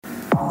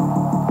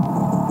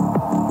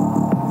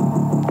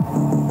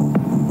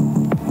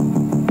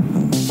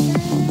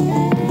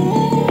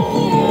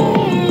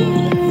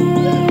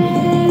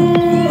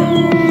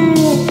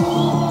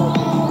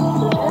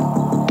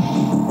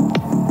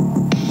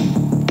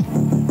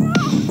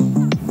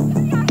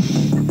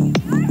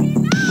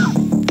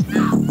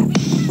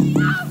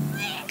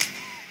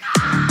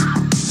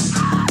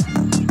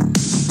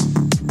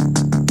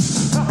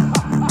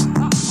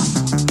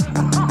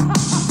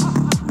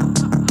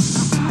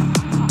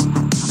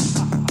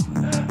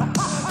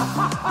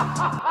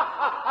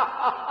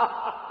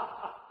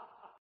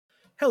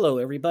Hello,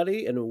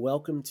 everybody, and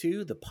welcome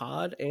to The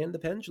Pod and the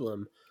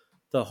Pendulum,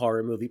 the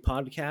horror movie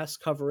podcast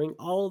covering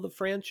all of the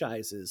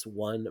franchises,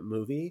 one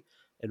movie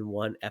and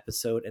one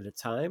episode at a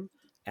time.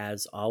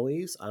 As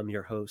always, I'm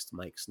your host,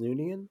 Mike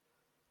Snoonian,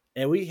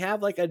 and we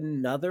have like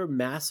another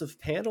massive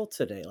panel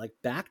today, like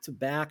back to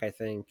back, I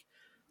think,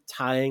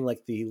 tying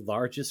like the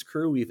largest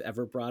crew we've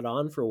ever brought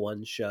on for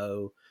one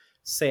show,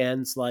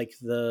 sans like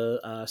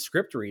the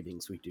script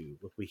readings we do.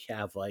 We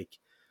have like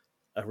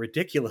a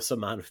ridiculous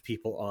amount of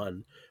people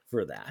on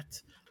for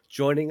that.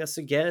 Joining us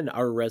again,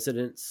 our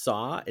resident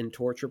Saw and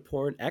torture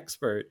porn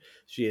expert.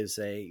 She is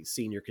a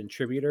senior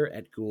contributor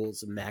at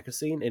Ghouls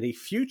Magazine and a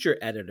future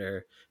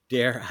editor,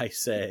 dare I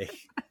say.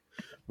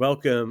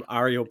 Welcome,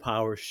 Ariel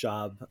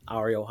Powershab.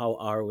 Ariel, how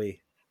are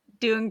we?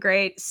 Doing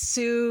great.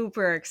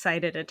 Super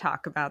excited to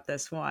talk about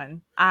this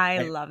one. I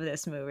love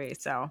this movie,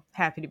 so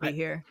happy to be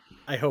here.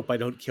 I hope I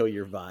don't kill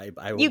your vibe.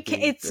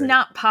 It's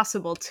not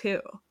possible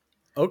to.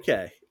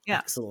 Okay. Yeah.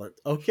 Excellent.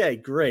 Okay,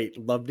 great.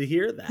 Love to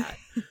hear that.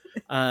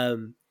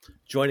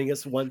 Joining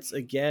us once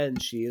again,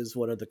 she is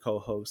one of the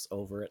co-hosts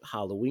over at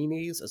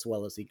Halloweenies, as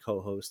well as the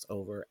co-host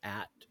over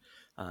at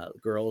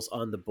Girls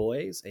on the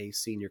Boys, a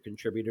senior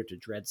contributor to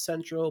Dread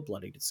Central,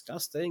 Bloody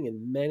Disgusting,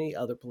 and many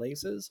other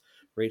places.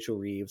 Rachel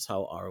Reeves,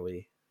 how are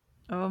we?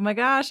 Oh my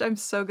gosh, I'm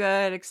so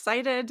good.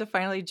 Excited to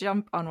finally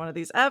jump on one of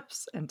these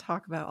eps and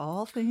talk about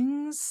all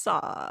things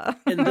Saw.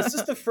 And this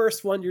is the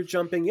first one you're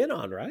jumping in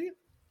on, right?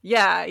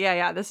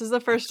 Yeah. This is the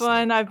first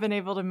one I've been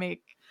able to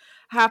make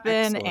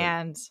happen. Excellent.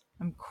 And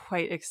I'm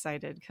quite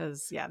excited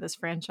because, this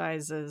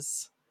franchise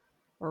is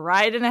a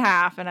ride and a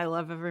half, and I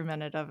love every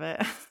minute of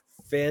it.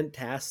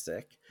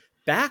 Fantastic.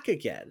 Back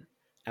again.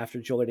 After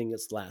joining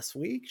us last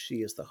week, she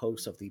is the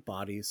host of the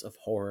Bodies of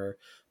Horror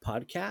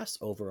podcast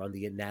over on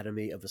the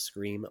Anatomy of a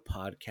Scream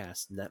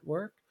podcast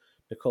network.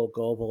 Nichole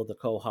Goebel.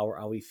 Nichole, how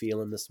are we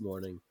feeling this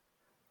morning?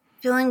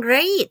 Feeling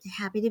great.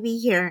 Happy to be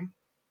here.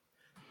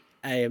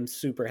 I am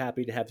super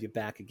happy to have you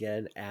back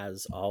again,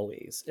 as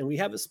always. And we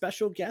have a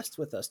special guest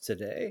with us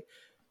today.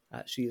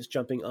 She is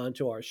jumping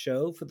onto our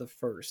show for the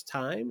first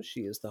time.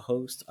 She is the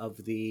host of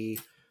the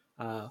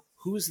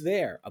Who's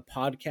There, a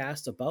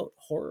podcast about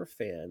horror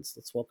fans.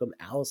 Let's welcome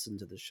Alison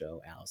to the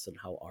show. Alison,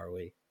 how are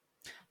we?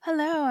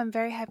 Hello, I'm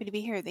very happy to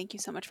be here. Thank you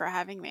so much for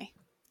having me.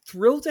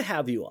 Thrilled to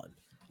have you on.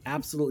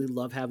 Absolutely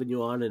love having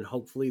you on, and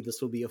hopefully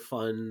this will be a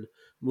fun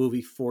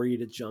movie for you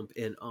to jump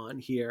in on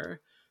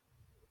here.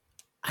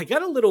 I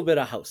got a little bit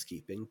of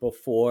housekeeping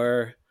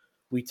before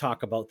we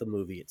talk about the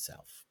movie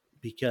itself,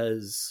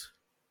 because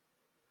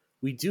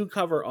we do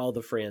cover all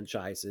the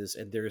franchises,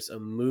 and there's a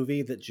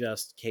movie that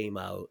just came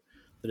out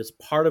that is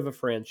part of a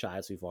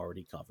franchise we've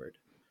already covered.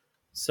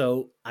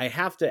 So I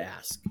have to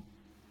ask,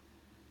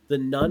 The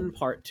Nun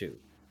Part 2,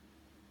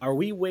 are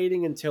we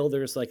waiting until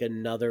there's like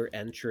another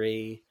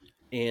entry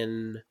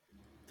in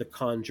the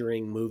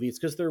Conjuring movies?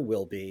 Because there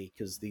will be,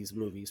 because these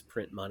movies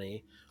print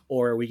money.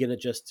 Or are we going to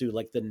just do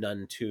like The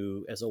Nun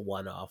 2 as a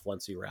one-off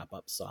once we wrap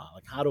up Saw?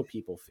 Like, how do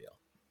people feel?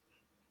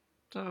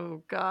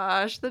 Oh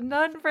gosh, the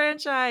Nun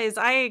franchise.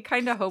 I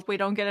kind of hope we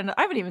don't get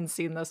I haven't even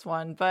seen this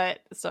one, but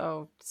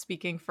so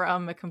speaking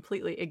from a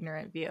completely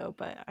ignorant view,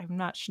 but I'm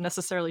not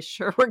necessarily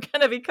sure we're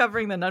going to be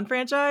covering the Nun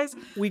franchise.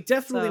 We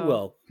definitely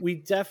will. We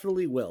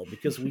definitely will,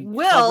 because we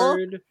will.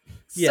 covered...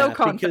 So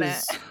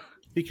confident.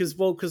 Because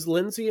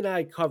Lindsay and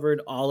I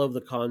covered all of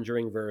the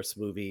Conjuring verse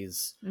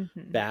movies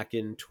back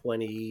in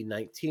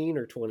 2019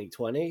 or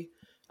 2020.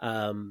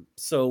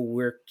 So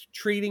we're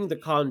treating The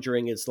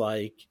Conjuring as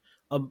like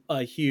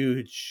a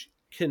huge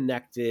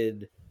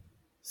connected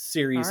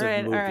series of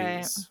movies. All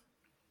right.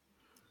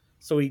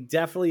 So we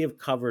definitely have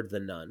covered The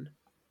Nun.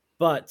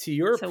 But to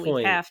your point... So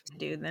we have to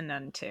do The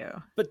Nun too.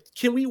 But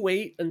can we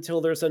wait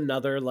until there's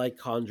another like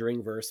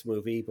Conjuring verse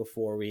movie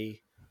before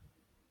we...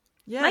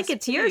 Yes, like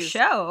it's your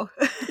show.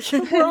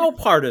 We're all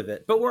part of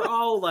it, but we're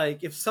all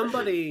like, if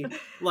somebody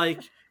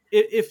like,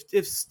 if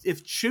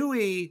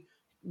Chewy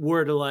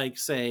were to like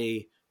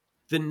say,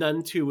 The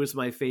Nun 2 is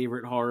my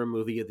favorite horror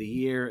movie of the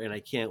year, and I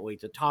can't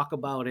wait to talk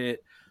about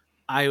it,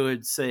 I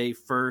would say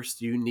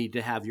first you need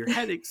to have your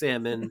head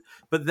examined,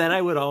 but then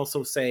I would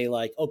also say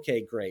like,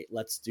 okay, great,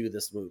 let's do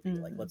this movie,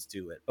 like let's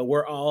do it. But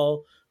we're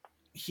all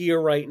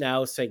here right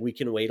now saying we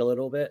can wait a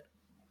little bit.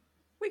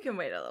 We can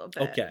wait a little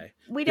bit. Okay.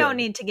 We don't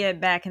need to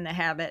get back in the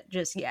habit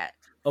just yet.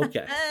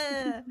 Okay.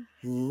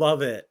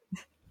 Love it.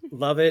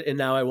 Love it. And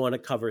now I want to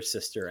cover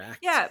Sister Act.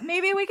 Yeah,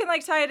 maybe we can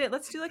like tie it in.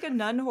 Let's do like a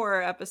nun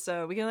horror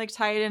episode. We can like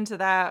tie it into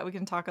that. We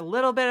can talk a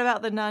little bit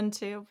about the nun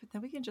too, but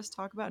then we can just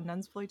talk about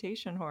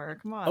nunsploitation horror.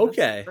 Come on.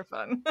 Okay. That's super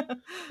fun.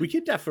 We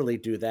could definitely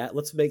do that.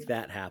 Let's make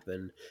that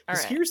happen. Because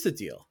All right. here's the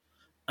deal.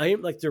 I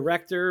am like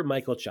director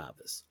Michael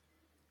Chavez.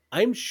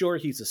 I'm sure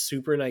he's a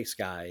super nice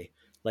guy.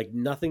 Like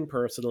nothing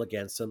personal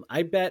against him.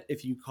 I bet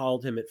if you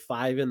called him at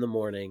 5 a.m.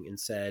 and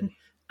said,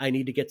 I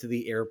need to get to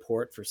the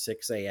airport for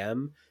 6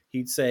 a.m.,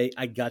 he'd say,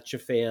 I got you,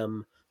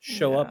 fam.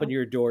 Show up on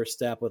your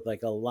doorstep with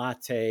like a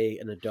latte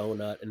and a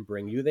donut and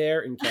bring you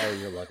there and carry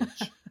your luggage.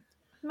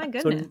 My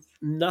goodness. So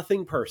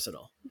nothing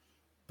personal.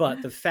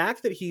 But the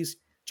fact that he's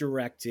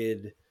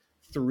directed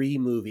 3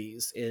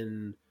 movies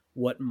in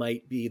what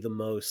might be the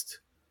most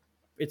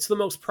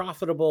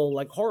profitable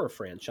like horror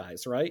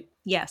franchise, right?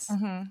 Yes.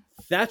 Mm-hmm.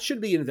 That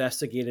should be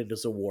investigated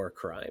as a war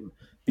crime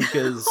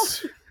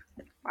because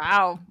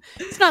Wow.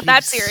 It's not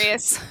that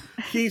serious.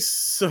 he's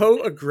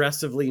so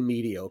aggressively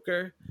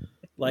mediocre.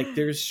 Like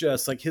there's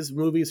just like his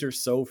movies are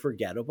so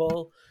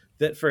forgettable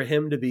that for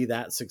him to be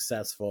that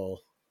successful,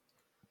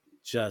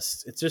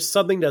 it's just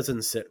something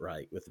doesn't sit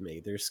right with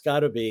me. There's got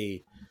to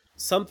be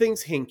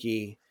something's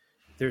hinky.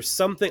 There's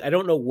something, I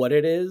don't know what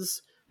it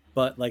is,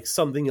 but like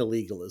something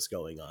illegal is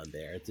going on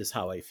there. It's just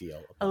how I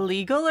feel.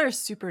 Illegal or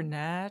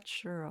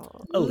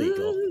supernatural?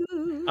 Illegal.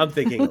 Ooh. I'm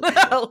thinking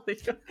illegal.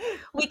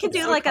 We could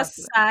do So like a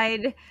confident.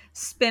 side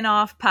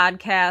spin-off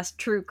podcast,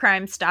 true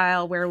crime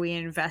style, where we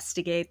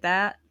investigate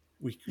that.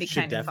 We Be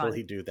should kind of fun.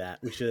 definitely do that.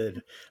 We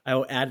should. I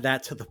will add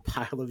that to the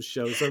pile of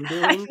shows I'm I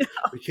doing. know.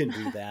 We can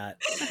do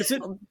that. 'Cause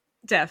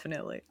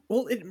Definitely.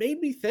 it made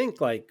me think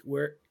like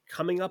we're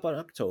coming up on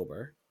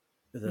October,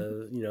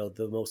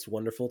 the most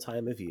wonderful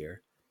time of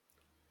year.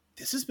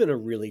 This has been a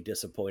really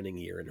disappointing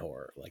year in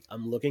horror. Like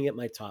I'm looking at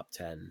my top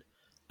 10.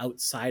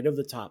 Outside of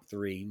the top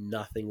 3,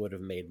 nothing would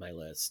have made my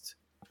list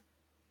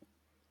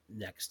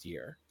next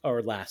year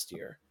or last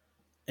year.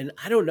 And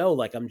I don't know,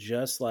 like I'm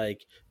just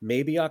like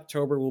maybe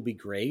October will be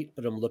great,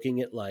 but I'm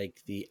looking at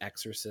like The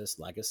Exorcist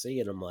Legacy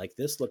and I'm like,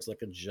 this looks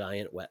like a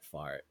giant wet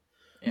fart.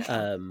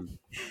 Yeah.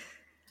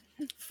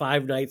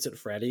 Five Nights at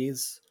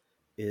Freddy's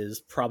is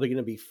probably going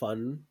to be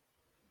fun,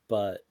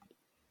 but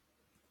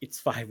it's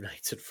Five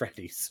Nights at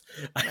Freddy's.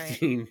 I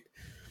Right. mean,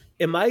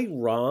 am I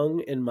wrong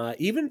in my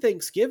even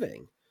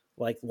Thanksgiving?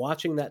 Like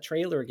watching that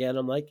trailer again,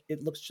 I'm like,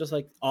 it looks just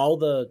like all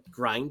the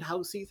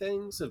grindhousey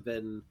things have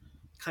been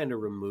kind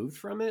of removed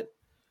from it.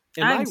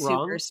 Am I'm I super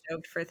wrong?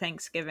 stoked for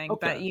Thanksgiving,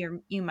 but Okay.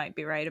 you might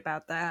be right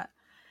about that.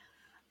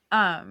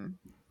 I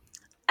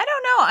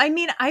don't know. I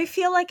mean, I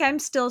feel like I'm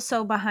still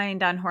so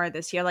behind on horror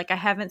this year. Like I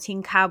haven't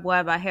seen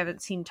Cobweb, I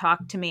haven't seen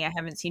Talk to Me, I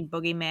haven't seen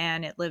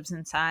Boogeyman, It Lives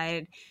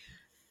Inside.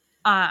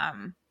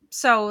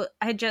 So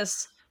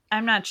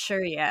I'm not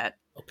sure yet.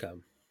 Okay.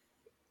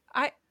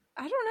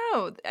 I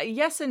don't know.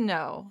 Yes and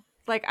no.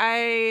 Like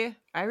I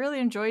really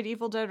enjoyed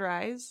Evil Dead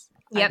Rise.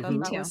 Yep, I thought me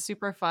that too. was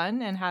super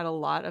fun and had a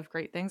lot of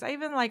great things. I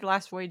even like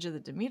Last Voyage of the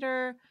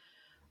Demeter.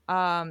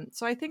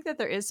 So I think that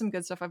there is some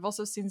good stuff. I've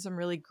also seen some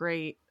really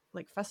great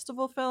like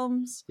festival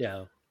films.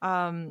 Yeah.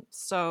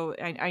 So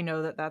I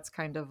know that that's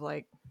kind of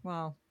like,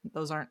 well,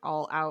 those aren't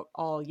all out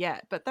all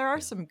yet, but there are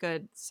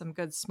Yeah. some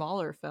good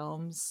smaller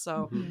films.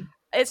 So Mhm.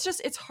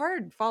 it's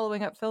hard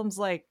following up films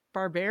like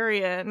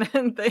Barbarian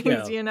and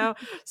things, Yeah.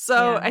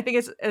 So Yeah. I think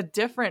it's a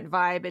different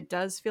vibe. It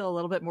does feel a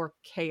little bit more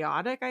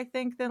chaotic, I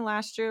think, than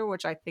last year,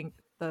 which I think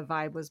the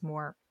vibe was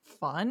more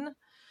fun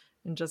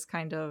and just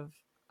kind of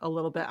a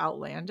little bit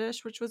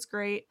outlandish, which was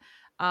great.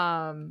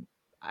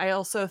 I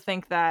also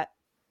think that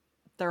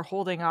they're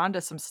holding on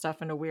to some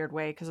stuff in a weird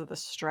way because of the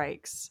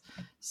strikes.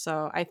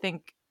 So I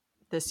think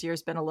this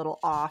year's been a little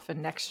off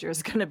and next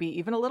year's going to be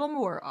even a little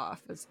more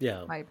off is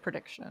my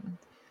prediction.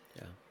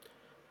 Yeah.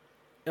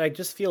 And I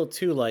just feel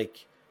too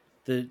like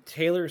the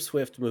Taylor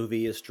Swift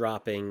movie is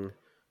dropping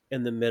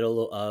in the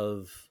middle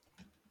of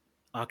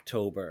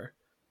October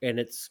and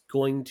it's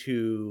going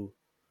to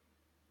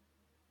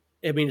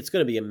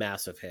be a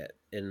massive hit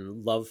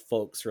and love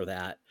folks for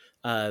that.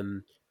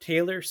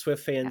 Taylor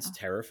Swift fans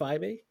terrify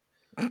me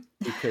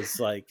because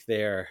like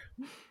they're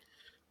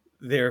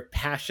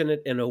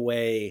passionate in a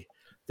way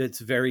that's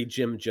very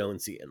Jim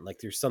Jonesian. Like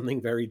there's something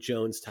very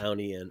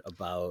Jonestownian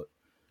about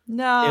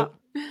No,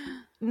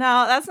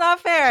 that's not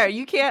fair.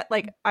 You can't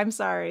I'm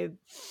sorry.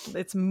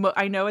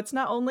 I know it's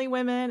not only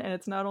women and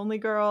it's not only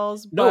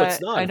girls, but no,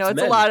 it's not. I know it's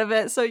men. a lot of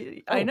it. So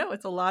I know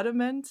it's a lot of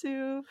men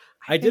too.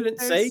 I didn't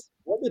say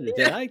women.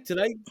 Did I?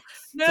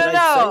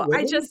 No.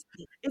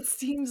 It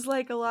seems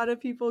like a lot of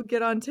people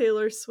get on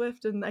Taylor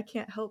Swift and I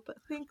can't help but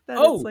think that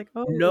it's like,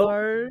 oh, no.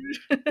 Lord.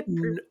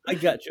 I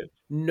got you.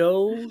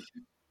 No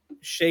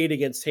shade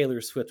against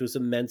Taylor Swift, who's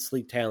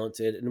immensely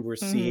talented, and we're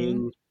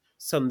seeing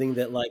something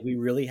that like we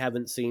really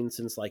haven't seen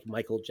since like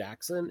Michael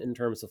Jackson in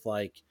terms of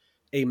like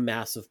a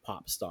massive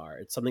pop star.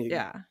 It's something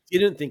that you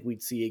didn't think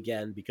we'd see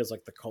again because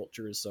like the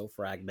culture is so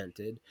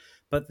fragmented.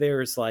 But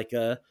there's like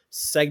a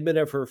segment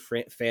of her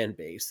fan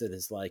base that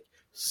is like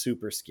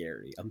super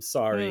scary. I'm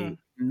sorry,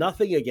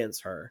 nothing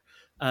against her.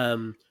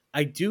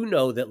 I do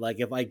know that like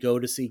if I go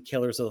to see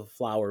Killers of the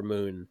Flower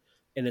Moon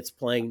and it's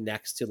playing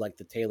next to like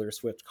the Taylor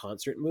Swift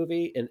concert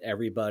movie and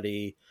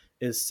everybody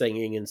is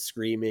singing and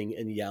screaming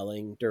and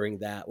yelling during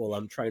that while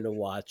I'm trying to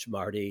watch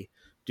Marty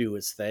do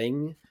his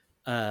thing,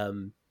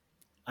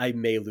 I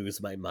may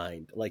lose my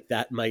mind. Like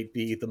that might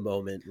be the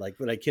moment, like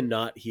when I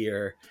cannot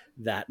hear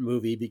that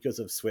movie because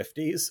of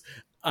Swifties,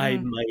 I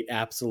might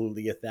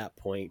absolutely at that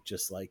point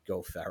just like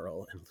go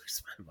feral and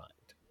lose my mind.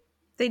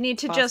 They need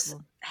to just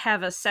Possible.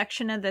 have a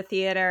section of the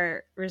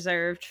theater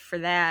reserved for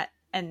that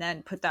and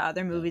then put the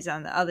other movies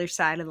on the other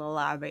side of the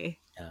lobby.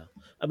 Yeah.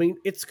 I mean,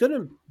 it's going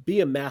to be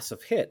a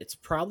massive hit. It's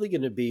probably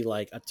going to be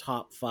like a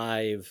top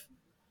 5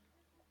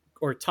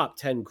 or top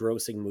 10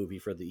 grossing movie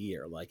for the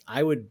year. Like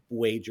I would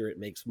wager it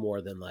makes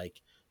more than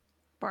like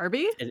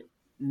Barbie?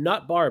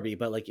 not Barbie,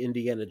 but like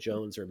Indiana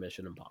Jones or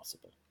Mission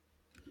Impossible.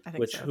 I think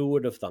Which so. who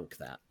would have thunk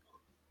that?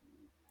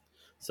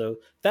 So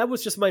that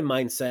was just my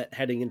mindset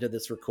heading into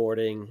this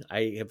recording.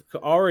 I have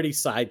already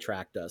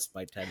sidetracked us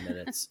by 10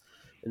 minutes.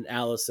 And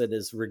Alison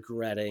is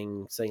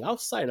regretting saying, I'll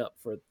sign up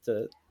for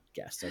the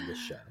guest on this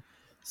show.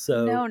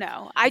 So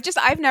No. I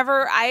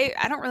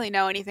don't really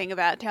know anything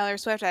about Taylor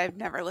Swift. I've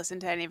never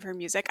listened to any of her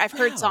music. I've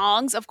heard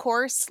songs, of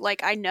course,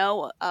 like I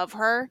know of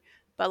her,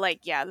 but like,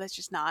 yeah, that's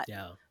just not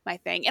my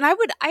thing. And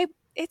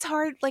it's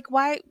hard. Like,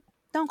 why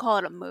don't call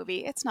it a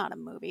movie? It's not a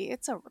movie.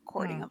 It's a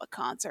recording of a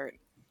concert.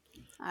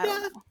 I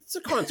don't know. It's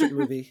a concert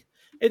movie.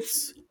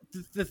 It's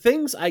the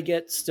things I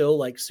get still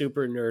like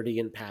super nerdy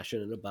and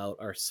passionate about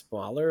are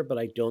smaller, but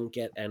I don't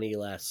get any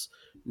less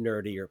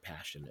nerdy or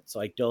passionate.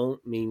 So I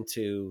don't mean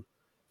to.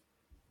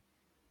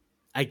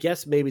 I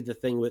guess maybe the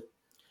thing with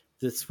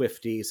the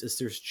Swifties is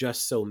there's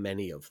just so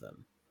many of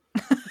them.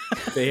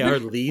 They are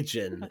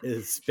legion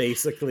is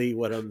basically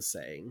what I'm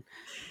saying.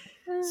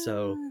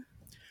 So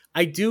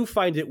I do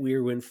find it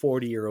weird when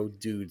 40-year-old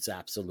dudes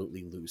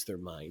absolutely lose their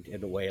mind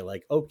in a way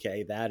like,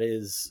 okay, that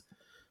is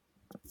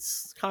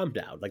calm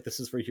down. Like this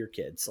is for your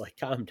kids. Like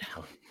calm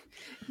down.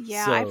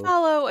 Yeah, I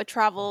follow a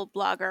travel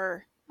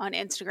blogger on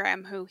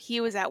Instagram who he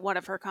was at one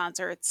of her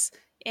concerts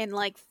in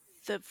like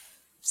the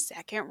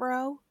second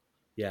row.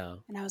 Yeah.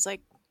 And I was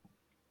like,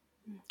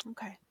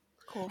 okay,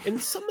 cool. And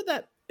some of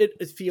that,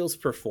 it feels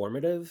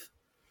performative.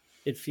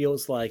 It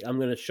feels like I'm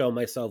going to show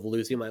myself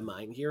losing my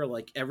mind here.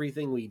 Like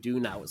everything we do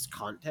now is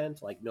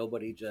content. Like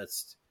nobody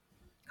just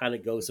kind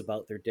of goes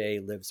about their day,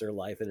 lives their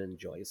life and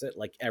enjoys it.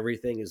 Like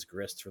everything is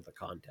grist for the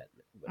content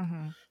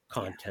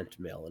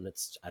mill. And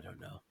it's, I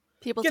don't know.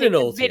 People take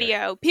the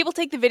video. People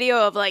take the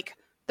video of like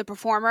the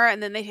performer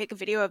and then they take a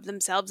video of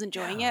themselves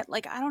enjoying it.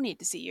 Like, I don't need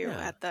to see you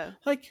at the...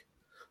 Like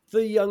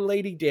the young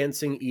lady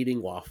dancing,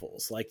 eating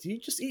waffles. Like, you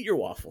just eat your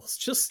waffles.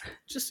 Just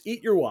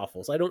eat your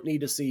waffles. I don't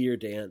need to see your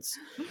dance.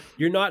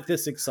 You're not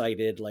this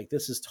excited. Like,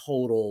 this is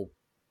total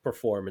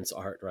performance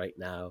art right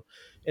now.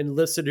 And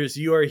listeners,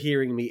 you are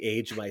hearing me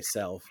age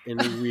myself in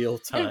real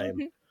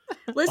time.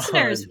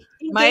 Listeners,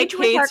 engage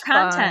with our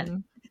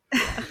content.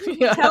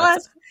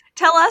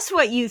 Tell us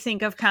what you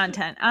think of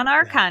content on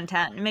our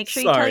content, and make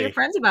sure you tell your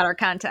friends about our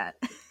content.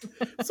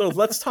 So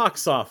let's talk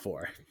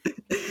software.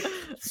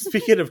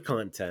 Speaking of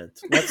content,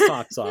 let's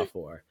talk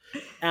software.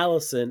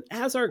 Alison,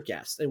 as our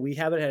guest, and we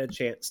haven't had a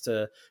chance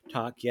to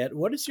talk yet,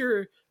 what is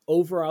your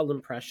overall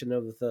impression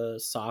of the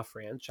Saw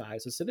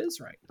franchise as it is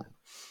right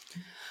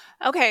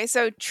now? Okay,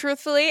 so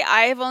truthfully,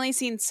 I've only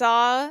seen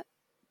Saw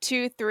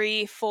 2,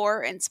 3,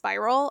 4, and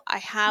Spiral. I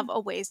have a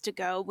ways to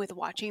go with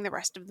watching the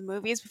rest of the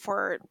movies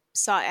before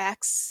Saw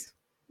X,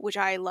 which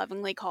I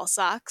lovingly call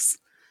Socks,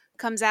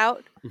 comes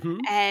out.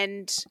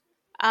 And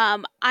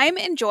I'm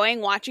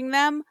enjoying watching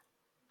them.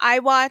 I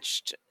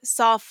watched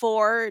Saw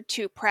 4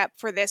 to prep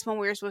for this one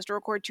we were supposed to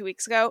record 2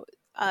 weeks ago.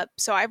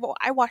 So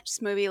I watched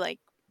this movie like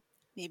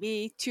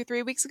maybe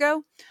 2-3 weeks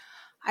ago.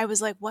 I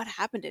was like, what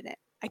happened in it?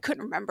 I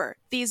couldn't remember.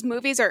 These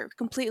movies are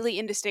completely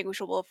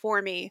indistinguishable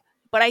for me,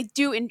 but I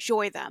do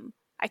enjoy them.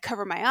 I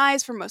cover my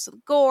eyes for most of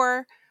the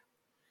gore,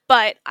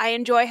 but I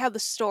enjoy how the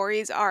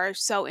stories are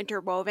so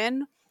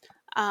interwoven.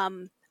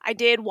 I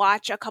did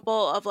watch a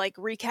couple of like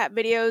recap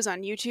videos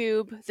on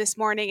YouTube this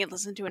morning and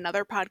listened to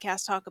another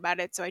podcast talk about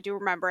it, so I do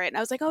remember it. And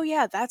I was like, oh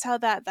yeah, that's how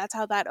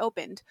that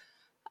opened.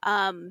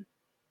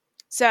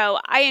 So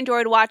I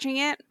enjoyed watching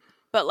it,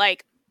 but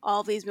like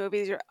all these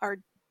movies are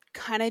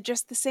kind of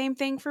just the same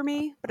thing for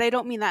me. But I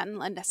don't mean that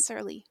in a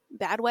necessarily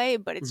bad way,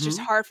 but it's just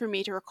hard for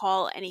me to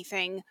recall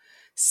anything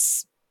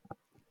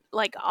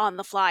like on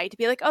the fly to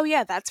be like, oh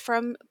yeah, that's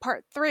from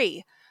part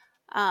 3.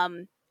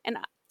 And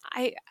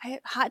I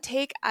hot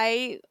take,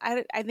 I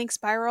think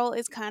Spiral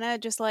is kind of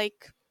just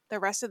like the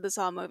rest of the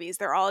Saw movies.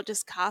 They're all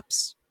just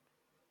cops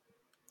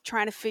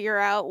trying to figure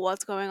out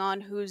what's going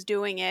on, who's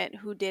doing it,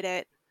 who did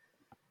it,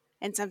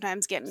 and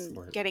sometimes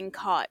getting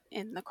caught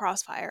in the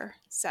crossfire.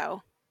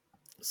 So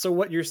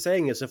what you're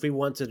saying is if we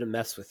wanted to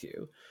mess with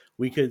you,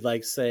 we could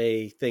like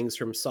say things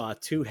from Saw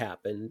 2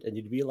 happened and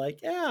you'd be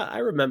like, yeah, I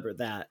remember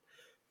that.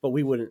 But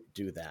we wouldn't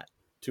do that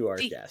to our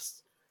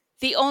guests.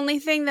 The only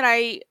thing that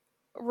I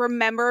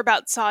remember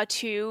about Saw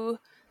 2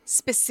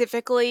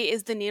 specifically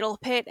is the needle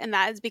pit, and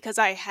that is because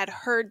I had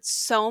heard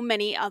so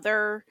many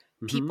other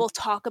Mhm. people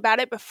talk about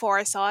it before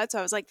I saw it, so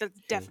I was like, that's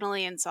Okay.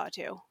 definitely in Saw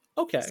 2.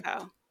 Okay.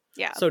 So,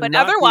 yeah. So But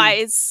not the-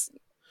 otherwise,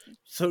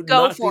 So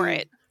go not for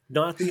the it.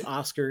 not the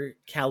Oscar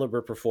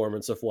caliber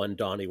performance of one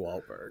Donnie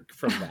Wahlberg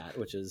from that,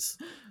 which is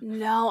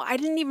No, I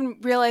didn't even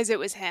realize it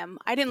was him.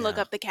 I didn't look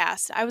Yeah. up the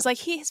cast. I was like,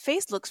 his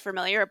face looks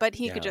familiar, but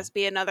he could Yeah. just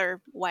be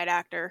another white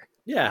actor. I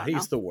yeah, don't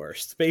he's the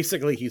worst.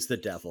 Basically, he's the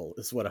devil,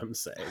 is what I'm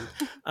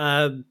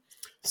saying.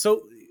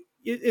 So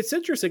it's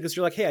interesting because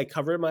you're like, hey, I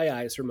covered my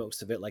eyes for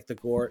most of it. Like the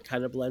gore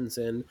kind of blends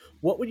in.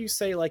 What would you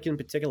say, like in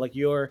particular, like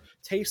your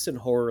taste in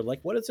horror?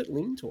 Like, what does it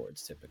lean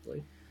towards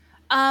typically?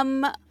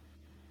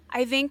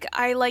 I think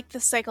I like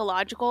the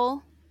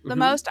psychological the Mhm.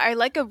 most. I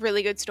like a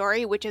really good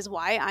story, which is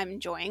why I'm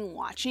enjoying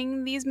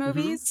watching these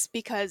movies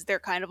because they're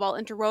kind of all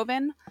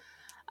interwoven.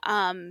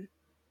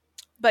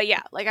 But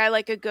yeah, like I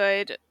like a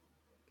good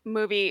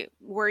movie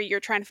where you're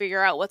trying to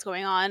figure out what's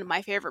going on.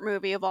 My favorite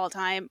movie of all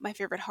time, my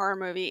favorite horror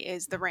movie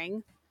is The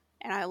Ring.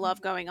 And I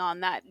love going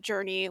on that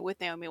journey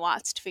with Naomi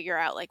Watts to figure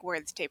out like where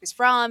this tape is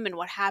from and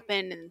what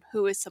happened and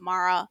who is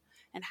Samara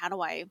and how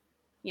do I,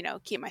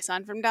 keep my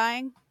son from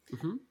dying.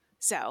 Mhm.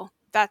 So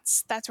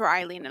that's where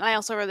I lean. And I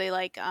also really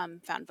like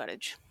found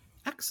footage.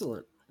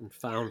 Excellent. And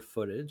found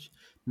footage.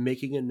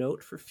 Making a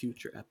note for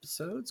future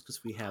episodes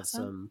because we have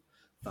some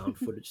found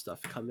footage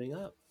stuff coming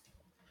up.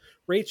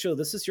 Rachel,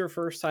 this is your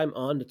first time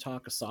on to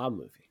talk a Saw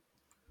movie.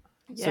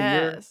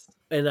 Yes.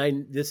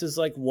 This is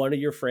like one of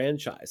your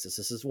franchises.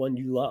 This is one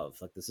you love.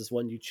 Like this is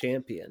one you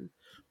champion.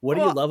 What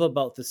do you love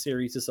about the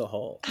series as a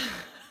whole?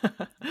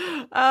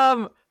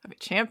 I'm a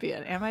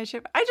champion. Am I a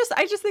champion?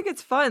 I just think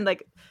it's fun.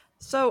 Like,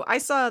 so I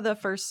saw the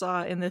first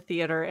Saw in the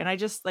theater, and I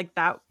just like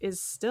that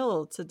is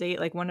still to date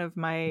like one of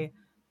my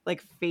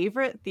like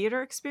favorite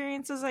theater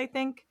experiences. I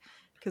think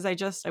because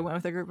I went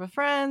with a group of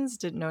friends,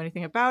 didn't know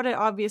anything about it,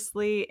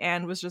 obviously,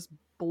 and was just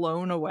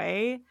blown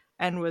away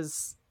and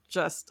was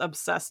just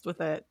obsessed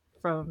with it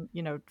from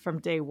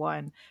day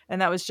one.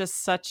 And that was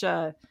just such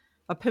a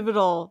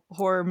pivotal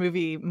horror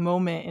movie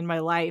moment in my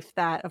life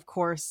that of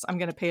course I'm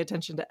going to pay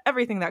attention to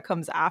everything that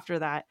comes after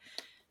that.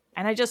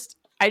 And I just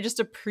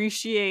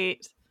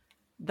appreciate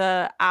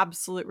the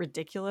absolute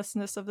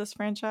ridiculousness of this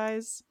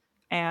franchise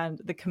and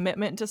the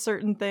commitment to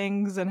certain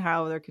things and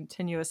how they're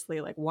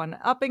continuously like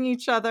one-upping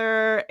each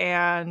other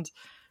and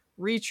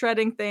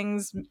retreading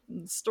things,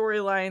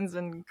 storylines,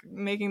 and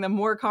making them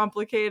more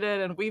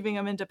complicated and weaving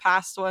them into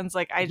past ones.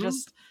 Like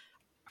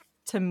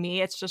to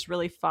me, it's just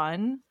really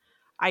fun.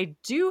 I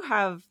do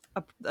have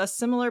a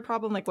similar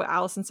problem, like what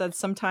Alison said.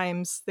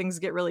 Sometimes things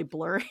get really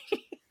blurry.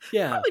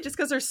 Yeah. Probably just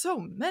because there's so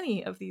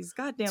many of these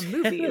goddamn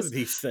movies. Of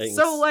these things.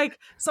 So like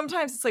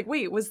sometimes it's like,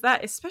 wait, was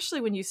that,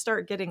 especially when you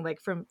start getting like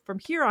from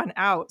here on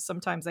out,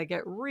 sometimes I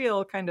get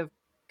real kind of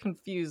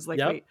confused. Like,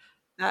 wait,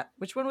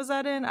 which one was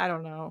that in? I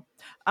don't know.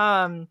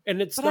 And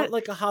it's not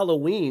like a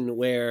Halloween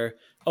where,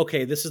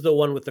 okay, this is the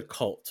one with the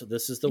cult.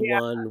 This is the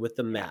one with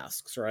the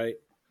masks, right?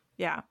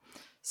 Yeah.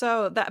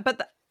 So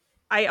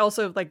I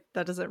also like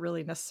that doesn't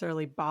really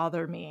necessarily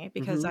bother me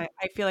because I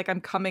feel like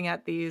I'm coming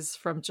at these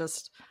from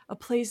just a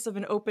place of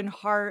an open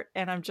heart,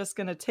 and I'm just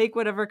going to take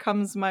whatever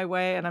comes my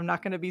way, and I'm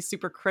not going to be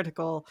super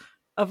critical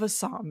of a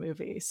Saw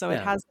movie. So it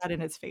has that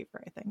in its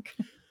favor, I think.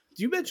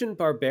 You mentioned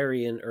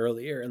Barbarian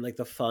earlier and like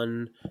the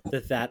fun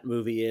that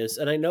movie is.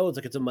 And I know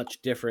it's a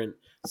much different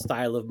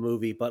style of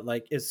movie, but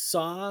like is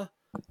Saw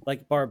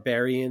like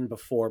Barbarian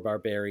before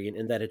Barbarian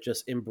in that it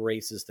just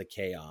embraces the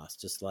chaos?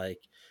 Just like,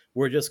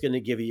 we're just going to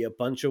give you a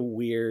bunch of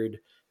weird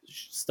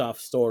stuff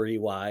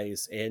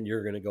story-wise, and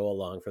you're going to go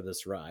along for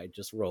this ride.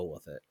 Just roll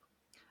with it.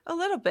 A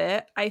little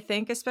bit, I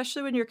think,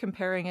 especially when you're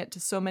comparing it to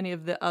so many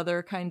of the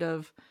other kind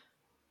of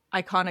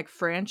iconic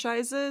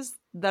franchises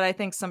that I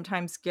think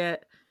sometimes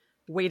get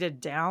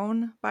weighted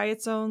down by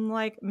its own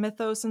like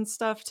mythos and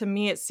stuff. To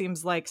me, it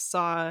seems like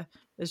Saw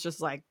is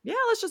just like, yeah,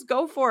 let's just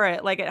go for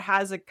it. Like it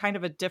has a kind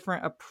of a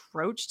different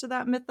approach to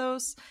that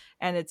mythos,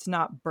 and it's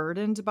not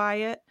burdened by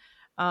it.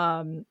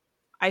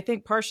 I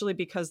think partially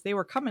because they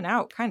were coming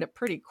out kind of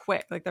pretty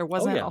quick. Like there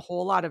wasn't a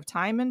whole lot of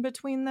time in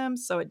between them,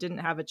 so it didn't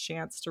have a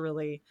chance to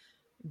really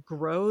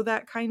grow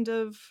that kind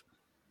of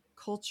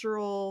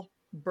cultural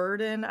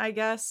burden, I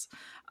guess.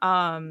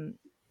 Yeah.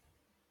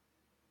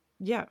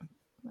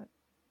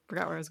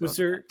 Forgot where I was going. Was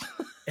there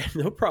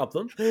no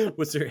problem?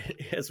 Was there,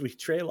 as we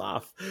trail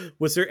off,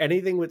 was there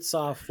anything with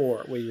Saw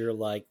 4 where you're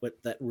like,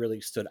 what that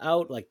really stood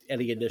out? Like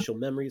any initial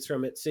memories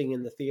from it, seeing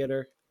in the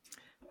theater?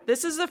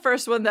 This is the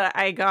first one that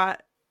I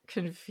got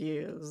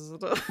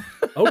confused.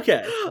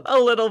 Okay. A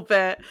little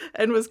bit,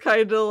 and was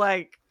kind of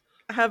like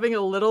having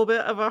a little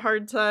bit of a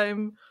hard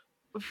time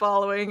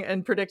following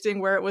and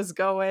predicting where it was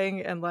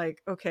going, and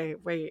like, okay,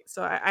 wait.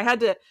 So I had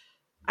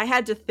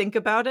to think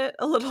about it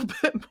a little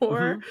bit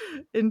more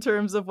in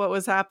terms of what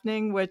was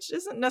happening, which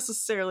isn't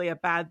necessarily a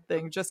bad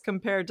thing. Just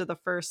compared to the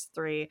first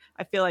three,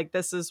 I feel like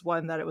this is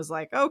one that it was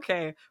like,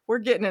 okay, we're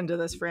getting into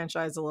this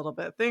franchise a little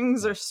bit.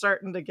 Things are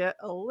starting to get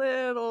a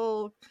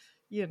little,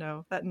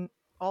 that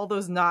all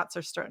those knots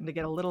are starting to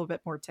get a little bit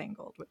more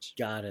tangled, which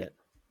got it.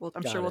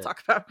 I'm Got sure we'll it.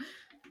 talk about.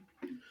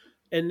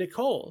 And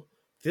Nichole,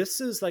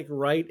 this is like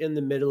right in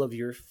the middle of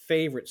your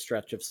favorite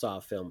stretch of Saw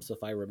films,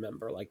 if I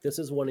remember. Like this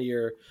is one of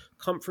your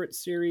comfort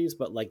series,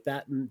 but like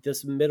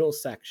this middle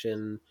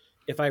section,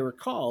 if I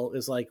recall,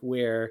 is like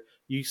where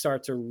you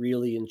start to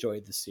really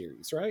enjoy the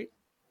series, right?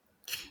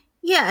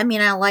 Yeah, I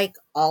mean, I like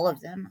all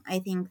of them. I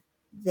think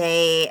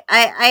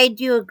I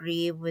do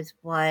agree with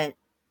what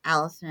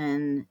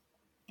Alison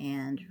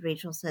and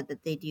Rachel said,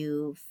 that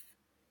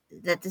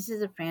that this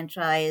is a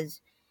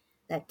franchise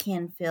that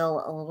can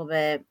feel a little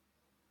bit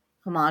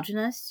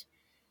homogenous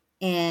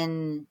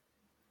in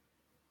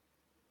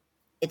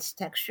its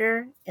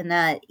texture, and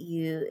that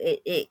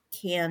it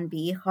can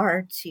be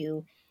hard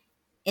to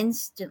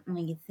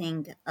instantly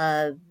think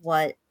of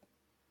what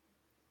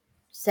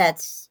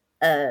sets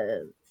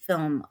a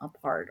film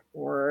apart.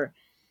 Or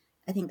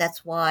I think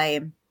that's why,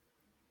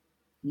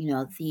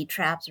 the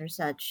traps are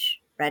such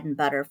bread and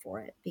butter for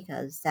it,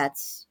 because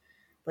that's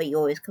what you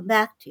always come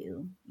back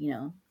to.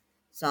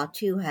 Saw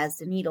 2 has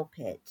the needle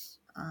pit,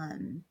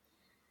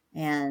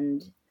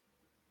 and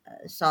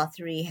Saw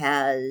 3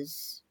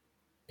 has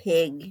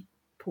pig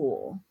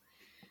pool.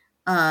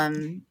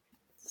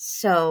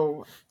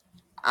 So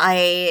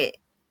I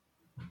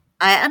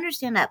I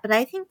understand that, but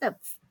I think that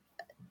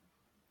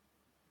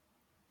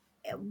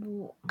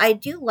I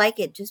do like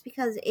it just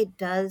because it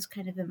does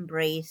kind of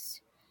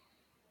embrace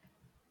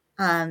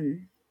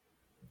um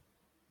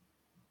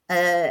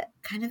a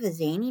kind of a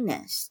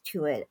zaniness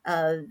to it,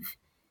 of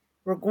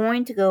we're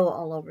going to go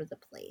all over the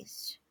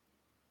place.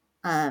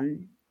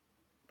 Um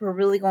we're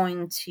really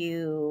going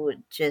to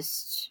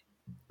just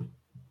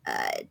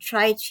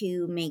try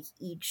to make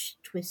each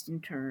twist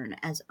and turn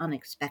as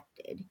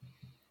unexpected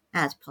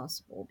as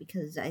possible,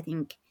 because I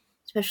think,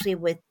 especially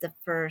with the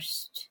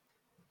first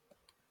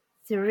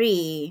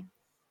 3,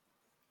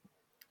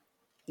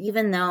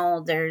 even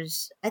though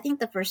I think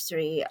the first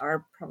 3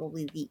 are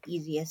probably the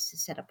easiest to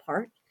set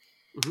apart.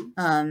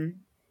 Mm-hmm.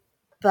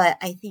 But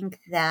I think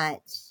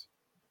that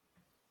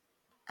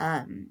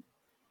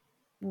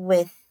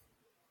with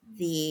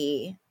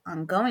the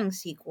ongoing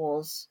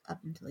sequels up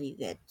until you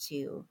get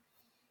to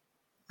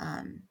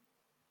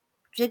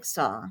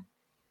Jigsaw,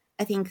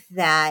 I think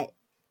that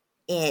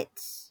it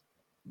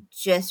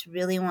just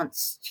really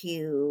wants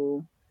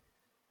to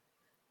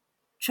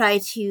try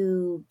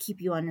to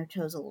keep you on your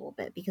toes a little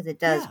bit, because it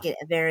does Yeah.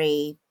 get a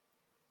very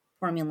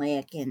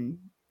formulaic in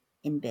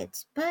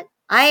bits. But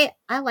I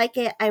like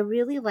it. I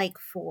really like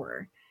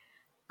 4.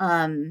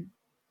 I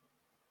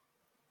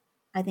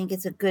think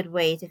it's a good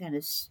way to kind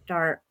of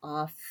start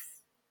off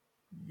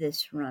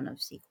this run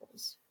of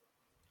sequels.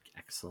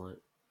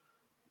 Excellent.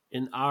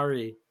 And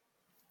Ari,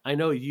 I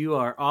know you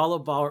are all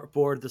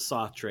aboard the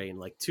Saw train.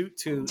 Like toot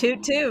toot,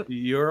 Toot toot.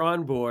 you're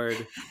on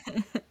board,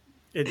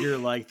 and you're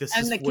like, this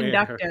I'm is the where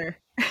conductor.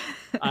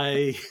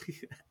 I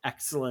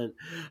excellent.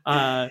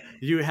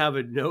 You have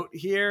a note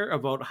here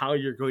about how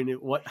you're going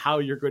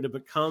to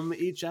become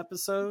each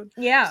episode.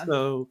 Yeah.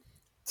 So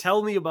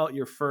tell me about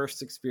your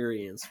first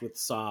experience with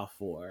Saw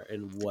 4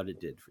 and what it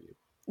did for you.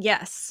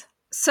 Yes.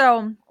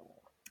 So,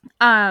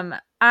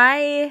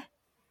 I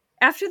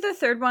after the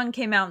third one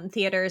came out in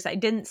theaters, I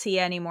didn't see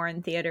any more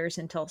in theaters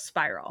until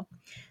Spiral.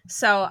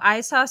 So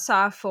I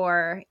saw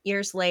 4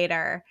 years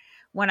later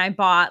when I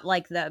bought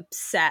like the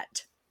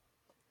set,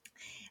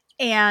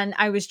 and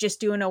I was just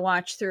doing a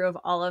watch through of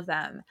all of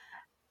them.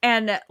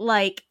 And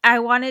like I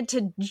wanted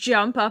to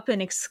jump up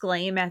and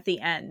exclaim at the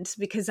end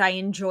because I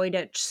enjoyed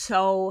it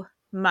so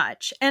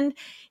much. And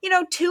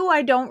 2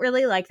 I don't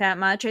really like that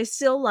much. I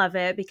still love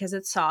it because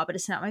it's Saw, but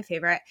it's not my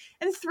favorite.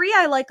 And 3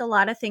 I like a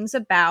lot of things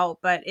about,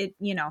 but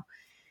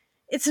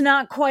it's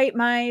not quite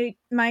my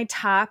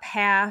top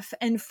half.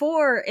 And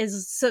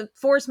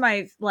 4's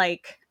my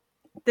like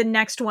the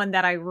next one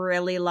that I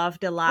really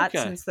loved a lot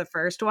since the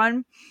first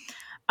one.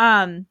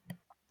 And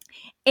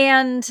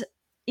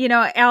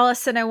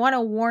Alison, I want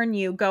to warn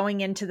you,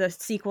 going into the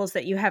sequels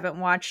that you haven't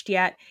watched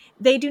yet,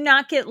 they do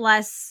not get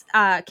less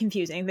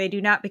confusing. They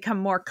do not become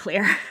more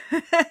clear.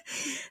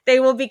 They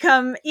will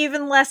become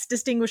even less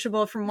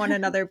distinguishable from one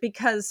another,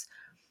 because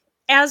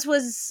as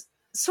was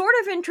sort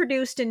of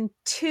introduced in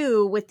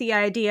 2 with the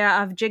idea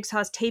of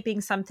Jigsaw's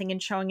taping something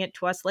and showing it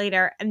to us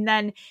later, and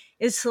then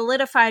is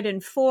solidified in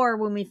 4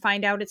 when we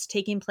find out it's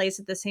taking place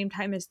at the same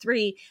time as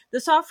 3, the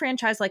Saw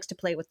franchise likes to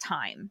play with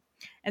time.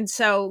 And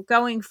so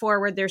going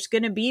forward, there's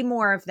going to be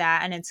more of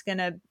that, and it's going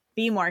to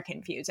be more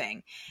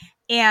confusing.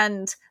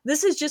 And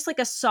this is just like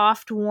a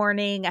soft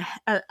warning,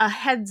 a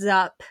heads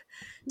up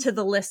to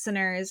the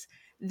listeners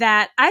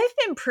that I've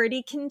been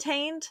pretty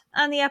contained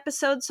on the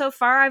episode so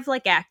far. I've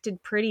like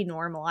acted pretty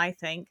normal, I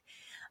think,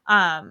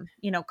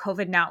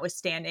 COVID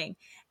notwithstanding.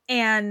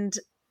 And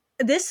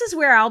this is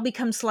where I'll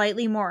become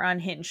slightly more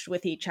unhinged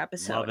with each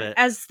episode. Love it.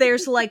 As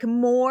there's like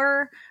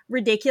more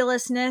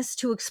ridiculousness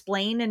to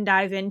explain and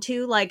dive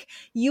into. Like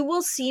you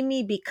will see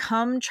me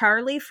become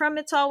Charlie from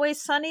It's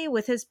Always Sunny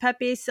with his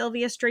Pepe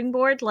Sylvia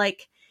stringboard.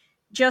 Like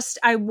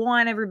I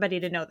want everybody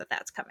to know that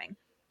that's coming.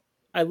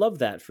 I love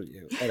that for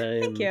you, and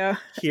I Thank am you.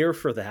 here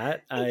for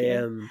that. Thank you.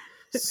 am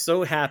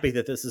so happy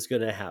that this is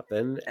going to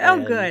happen. Oh,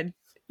 and good.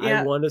 I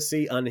Yeah. want to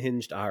see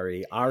unhinged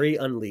Ari. Ari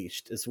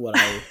unleashed is what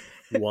I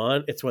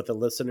want. It's what the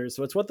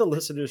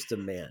listeners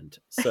demand.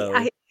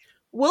 So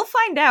we'll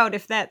find out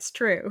if that's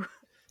true.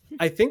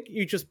 I think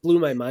you just blew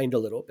my mind a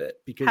little bit,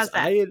 because How's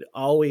that? I had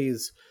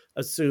always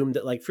assumed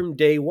that, like, from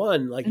day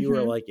one, like, you were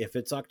Mhm. like, if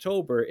it's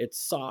October, it's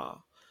Saw.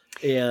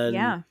 And,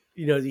 Yeah.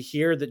 you know, to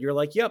hear that you're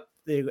like, yep,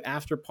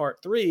 after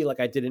part 3, like,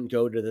 I didn't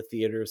go to the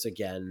theaters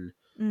again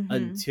Mhm.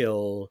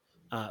 until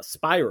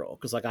Spiral.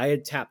 Because, like, I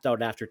had tapped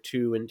out after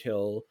 2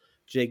 until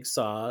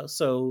Jigsaw.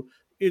 So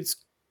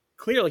it's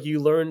clear, like, you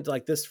learned,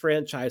 like, this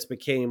franchise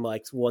became,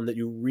 like, one that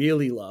you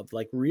really loved,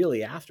 like,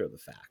 really after the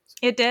fact.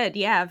 It did.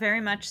 Yeah,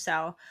 very much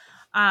so.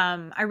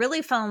 I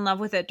really fell in love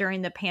with it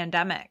during the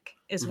pandemic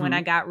is when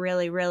I got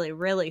really, really,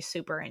 really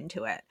super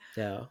into it.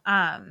 Yeah.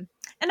 And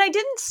I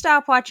didn't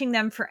stop watching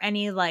them for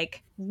any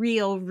like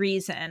real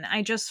reason.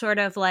 I just sort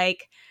of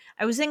like,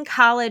 I was in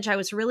college. I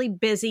was really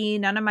busy.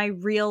 None of my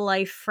real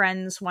life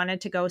friends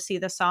wanted to go see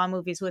the Saw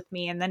movies with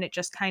me. And then it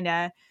just kind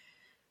of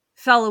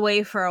fell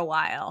away for a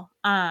while.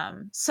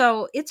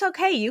 So it's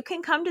okay. You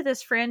can come to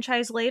this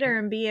franchise later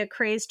and be a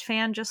crazed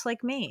fan just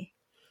like me.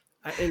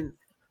 And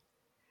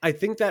I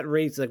think that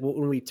raises, like,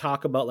 when we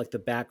talk about, like, the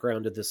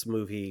background of this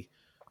movie,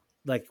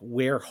 like,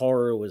 where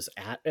horror was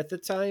at the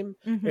time,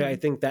 I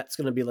think that's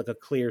going to be, like, a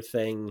clear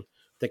thing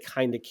that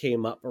kind of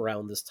came up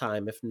around this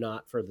time, if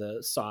not for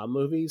the Saw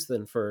movies,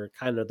 then for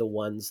kind of the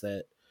ones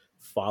that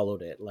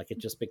followed it. Like, it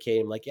just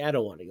became like, yeah, I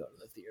don't want to go to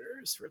the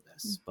theaters for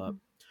this. But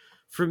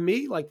for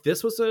me, like,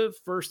 this was a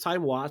first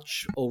time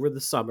watch over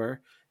the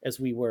summer as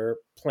we were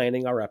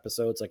planning our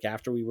episodes. Like,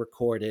 after we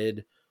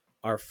recorded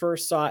our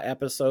first Saw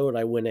episode,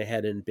 I went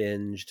ahead and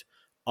binged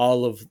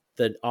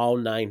all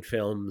 9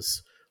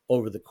 films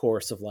over the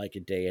course of like a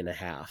day and a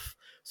half.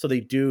 So they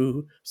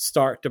do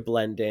start to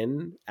blend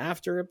in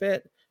after a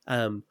bit.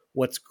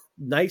 What's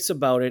nice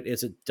about it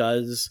is it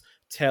does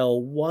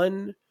tell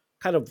one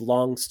kind of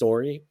long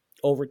story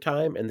over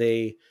time, and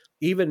they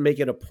even make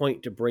it a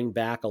point to bring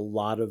back a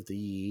lot of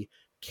the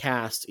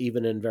cast,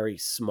 even in very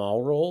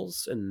small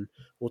roles, and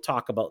we'll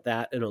talk about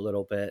that in a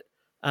little bit.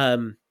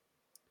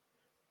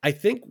 I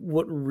think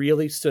what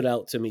really stood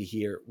out to me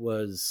here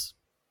was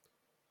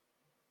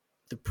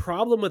the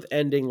problem with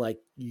ending like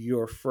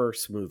your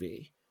first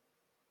movie.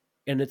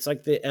 And it's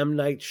like the M.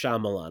 Night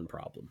Shyamalan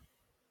problem.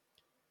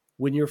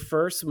 When your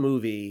first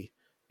movie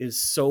is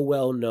so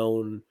well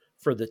known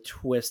for the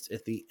twist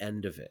at the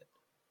end of it,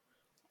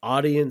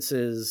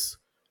 audiences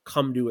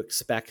come to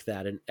expect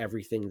that in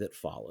everything that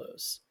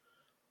follows.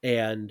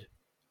 And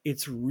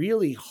it's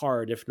really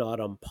hard, if not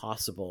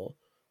impossible,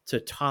 to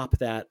top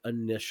that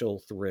initial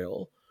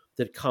thrill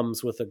that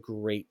comes with a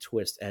great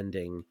twist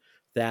ending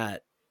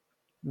that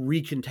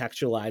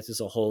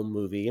recontextualizes a whole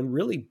movie and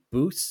really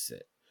boosts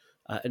it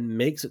and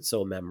makes it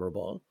so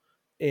memorable.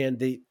 And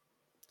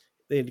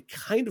they'd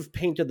kind of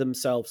painted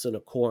themselves in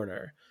a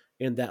corner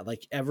in that,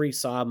 like, every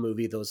Saw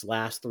movie, those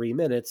last 3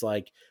 minutes,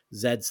 like,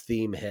 Zed's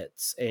theme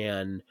hits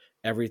and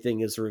everything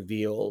is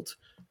revealed,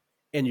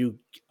 and you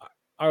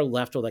are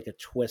left with like a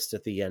twist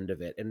at the end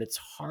of it. And it's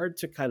hard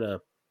to kind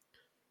of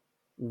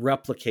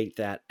replicate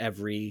that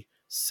every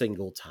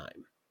single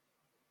time.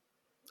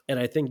 And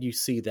I think you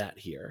see that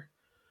here.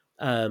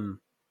 I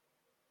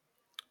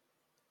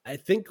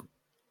think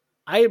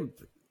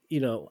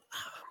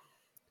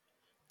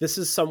this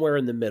is somewhere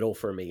in the middle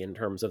for me in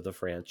terms of the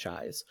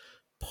franchise.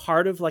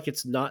 Part of like,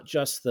 it's not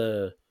just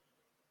there's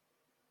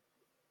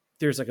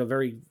like a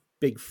very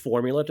big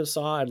formula to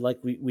Saw, and like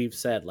we've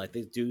said, like,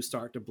 they do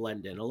start to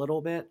blend in a little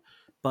bit,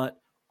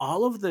 but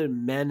all of the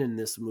men in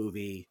this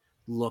movie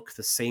look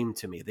the same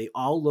to me. They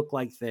all look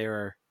like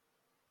they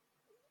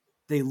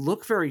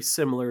look very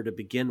similar to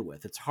begin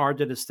with. It's hard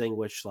to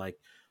distinguish like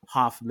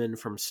Hoffman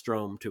from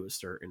Strome to a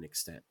certain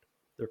extent.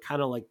 They're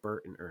kind of like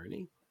Bert and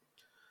Ernie.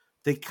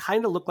 They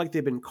kind of look like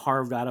they've been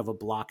carved out of a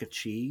block of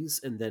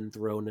cheese and then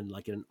thrown in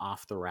like an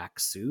off the rack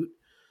suit.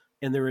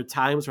 And there are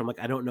times where I'm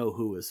like, I don't know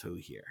who is who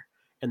here.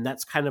 And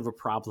that's kind of a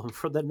problem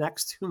for the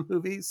next 2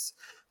 movies.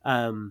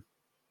 I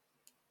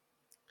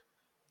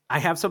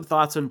have some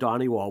thoughts on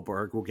Donnie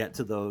Wahlberg. We'll get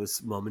to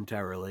those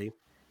momentarily.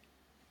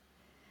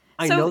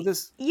 I know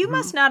this. You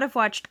must not have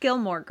watched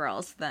Gilmore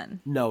Girls then.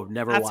 No,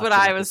 never. That's what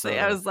I was saying.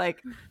 I was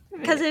like,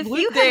 because if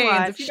Luke you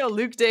if you know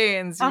Luke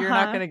Danes, you're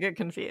not going to get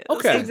confused.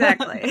 Okay,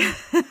 exactly.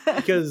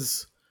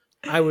 Because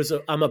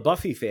I'm a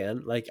Buffy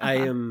fan. Like, I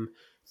am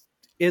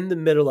in the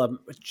middle of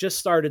just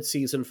started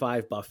season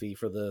 5 Buffy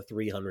for the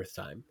 300th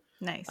time.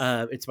 Nice.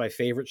 It's my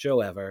favorite show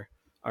ever.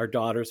 Our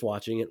daughter's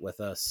watching it with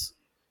us.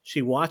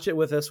 She watched it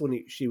with us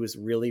when she was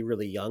really,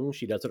 really young.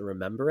 She doesn't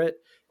remember it.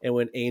 And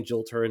when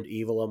Angel turned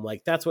evil, I'm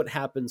like, that's what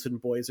happens when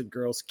boys and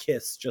girls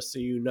kiss, just so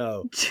you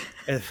know.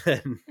 And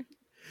then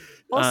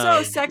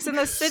also, Sex in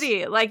the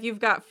City. Like,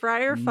 you've got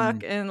Friar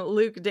Fuck and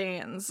Luke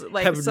Danes.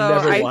 Like, have so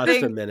never I watched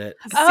think, a minute.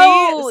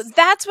 Oh,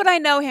 that's what I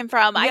know him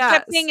from. I Yes.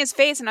 kept seeing his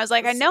face, and I was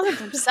like, I know him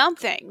from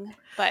something.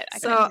 but I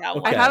So couldn't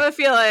tell. I have a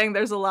feeling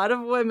there's a lot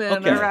of women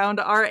Okay. around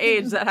our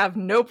age that have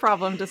no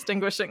problem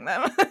distinguishing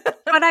them.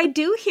 But I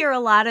do hear a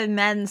lot of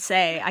men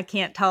say I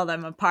can't tell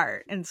them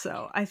apart, and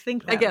so I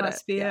think I that get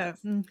must it. be Yes.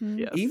 it. Mhm.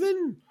 Yes.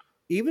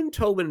 Even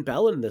Tobin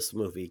Bell in this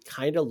movie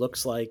kind of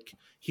looks like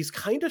he's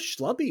kind of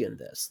schlubby in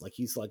this. Like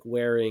he's like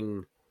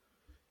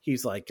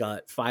he's like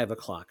got 5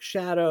 o'clock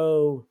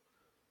shadow.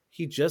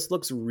 He just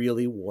looks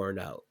really worn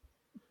out.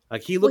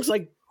 Like he looks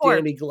like corpse,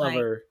 Danny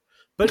Glover,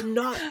 but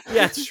not.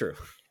 Yeah, it's true.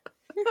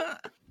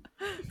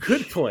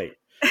 Good point.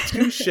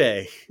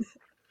 Touche.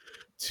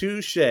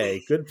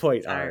 Good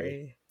point, Ari.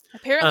 Sorry.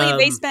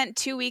 Apparently, they spent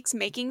 2 weeks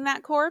making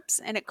that corpse,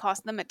 and it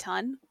cost them a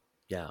ton.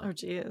 Yeah, Oh,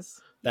 geez.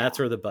 that's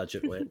where the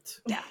budget went.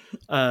 Yeah.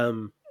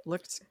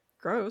 Looked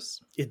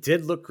gross. It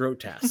did look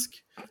grotesque.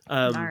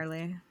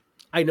 Gnarly.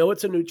 I know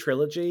it's a new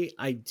trilogy.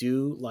 I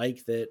do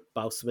like that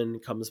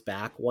Bousman comes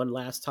back one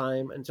last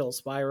time until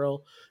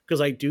Spiral,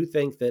 because I do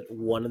think that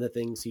one of the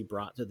things he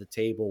brought to the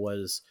table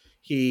was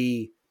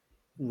he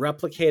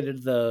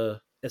replicated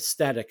the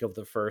aesthetic of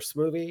the first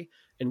movie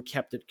and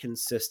kept it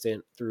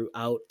consistent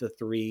throughout the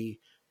 3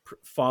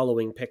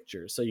 following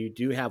pictures. So you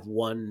do have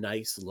one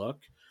nice look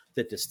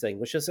that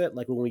distinguishes it.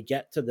 Like when we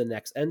get to the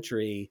next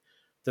entry,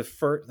 the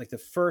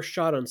first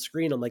shot on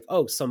screen, I'm like,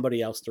 oh,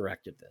 somebody else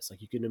directed this.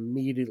 Like you can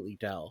immediately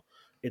tell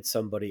it's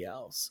somebody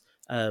else.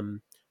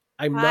 I'm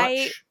not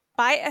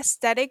by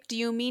aesthetic, do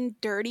you mean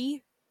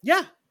dirty?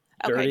 Yeah.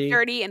 Okay,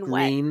 dirty and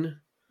green, wet.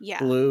 Yeah.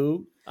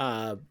 Blue,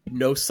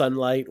 no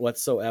sunlight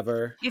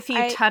whatsoever. If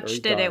you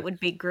touched it, it would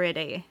be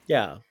gritty.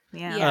 Yeah.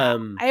 Yeah.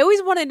 I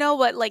always want to know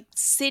what like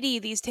city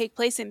these take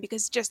place in,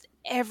 because just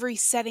every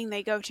setting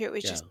they go to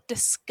is just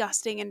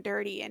disgusting and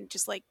dirty and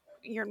just like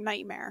your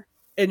nightmare.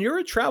 And you're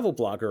a travel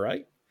blogger,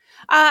 right?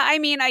 I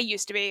mean, I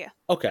used to be.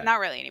 Okay.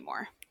 Not really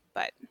anymore,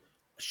 but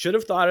should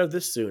have thought of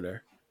this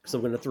sooner, because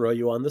I'm going to throw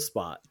you on the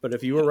spot. But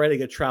if you were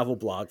writing a travel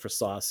blog for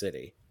Saw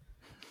City,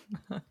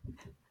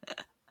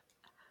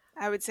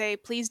 I would say,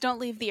 please don't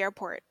leave the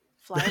airport.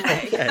 Fly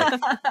away.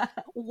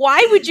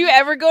 Why would you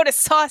ever go to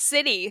Saw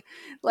City?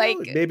 Like,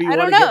 maybe you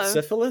want to get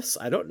syphilis?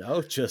 I don't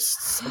know.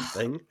 Just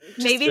something.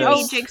 Maybe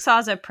be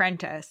Jigsaw's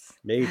apprentice.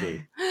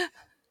 Maybe.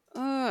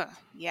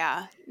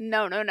 Yeah.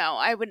 No.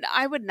 I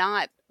would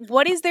not.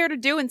 What is there to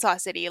do in Saw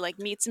City? Like,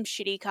 meet some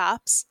shitty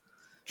cops?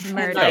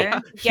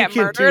 Murder. Get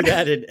you murdered. Do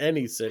that in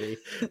any city.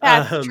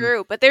 That's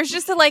true. But there's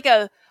just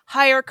a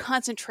higher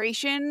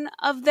concentration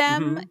of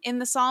them in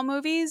the Saw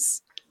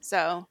movies.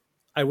 So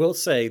I will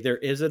say there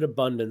is an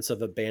abundance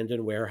of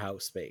abandoned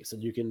warehouse space,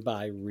 and you can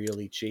buy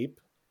really cheap.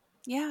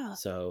 Yeah.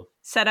 So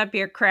set up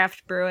your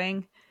craft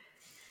brewing.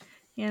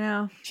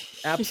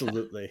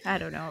 Absolutely. I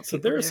don't know. So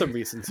there are some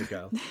reasons to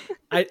go.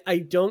 I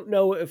don't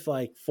know if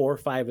 4,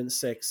 5, and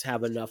 6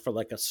 have enough for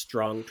a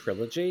strong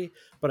trilogy,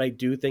 but I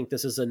do think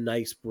this is a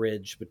nice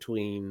bridge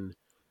between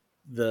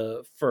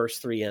the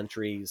first 3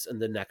 entries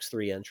and the next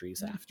 3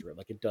 entries after it.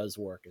 It does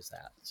work as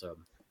that. So,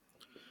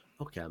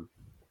 okay.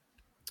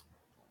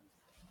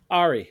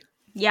 Ari.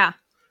 Yeah.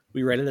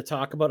 We ready to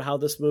talk about how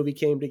this movie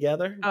came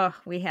together? Oh,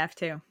 we have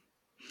to.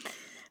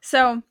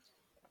 So,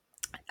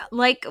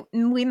 like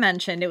we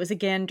mentioned, it was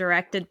again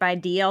directed by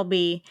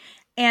DLB.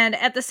 And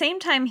at the same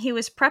time, he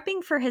was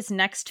prepping for his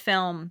next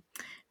film,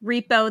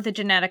 Repo, the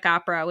Genetic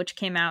Opera, which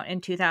came out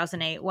in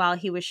 2008 while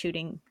he was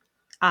shooting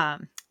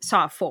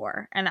Saw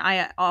 4. And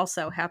I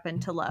also happen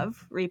to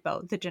love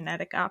Repo, the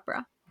Genetic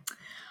Opera.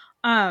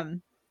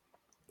 Mike,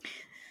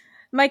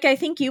 I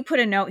think you put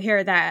a note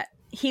here that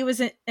he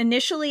was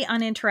initially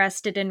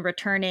uninterested in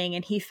returning,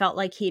 and he felt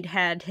like he'd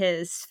had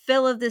his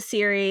fill of the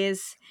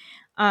series.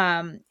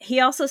 He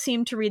also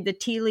seemed to read the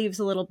tea leaves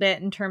a little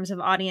bit in terms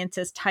of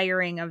audiences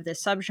tiring of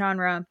this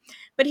subgenre,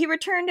 but he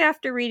returned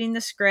after reading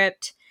the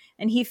script,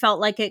 and he felt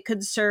like it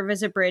could serve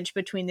as a bridge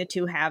between the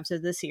 2 halves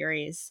of the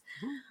series.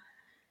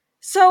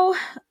 So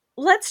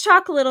let's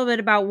talk a little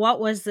bit about what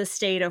was the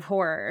state of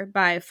horror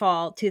by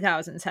fall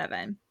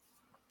 2007.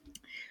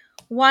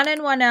 1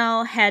 and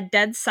 1L had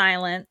Dead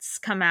Silence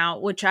come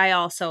out, which I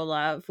also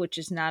love, which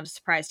is not a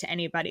surprise to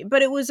anybody.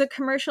 But it was a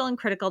commercial and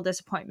critical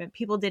disappointment.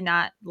 People did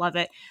not love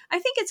it. I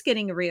think it's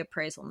getting a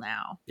reappraisal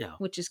now,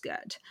 which is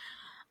good.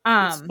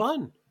 It's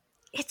fun.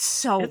 It's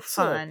so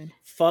fun.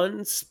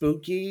 Fun,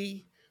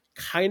 spooky,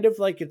 kind of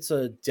like it's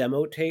a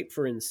demo tape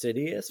for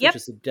Insidious, which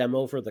is a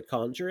demo for The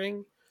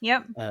Conjuring.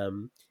 Yep.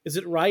 Is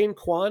it Ryan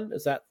Kwan?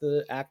 Is that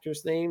the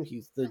actor's name?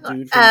 He's the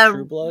dude from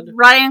True Blood.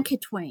 Ryan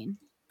Kitwain.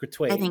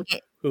 I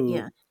think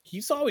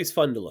he's always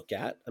fun to look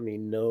at. I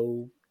mean,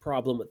 no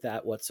problem with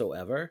that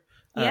whatsoever.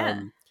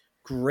 Yeah.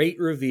 Great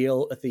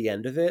reveal at the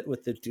end of it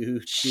with the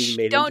dude being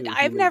made into a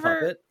human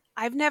puppet.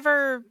 I've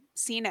never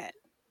seen it.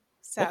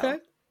 So okay.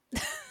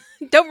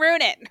 Don't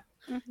ruin it.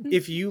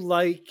 If you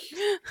like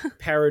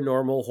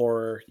paranormal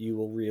horror, you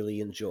will really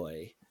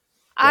enjoy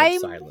I'm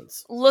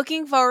Silence.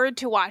 Looking forward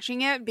to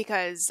watching it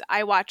because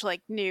I watch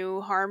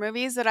new horror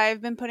movies that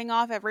I've been putting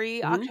off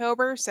every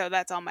October, so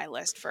that's on my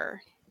list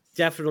for.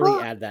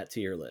 Definitely add that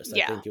to your list.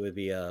 Yeah. I think it would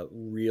be a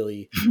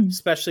really,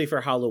 especially for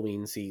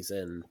Halloween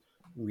season,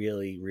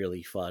 really,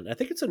 really fun. I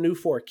think it's a new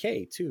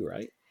 4K too,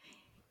 right?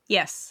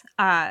 Yes.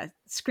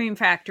 Scream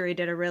Factory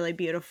did a really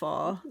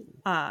beautiful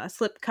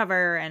slip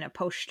cover and a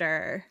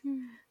poster.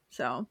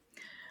 So,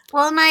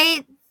 Well, and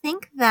I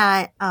think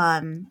that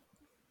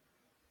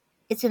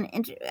it's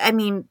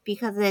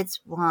because it's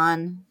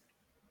Juan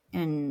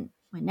and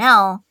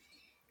Winnell,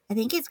 I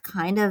think it's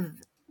kind of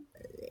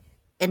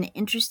an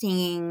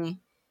interesting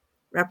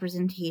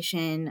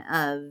representation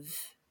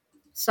of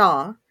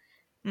Saw,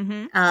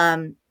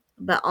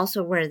 but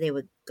also where they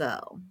would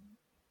go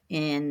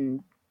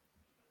in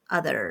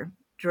other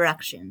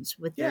directions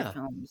with their Yeah.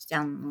 films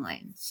down the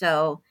line.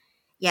 So,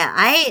 yeah,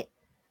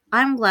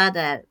 I'm glad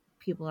that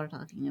people are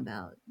talking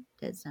about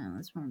Dead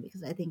Silence one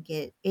because I think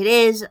it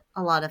is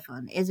a lot of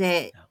fun. Is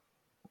it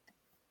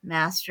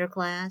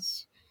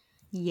masterclass?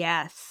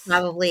 yes.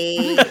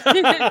 Probably.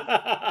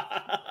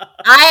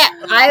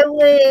 I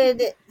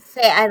would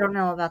say I don't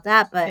know about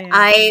that, but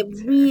I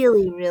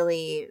really,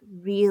 really,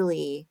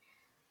 really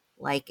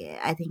like it.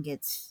 I think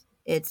it's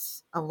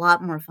a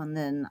lot more fun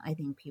than I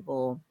think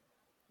people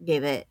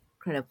gave it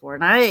credit for.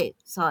 And I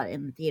saw it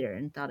in the theater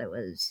and thought it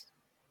was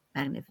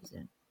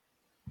magnificent.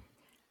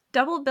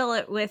 Double bill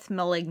it with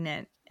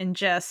Malignant and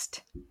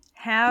just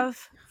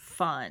have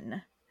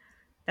fun.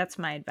 That's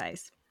my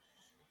advice.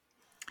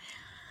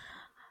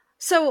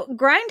 So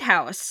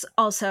Grindhouse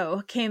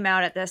also came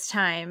out at this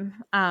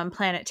time,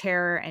 Planet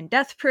Terror and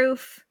Death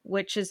Proof,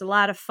 which is a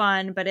lot of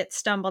fun, but it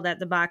stumbled at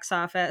the box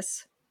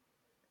office.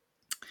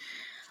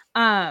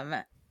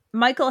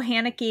 Michael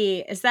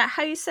Haneke, is that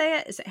how you say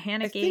it? Is it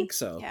Haneke? I think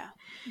so. Yeah.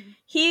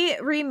 He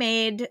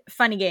remade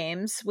Funny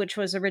Games, which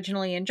was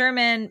originally in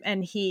German,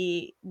 and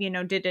he,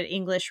 did an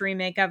English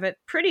remake of it,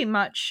 pretty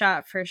much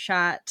shot for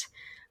shot.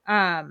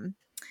 As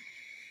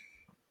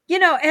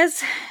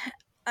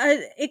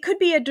it could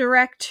be a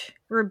direct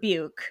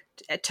rebuke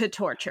to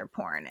torture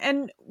porn.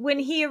 And when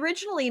he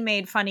originally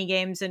made Funny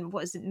Games in,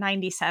 was it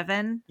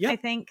 97, I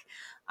think,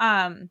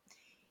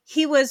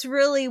 he was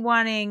really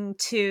wanting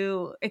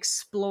to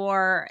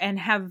explore and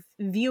have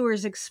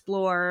viewers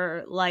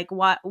explore, like,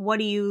 what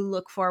do you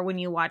look for when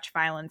you watch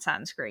violence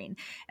on screen?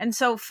 And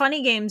so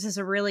Funny Games is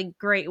a really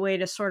great way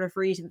to sort of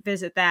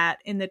revisit that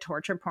in the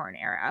torture porn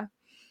era.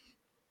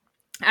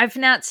 I've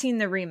not seen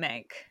the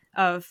remake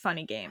of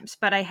Funny Games,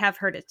 but I have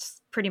heard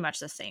it's pretty much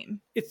the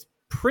same. It's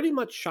pretty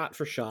much shot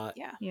for shot.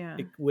 Yeah.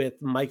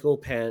 With Michael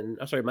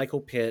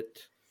Pitt,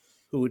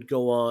 who would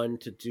go on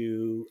to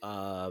do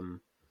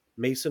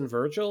Mason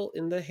Virgil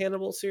in the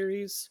Hannibal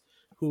series,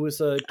 who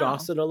was a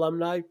Dawson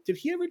alumni. Did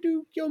he ever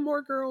do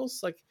Gilmore Girls?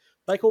 Like,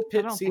 Michael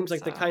Pitt seems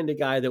like the kind of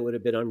guy that would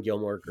have been on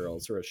Gilmore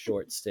Girls for a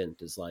short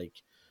stint as like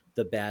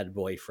the bad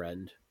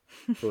boyfriend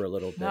for a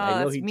little bit. No, I know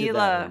that's he Mila, did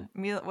that.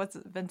 Mila, what's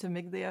it?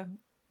 Ventimiglia?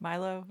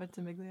 Milo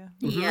Ventimiglia?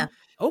 Yeah.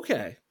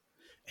 Okay.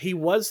 He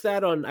was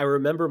that on, I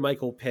remember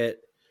Michael Pitt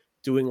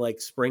doing like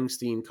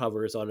Springsteen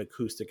covers on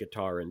acoustic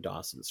guitar in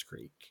Dawson's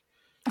Creek.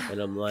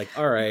 And I'm like,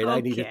 all right, I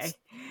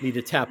need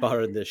to tap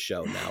out on this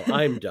show now.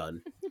 I'm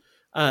done.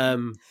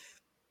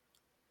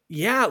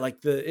 Yeah, like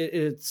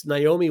it's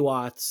Naomi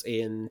Watts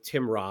and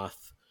Tim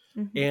Roth,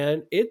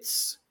 and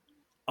it's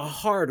a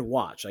hard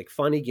watch. Like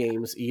Funny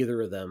Games,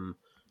 either of them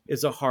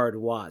is a hard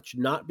watch,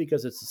 not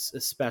because it's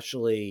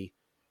especially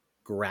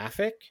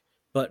graphic,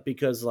 but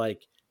because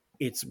like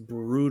it's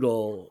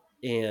brutal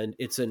and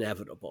it's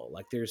inevitable.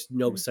 Like there's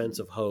no sense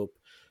of hope.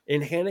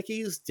 And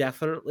Haneke's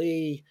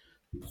definitely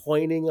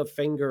pointing a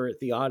finger at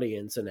the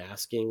audience and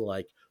asking,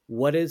 like,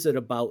 what is it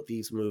about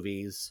these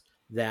movies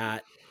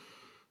that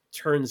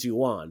turns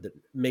you on, that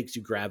makes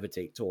you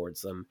gravitate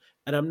towards them?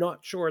 And I'm not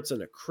sure it's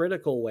in a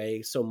critical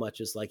way so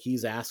much as like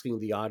he's asking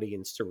the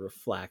audience to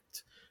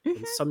reflect.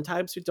 And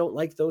sometimes we don't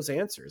like those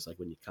answers, like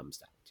when it comes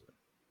down to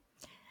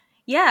it.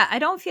 Yeah, I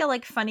don't feel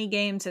like Funny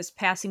Games is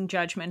passing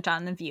judgment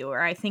on the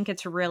viewer. I think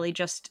it's really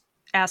just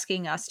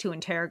asking us to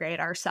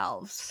interrogate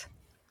ourselves.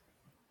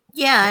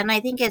 Yeah, and I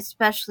think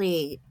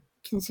especially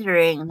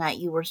considering that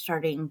you were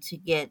starting to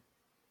get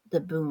the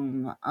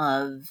boom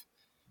of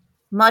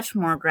much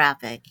more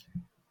graphic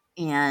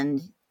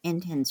and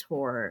intense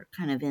horror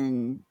kind of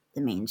in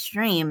the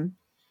mainstream,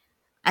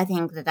 I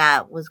think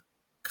that was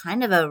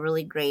kind of a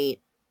really great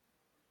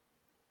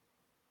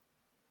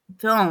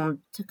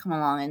film to come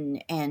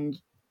along and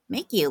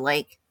make you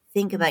like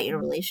think about your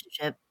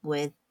relationship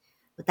with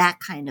that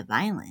kind of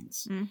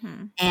violence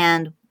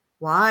and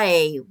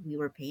why we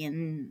were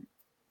paying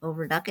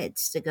over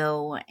ducats to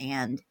go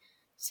and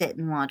sit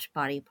and watch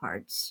body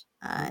parts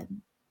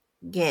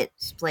get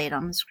splayed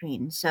on the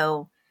screen.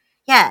 So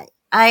yeah,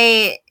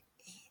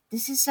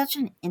 this is such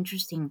an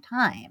interesting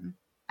time.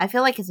 I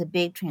feel like it's a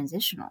big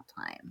transitional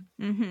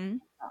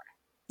time.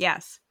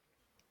 Yes.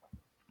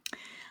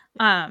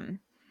 Yeah,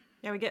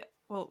 we get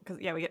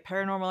we get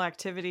Paranormal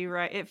Activity,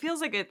 right? It feels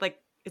like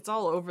it's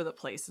all over the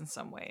place in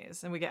some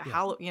ways, and we get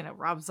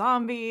Rob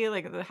Zombie,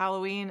 like the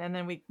Halloween, and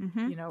then we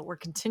we're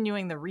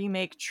continuing the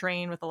remake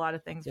train with a lot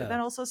of things, but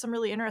then also some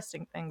really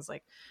interesting things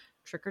like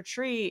Trick or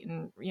Treat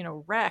and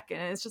Wreck,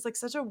 and it's just like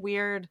such a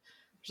weird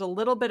There's a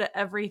little bit of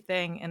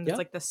everything, and Yep. it's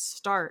like the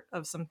start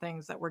of some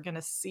things that we're going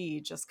to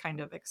see just kind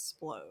of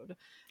explode.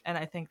 And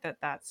I think that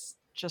that's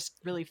just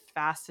really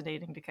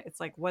fascinating. It's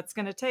like, what's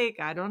going to take?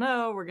 I don't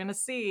know. We're going to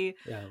see.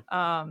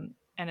 Yeah.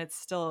 And it's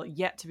still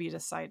yet to be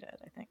decided,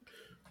 I think.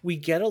 We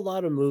get a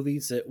lot of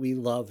movies that we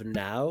love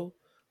now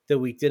that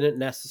we didn't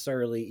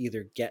necessarily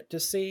either get to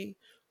see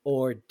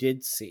or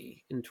did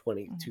see in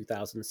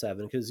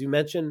 2007. Because you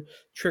mentioned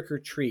Trick or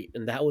Treat,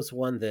 and that was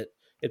one that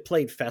it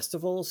played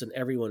festivals and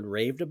everyone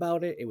raved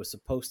about it. It was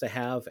supposed to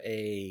have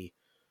a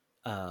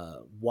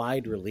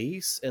wide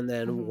release, and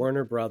then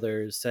Warner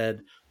Brothers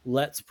said,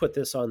 let's put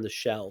this on the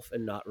shelf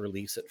and not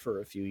release it for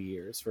a few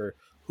years for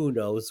who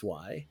knows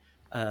why.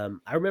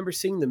 I remember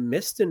seeing The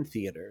Mist in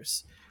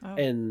theaters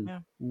and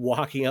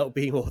walking out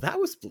being, well, that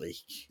was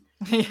bleak.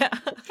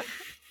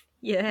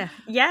 Yeah.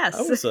 Yes.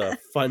 That was a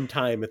fun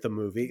time at the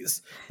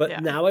movies.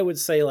 But now I would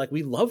say, like,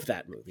 we love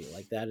that movie.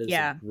 Like, that is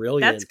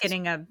brilliant. That's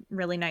getting a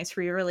really nice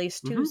re-release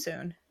too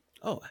soon.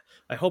 Oh,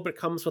 I hope it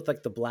comes with,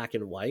 like, the black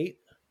and white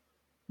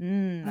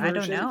version, I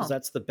don't know. because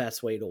that's the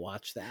best way to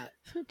watch that.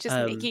 Just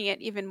making it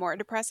even more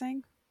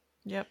depressing.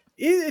 Yep.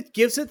 It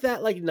gives it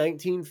that, like,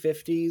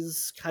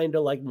 1950s kind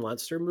of, like,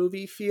 monster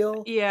movie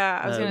feel.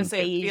 Yeah, I was going to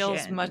say it feels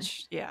Asian.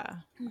 much, it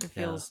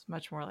feels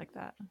much more like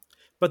that.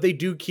 But they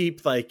do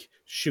keep, like,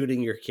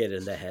 shooting your kid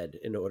in the head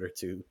in order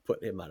to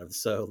put him out of.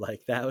 So,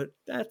 like,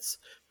 that's,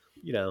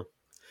 you know,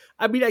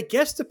 I mean, I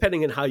guess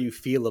depending on how you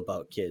feel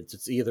about kids,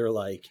 it's either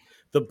like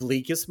the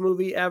bleakest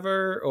movie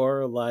ever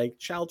or like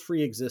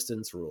child-free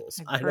existence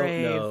rules. I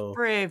don't know.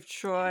 Brave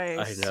choice.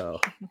 I know.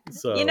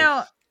 So, You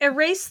know,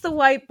 erase the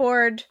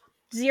whiteboard.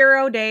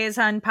 0 days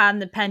on Pod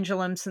and the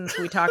Pendulum since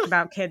we talked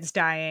about kids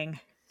dying.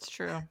 It's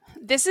true.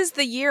 This is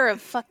the year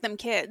of fuck them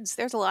kids.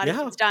 There's a lot of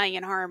Yeah. kids dying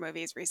in horror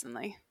movies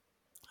recently.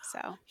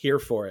 So, here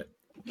for it.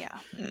 yeah.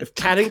 If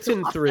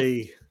Paddington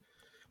 3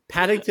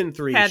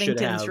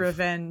 Paddington's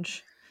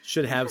Revenge.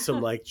 should have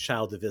some like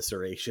child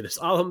evisceration. It's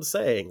all I'm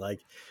saying.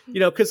 Like, you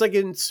know, because like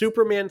in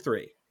Superman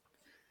 3,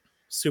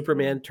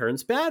 Superman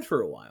turns bad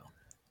for a while.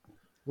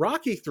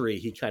 Rocky 3,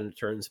 he kind of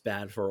turns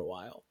bad for a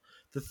while.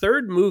 The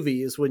third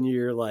movie is when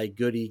your like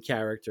goody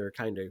character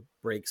kind of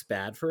breaks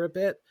bad for a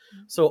bit.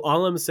 So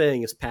all I'm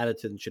saying is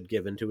Paddington should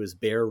give into his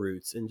bear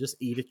roots and just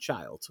eat a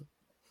child.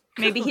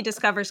 Maybe he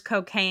discovers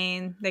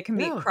cocaine. They can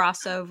be a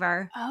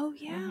crossover. Oh,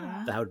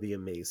 yeah. That would be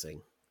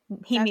amazing.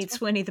 He meets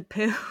Winnie the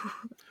Pooh.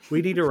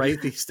 We need to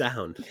write these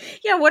down.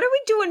 Yeah, what are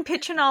we doing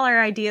pitching all our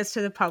ideas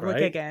to the public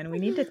Right? again? We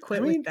need to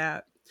quit with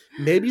that.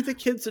 Maybe the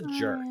kid's a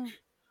jerk.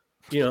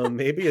 You know,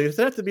 maybe it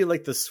doesn't have to be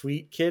like the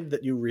sweet kid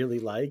that you really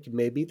like.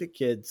 Maybe the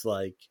kid's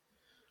like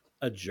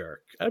a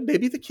jerk.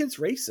 Maybe the kid's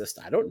racist.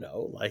 I don't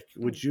know. Like,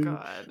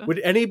 would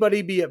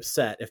anybody be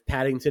upset if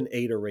Paddington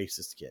ate a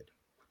racist kid?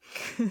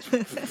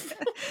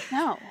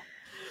 No.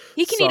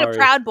 He can eat a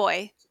Proud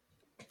Boy.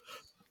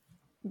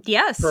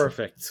 Yes.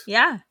 Perfect.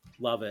 Yeah.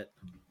 Love it.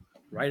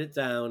 Write it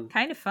down.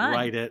 Kind of fun.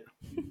 Write it.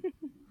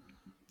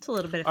 It's a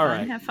little bit of All fun.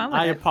 right. Have fun with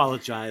I it.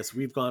 apologize.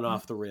 We've gone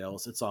off the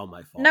rails. It's all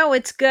my fault. No,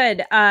 it's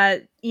good.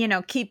 You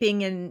know,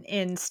 keeping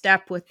in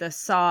step with the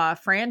Saw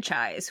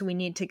franchise, we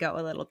need to go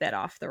a little bit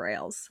off the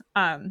rails.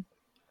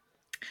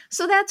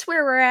 So that's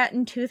where we're at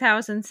in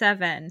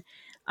 2007.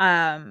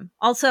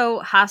 Also,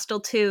 Hostel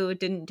 2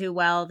 didn't do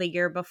well the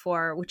year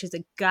before, which is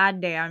a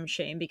goddamn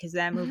shame because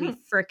that movie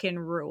frickin'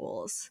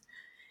 rules.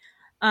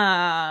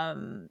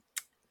 Can't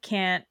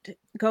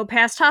go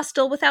past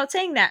Hostel without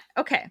saying that.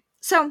 Okay,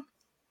 so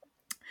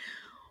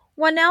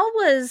Whannell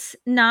was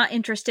not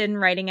interested in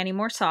writing any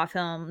more Saw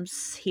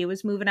films. He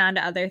was moving on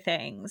to other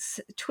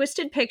things.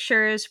 Twisted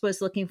Pictures was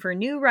looking for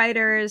new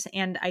writers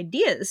and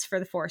ideas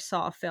for the fourth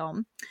Saw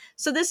film.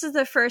 So this is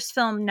the first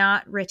film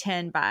not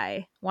written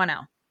by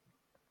Whannell.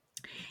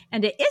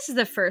 And it is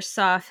the first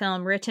Saw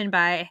film written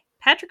by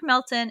Patrick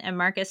Melton and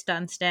Marcus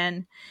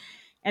Dunstan.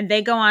 And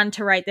they go on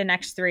to write the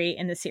next three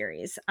in the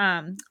series.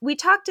 We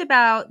talked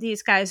about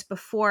these guys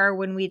before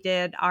when we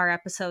did our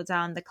episodes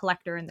on The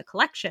Collector and the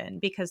Collection,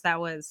 because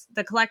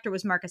The Collector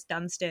was Marcus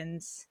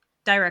Dunstan's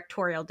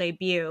directorial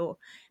debut,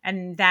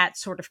 and that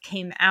sort of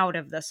came out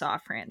of the Saw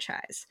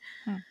franchise.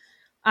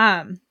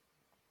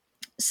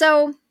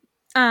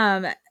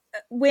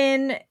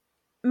 When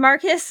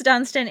Marcus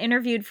Dunstan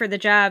interviewed for the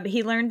job,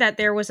 he learned that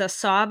there was a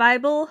Saw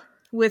Bible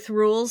with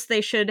rules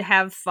they should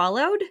have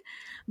followed,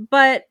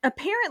 but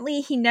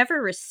apparently he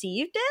never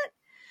received it.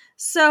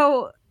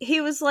 So he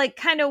was like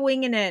kind of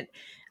winging it.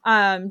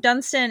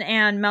 Dunstan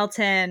and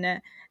Melton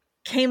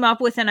came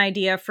up with an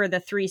idea for the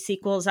three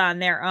sequels on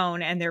their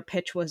own, and their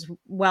pitch was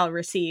well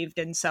received,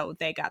 and so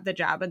they got the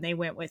job and they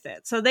went with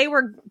it. So they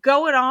were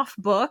going off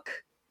book,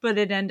 but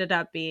it ended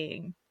up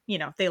being,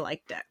 they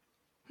liked it.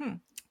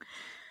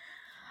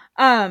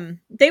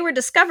 They were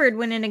discovered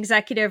when an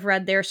executive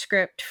read their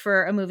script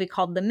for a movie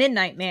called The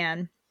Midnight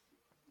Man.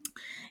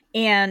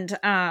 And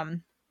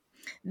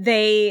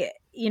they're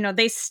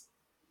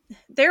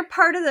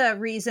part of the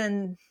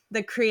reason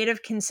the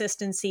creative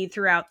consistency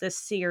throughout this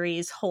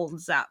series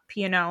holds up.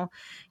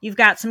 You've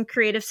got some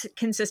creative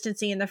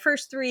consistency in the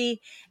first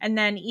three, and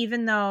then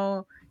even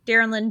though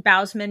Darren Lynn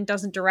Bousman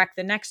doesn't direct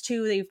the next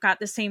two. They've got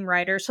the same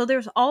writer. So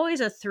there's always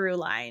a through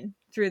line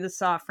through the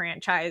Saw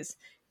franchise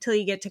till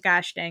you get to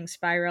gosh dang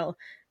Spiral.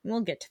 And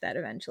we'll get to that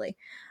eventually.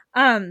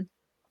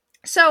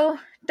 So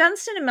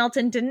Dunstan and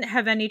Melton didn't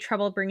have any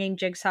trouble bringing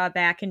Jigsaw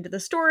back into the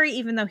story,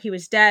 even though he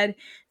was dead.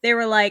 They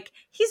were like,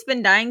 he's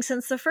been dying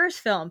since the first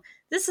film.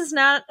 This is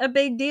not a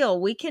big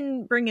deal. We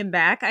can bring him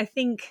back. I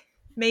think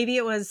maybe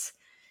it was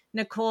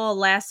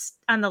Nichole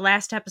on the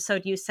last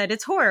episode you said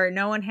it's horror.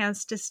 No one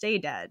has to stay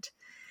dead.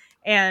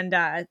 And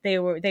they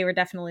were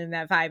definitely in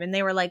that vibe. And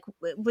they were like,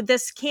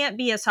 this can't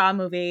be a Saw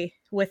movie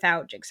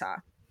without Jigsaw.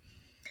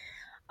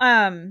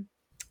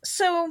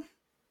 So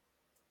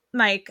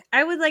Mike,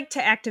 I would like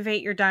to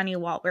activate your Donnie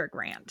Wahlberg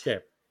rant.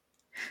 Okay.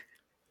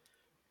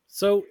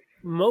 So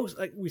most,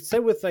 like we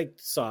said with like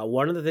Saw,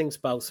 one of the things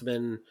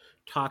Bousman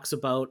talks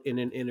about in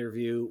an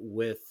interview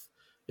with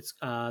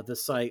the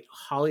site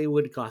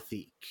Hollywood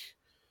Gothic.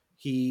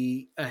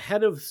 He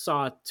ahead of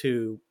Saw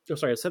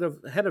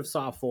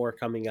 4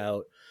 coming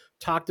out,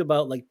 talked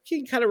about like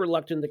being kind of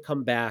reluctant to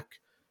come back,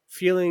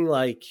 feeling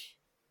like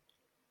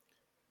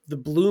the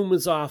bloom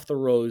was off the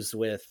rose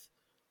with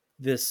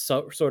this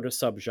sort of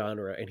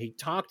subgenre. And he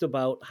talked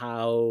about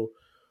how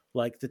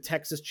like the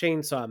Texas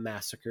Chainsaw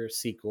Massacre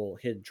sequel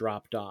had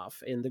dropped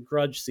off and the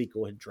Grudge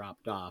sequel had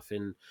dropped off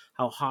and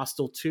how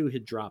Hostel 2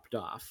 had dropped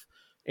off.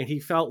 And he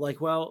felt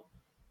like, well,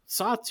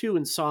 Saw 2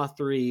 and Saw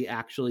 3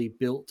 actually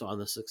built on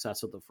the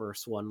success of the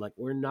first one. Like,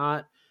 we're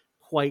not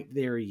quite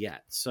there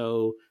yet.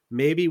 So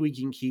maybe we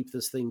can keep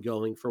this thing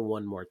going for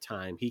one more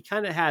time. He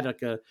kind of had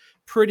like a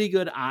pretty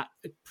good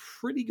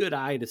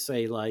eye to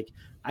say, like,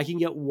 I can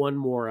get one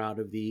more out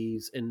of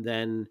these and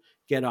then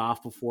get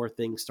off before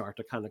things start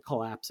to kind of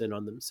collapse in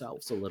on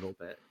themselves a little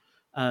bit.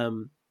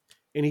 And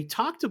he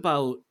talked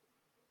about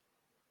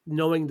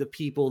knowing the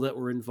people that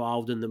were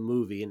involved in the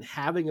movie and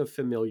having a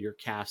familiar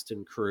cast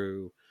and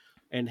crew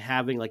and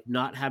having like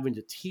not having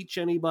to teach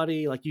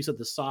anybody, like you said,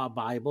 the Saw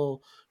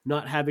Bible,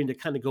 not having to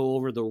kind of go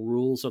over the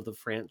rules of the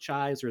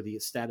franchise or the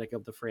aesthetic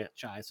of the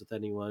franchise with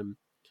anyone.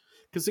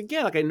 Because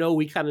again, like I know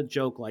we kind of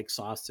joke like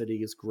Saw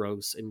City is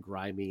gross and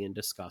grimy and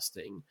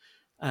disgusting.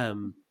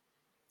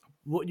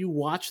 When you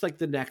watch like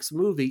the next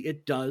movie,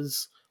 it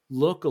does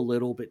look a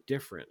little bit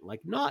different, like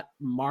not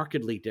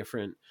markedly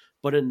different,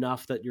 but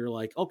enough that you're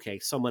like, okay,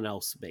 someone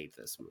else made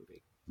this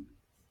movie.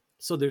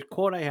 So the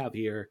quote I have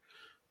here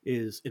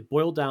is, it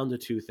boiled down to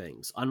two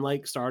things.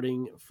 Unlike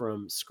starting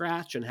from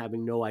scratch and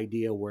having no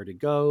idea where to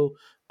go,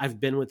 I've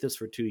been with this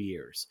for 2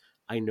 years.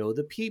 I know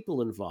the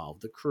people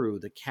involved, the crew,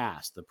 the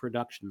cast, the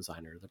production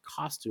designer, the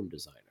costume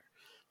designer.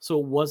 So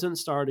it wasn't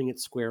starting at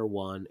square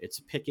one. It's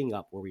picking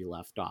up where we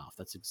left off.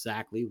 That's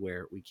exactly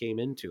where we came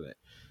into it.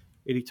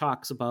 And he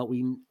talks about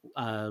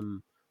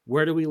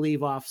where do we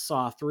leave off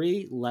Saw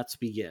 3? Let's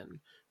begin.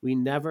 We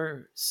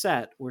never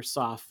set where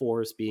Saw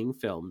 4 is being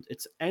filmed.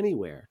 It's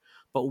anywhere.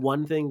 But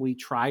one thing we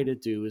try to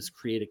do is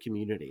create a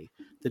community.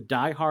 The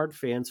diehard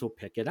fans will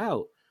pick it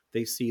out.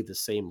 They see the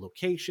same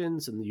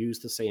locations and use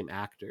the same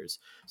actors.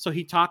 So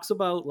he talks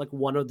about like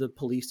one of the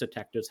police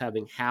detectives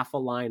having half a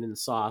line in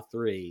Saw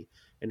 3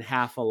 and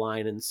half a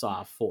line in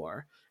Saw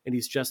 4. And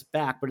he's just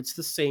back, but it's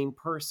the same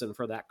person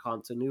for that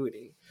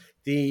continuity.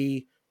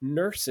 The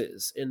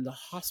nurses in the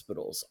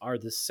hospitals are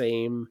the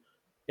same,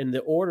 and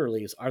the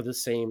orderlies are the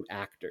same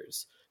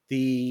actors.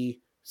 The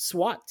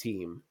SWAT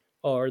team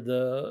or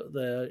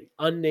the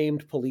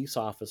unnamed police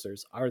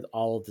officers are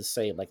all the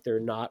same. Like, they're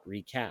not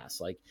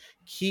recast, like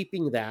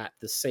keeping that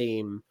the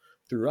same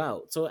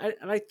throughout. So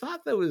I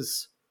thought that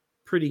was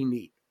pretty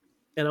neat.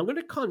 And I'm going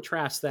to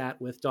contrast that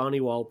with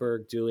Donnie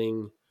Wahlberg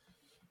doing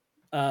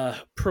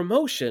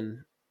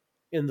promotion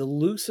in the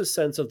loosest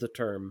sense of the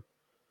term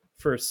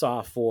for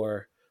Saw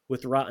 4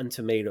 with Rotten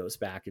Tomatoes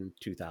back in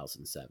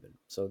 2007.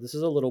 So this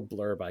is a little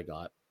blurb I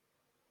got.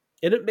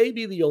 And it may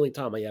be the only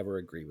time I ever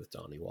agree with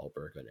Donnie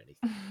Wahlberg on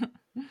anything.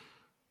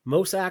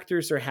 Most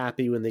actors are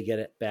happy when they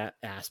get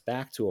asked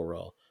back to a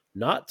role.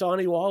 Not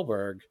Donnie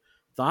Wahlberg.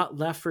 Thought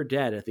Left for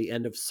Dead at the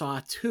end of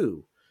Saw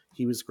 2.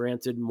 He was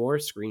granted more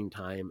screen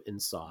time in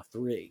Saw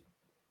 3.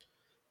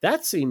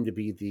 That seemed to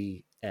be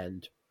the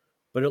end.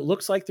 But it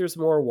looks like there's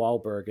more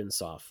Wahlberg in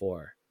Saw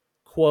 4.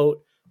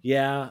 Quote,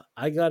 yeah,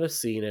 I got a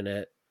scene in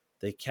it.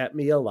 They kept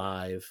me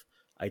alive.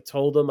 I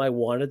told them I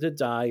wanted to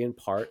die in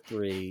part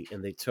 3,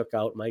 and they took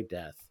out my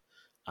death.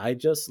 I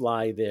just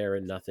lie there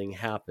and nothing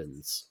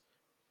happens.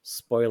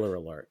 Spoiler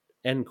alert.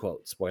 End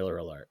quote. Spoiler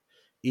alert.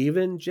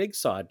 Even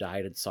Jigsaw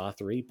died in Saw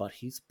 3, but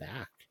he's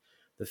back.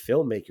 The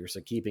filmmakers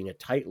are keeping a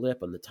tight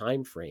lip on the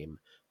time frame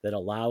that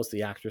allows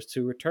the actors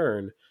to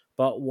return,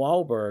 but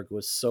Wahlberg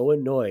was so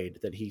annoyed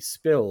that he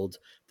spilled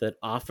that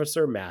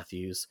Officer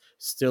Matthews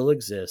still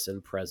exists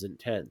in present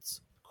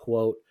tense.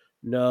 Quote,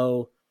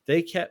 no,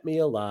 they kept me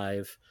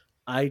alive.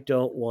 I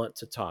don't want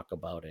to talk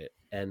about it.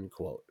 End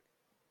quote.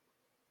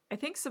 I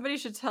think somebody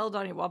should tell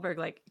Donnie Wahlberg,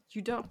 like,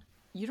 you don't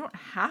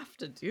have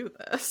to do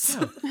this.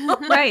 Yeah.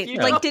 Right.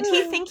 Like, did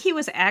he think he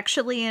was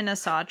actually in a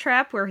Saw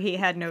trap where he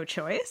had no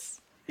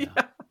choice?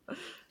 Yeah.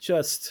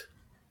 Just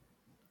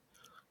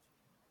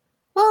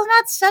Well,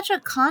 that's such a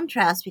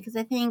contrast because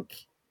I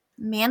think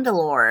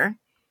Mandalore,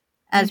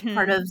 as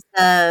part of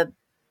the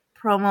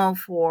promo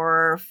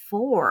for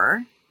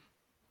 4,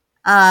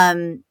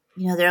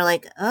 they're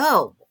like,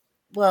 oh,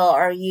 well,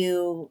 are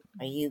you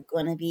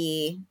going to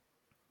be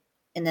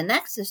in the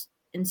next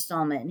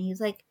installment? And he's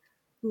like,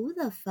 who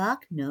the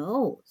fuck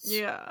knows?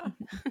 Yeah.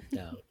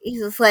 Yeah.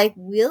 He's just like,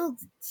 we'll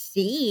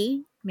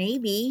see,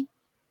 maybe.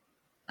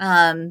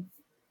 Like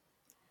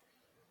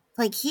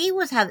he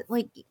was having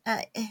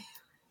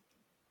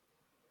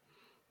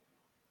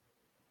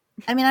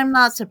I mean, I'm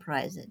not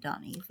surprised that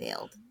Donnie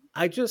failed.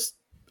 I just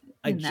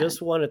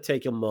want to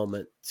take a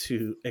moment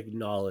to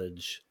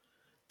acknowledge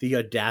the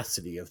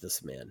audacity of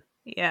this man.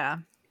 Yeah.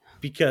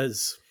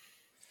 Because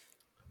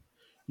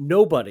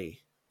nobody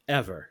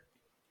ever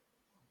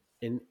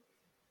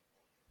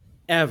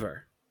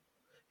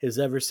has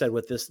ever said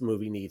what this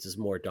movie needs is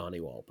more Donnie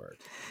Wahlberg.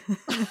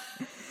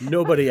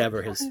 Nobody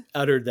ever has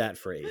uttered that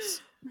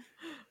phrase.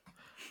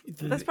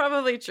 That's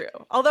probably true.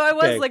 Although I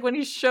was like, when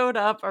he showed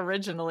up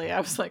originally, I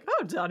was like,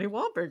 oh, Donnie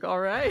Wahlberg, all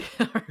right.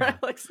 All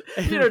right. Like,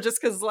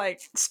 just because,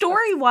 like,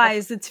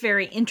 story-wise, it's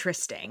very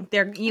interesting.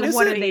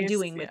 What are they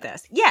doing with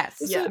this? Yes,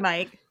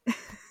 Mike.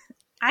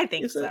 I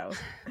think so.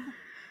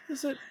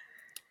 Is it?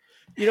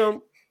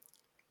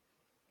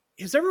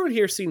 Has everyone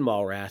here seen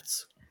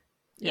Mallrats?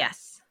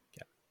 Yes.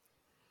 Yeah.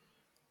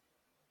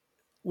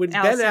 When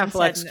Alison Ben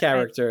Affleck's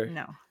character...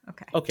 No.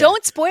 Okay.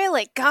 Don't spoil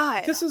it,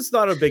 God. This is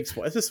not a big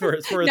spoil. This is for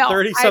a No,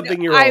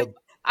 30-something-year-old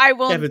I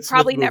will Kevin Smith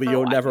probably movie never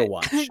you'll watch never it.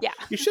 watch. Yeah.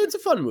 You should. It's a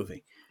fun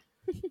movie.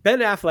 Ben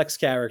Affleck's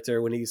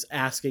character, when he's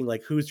asking,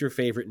 like, who's your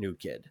favorite new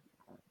kid?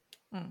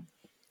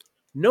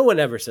 No one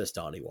ever says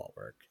Donnie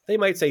Wahlberg. They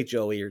might say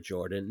Joey or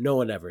Jordan. No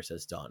one ever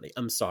says Donnie.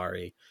 I'm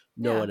sorry.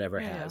 No one ever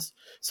has.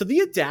 So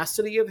the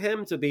audacity of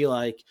him to be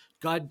like,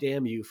 God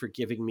damn you for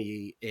giving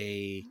me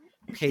a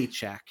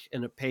paycheck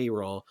and a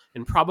payroll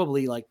and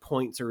probably like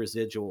points or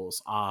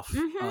residuals off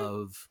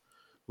of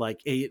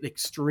like an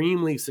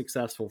extremely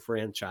successful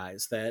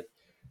franchise that,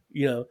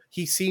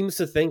 he seems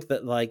to think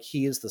that like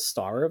he is the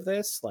star of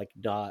this, like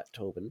not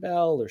Tobin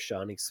Bell or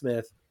Shawnee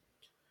Smith.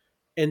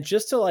 And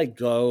just to like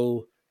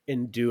go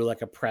and do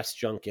like a press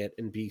junket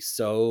and be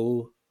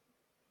so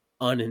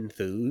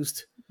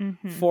unenthused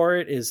for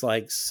it is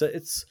like, so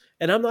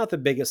and I'm not the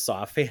biggest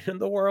Saw fan in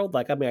the world.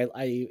 Like, I mean,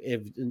 I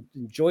have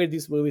enjoyed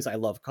these movies. I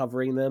love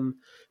covering them,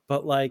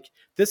 but like,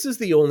 this is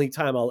the only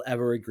time I'll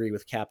ever agree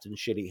with Captain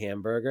Shitty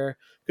Hamburger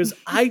because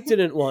I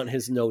didn't want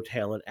his no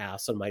talent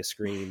ass on my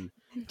screen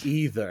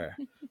either.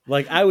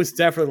 Like, I was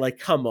definitely like,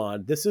 come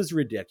on, this is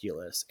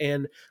ridiculous.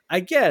 And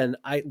again,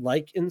 I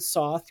like in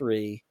Saw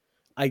 3,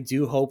 I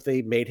do hope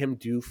they made him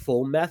do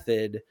full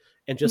method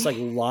and just like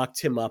locked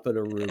him up in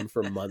a room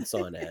for months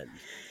on end.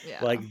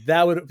 Yeah. Like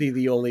that would be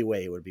the only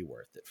way it would be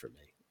worth it for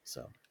me.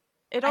 So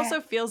it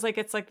also feels like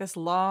it's like this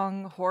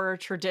long horror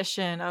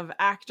tradition of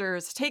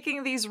actors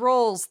taking these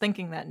roles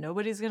thinking that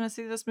nobody's going to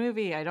see this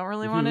movie. I don't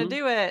really want to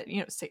do it.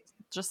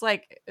 Just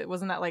like,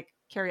 wasn't that like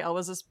Carrie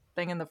Elwes'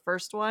 thing in the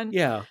first one?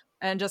 Yeah.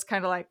 And just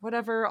kind of like,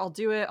 whatever, I'll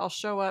do it. I'll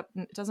show up.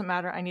 It doesn't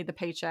matter. I need the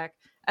paycheck.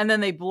 And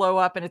then they blow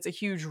up and it's a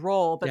huge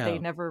role, but they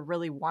never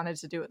really wanted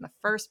to do it in the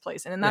first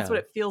place. And that's what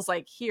it feels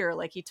like here.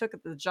 Like he took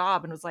the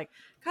job and was like,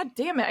 God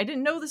damn it. I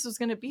didn't know this was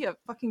going to be a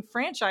fucking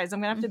franchise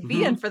I'm going to have to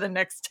be in for the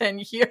next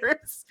 10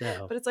 years.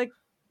 Yeah. But it's like,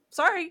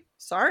 sorry,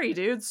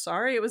 dude.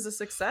 Sorry. It was a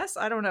success.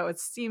 I don't know. It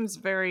seems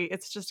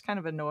it's just kind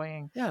of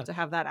annoying to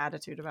have that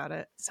attitude about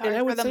it. Sorry and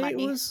I would for the say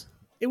money.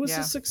 It was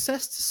a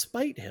success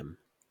despite him.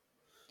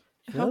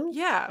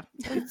 Yeah.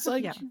 It's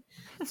like,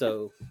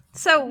 So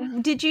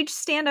did you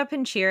stand up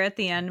and cheer at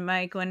the end,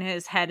 Mike, when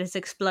his head is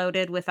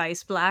exploded with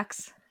ice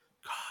blocks?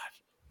 God,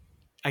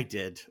 I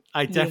did.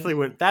 I definitely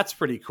went. That's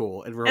pretty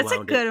cool. And that's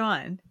a good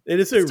one. It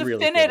is it's a really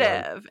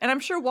definitive, good one. And I'm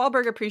sure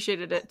Wahlberg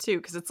appreciated it too,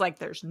 because it's like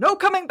there's no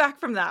coming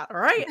back from that. All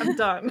right, I'm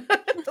done.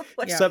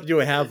 Except you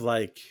have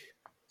like,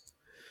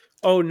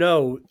 oh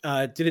no,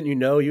 didn't you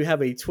know you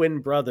have a twin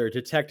brother,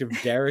 Detective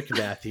Derek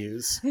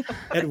Matthews?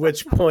 At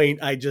which point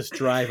I just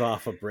drive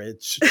off a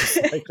bridge.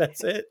 Just like,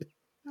 that's it.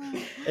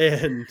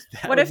 And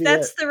what if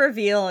that's the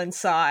reveal in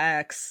Saw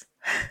X?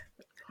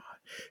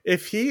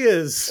 If he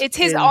is, it's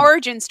his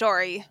origin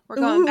story. We're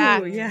going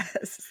back.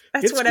 Yes,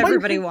 that's what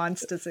everybody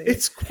wants to see.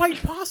 It's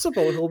quite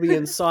possible he'll be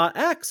in Saw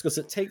X because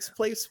it takes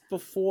place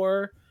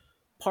before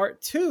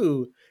part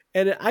 2,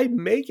 and I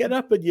may get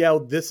up and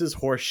yell, "This is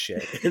horse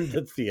shit" in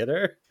the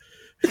theater.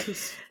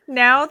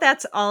 Now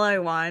that's all I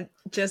want,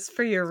 just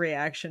for your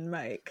reaction,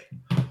 Mike.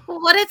 Well,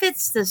 what if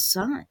it's the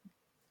son?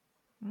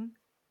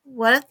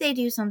 What if they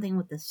do something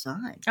with the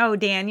son? Oh,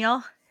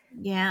 Daniel?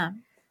 Yeah.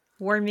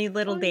 Warn me,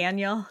 little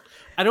Daniel.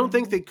 I don't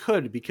think they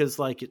could because,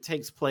 like, it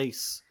takes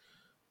place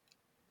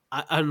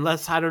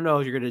unless, I don't know,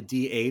 if you're going to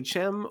de-age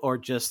him or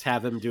just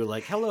have him do,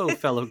 like, hello,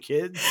 fellow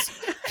kids.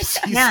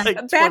 Yeah,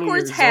 like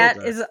backwards hat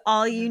older. Is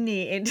all you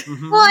need.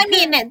 Mm-hmm. Well, I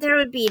mean, there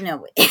would be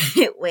no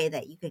way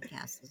that you could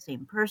cast the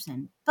same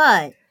person,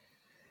 but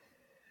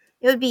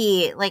it would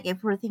be, like,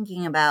 if we're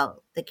thinking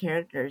about the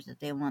characters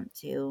that they want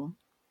to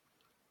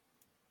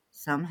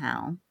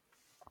somehow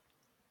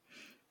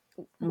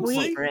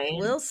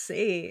We'll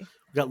see.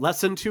 We got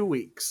less than 2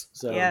 weeks.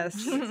 So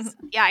Yes.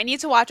 Yeah, I need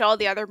to watch all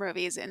the other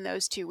movies in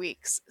those 2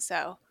 weeks.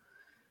 So,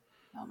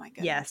 oh my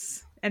goodness.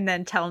 Yes. And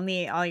then tell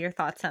me all your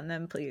thoughts on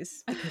them,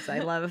 please, because I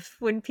love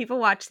when people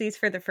watch these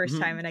for the first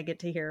time and I get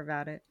to hear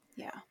about it.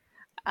 Yeah.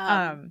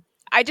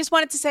 I just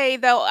wanted to say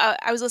though,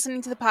 I was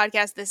listening to the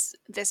podcast.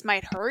 This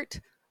might hurt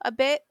a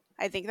bit.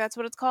 I think that's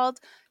what it's called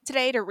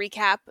today, to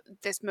recap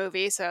this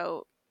movie,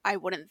 so I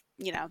wouldn't,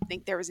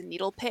 think there was a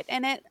needle pit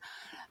in it.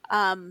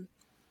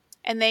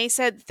 And they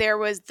said there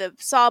was the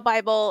Saw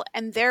Bible,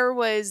 and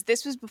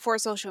this was before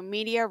social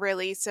media,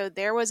 really. So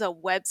there was a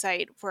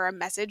website for a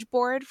message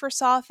board for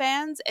Saw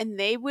fans, and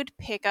they would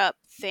pick up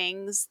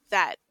things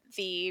that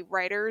the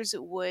writers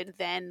would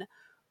then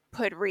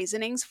put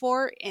reasonings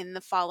for in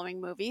the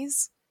following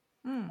movies.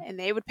 And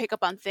they would pick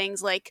up on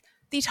things like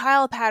the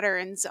tile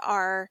patterns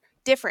are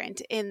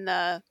different in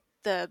the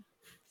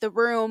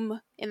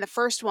room in the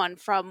first one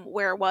from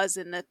where it was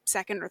in the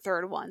second or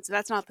third one. So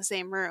that's not the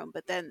same room.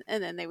 But then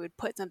they would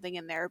put something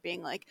in there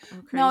being like,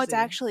 no, it's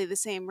actually the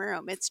same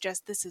room. It's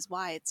just this is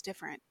why it's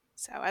different.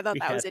 So I thought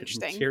that was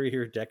interesting. An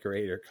interior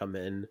decorator come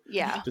in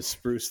to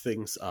spruce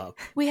things up.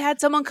 We had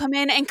someone come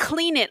in and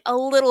clean it a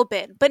little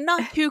bit, but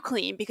not too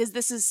clean because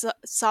this is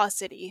Saw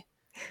City.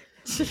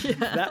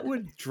 That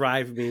would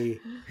drive me.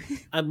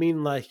 I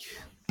mean,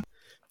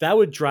 that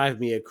would drive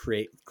me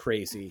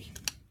crazy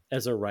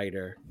as a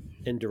writer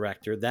and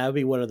director. That would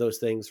be one of those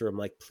things where I'm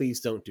like, please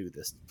don't do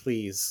this.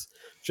 Please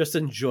just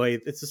enjoy.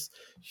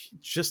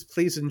 Just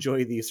please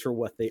enjoy these for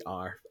what they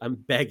are. I'm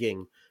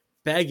begging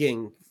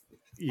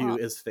you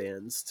as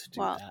fans to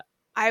do that.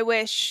 I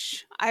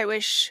wish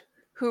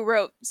who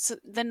wrote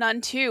The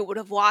Nun 2 would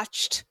have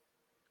watched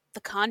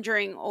The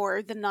Conjuring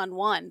or The Nun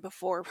 1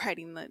 before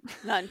writing The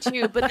Nun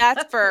 2, but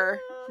that's for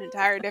an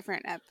entire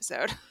different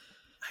episode.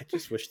 I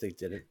just wish they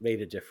made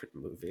a different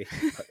movie.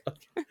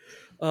 Okay.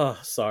 Oh,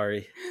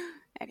 sorry.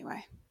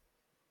 Anyway.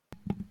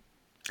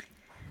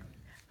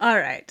 All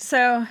right.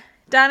 So,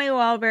 Donnie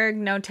Wahlberg,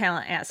 no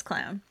talent, ass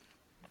clown.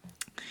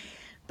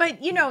 But,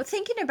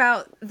 thinking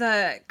about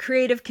the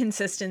creative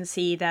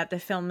consistency that the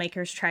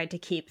filmmakers tried to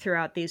keep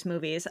throughout these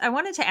movies, I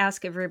wanted to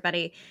ask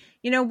everybody,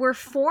 we're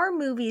 4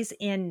 movies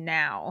in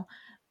now,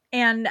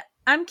 and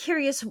I'm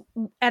curious,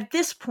 at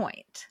this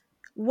point,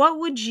 what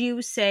would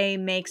you say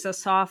makes a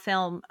Saw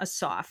film a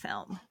Saw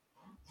film?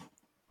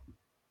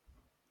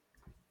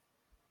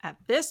 At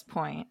this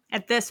point,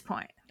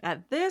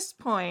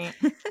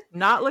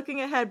 not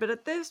looking ahead, but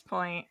at this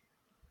point,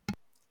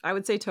 I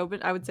would say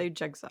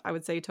Jigsaw. I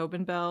would say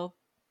Tobin Bell,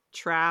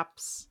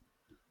 traps,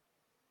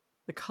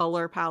 the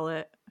color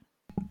palette,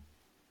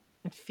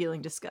 and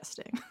feeling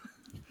disgusting.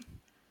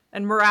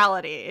 And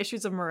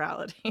issues of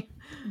morality.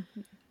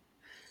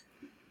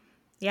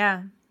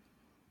 Yeah.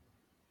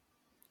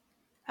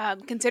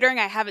 Considering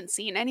I haven't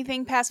seen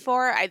anything past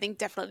 4, I think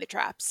definitely the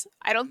traps.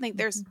 I don't think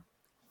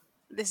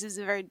this is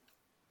very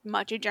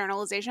much a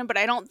generalization, but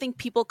I don't think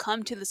people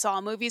come to the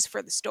Saw movies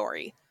for the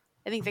story.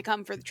 I think they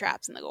come for the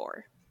traps and the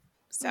gore.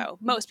 So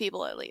most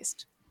people, at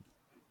least.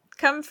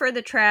 Come for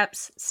the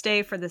traps,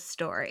 stay for the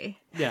story.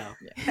 Yeah.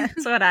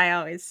 That's what I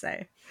always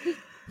say.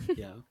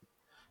 Yeah.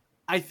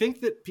 I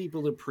think that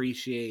people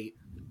appreciate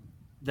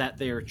that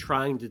they're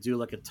trying to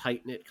do a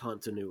tight-knit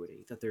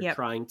continuity, that they're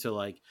trying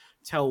to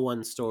tell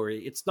one story.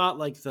 It's not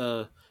like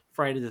the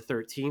Friday the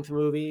 13th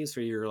movies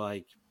where you're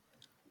like,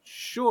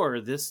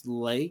 sure, this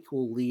lake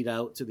will lead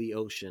out to the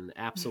ocean.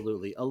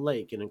 Absolutely. A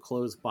lake, an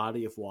enclosed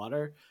body of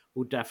water,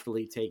 will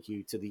definitely take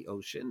you to the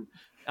ocean.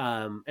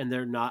 And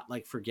they're not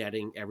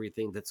forgetting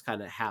everything that's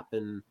kind of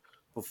happened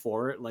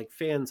before it.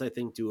 Fans, I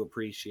think, do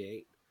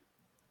appreciate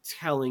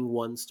telling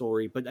one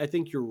story, but I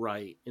think you're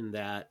right in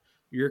that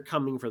you're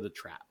coming for the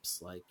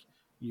traps.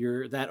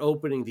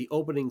 The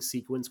opening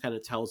sequence kind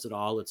of tells it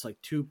all. It's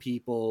 2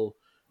 people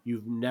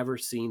you've never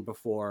seen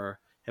before,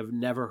 have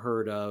never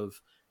heard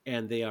of,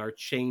 and they are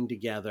chained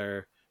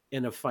together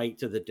in a fight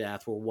to the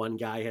death where one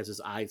guy has his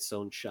eyes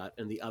sewn shut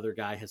and the other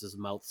guy has his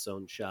mouth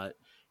sewn shut.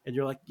 And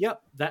you're like,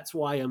 yep, that's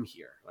why I'm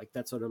here.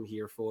 That's what I'm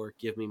here for.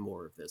 Give me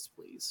more of this,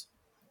 please.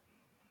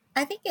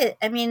 I think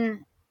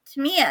to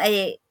me,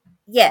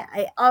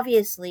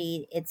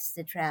 obviously it's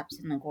the traps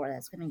and the gore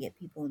that's going to get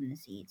people in the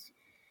seats.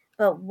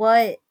 But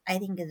what I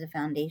think is the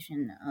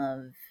foundation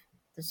of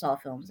the Saw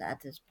films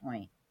at this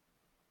point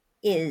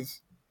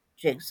is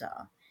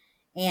Jigsaw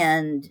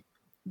and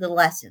the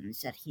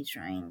lessons that he's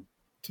trying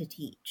to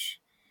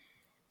teach.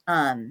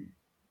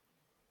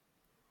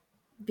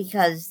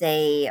 Because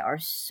they are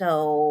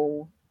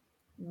so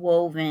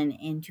woven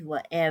into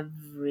what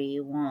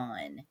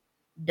everyone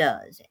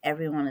does.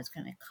 Everyone is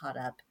kind of caught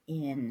up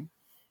in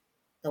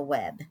the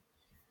web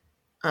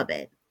of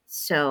it.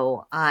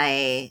 So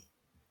I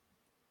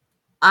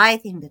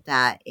think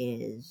that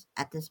is,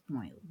 at this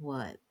point,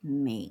 what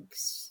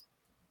makes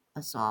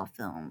a Saw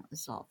film a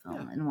Saw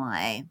film, and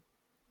why,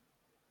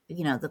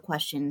 the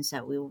questions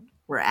that we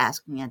were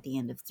asking at the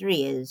end of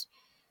 3 is,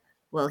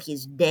 well,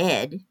 he's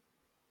dead.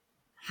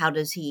 How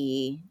does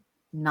he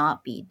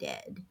not be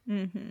dead?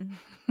 Mm-hmm.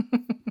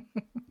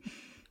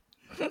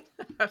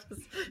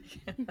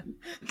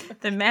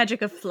 The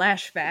magic of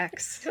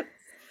flashbacks.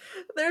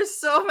 There's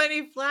so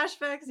many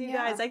flashbacks, you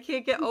Yeah. guys. I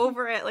can't get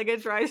over it. Like,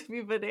 it drives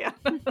me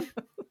bananas.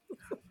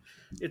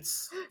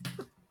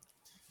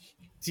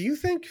 Do you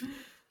think,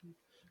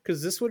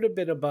 because this would have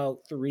been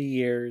about 3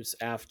 years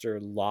after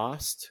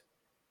Lost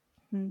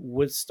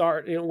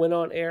went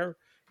on air,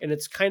 and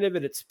it's kind of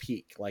at its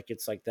peak, like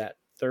it's like that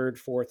third,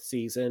 fourth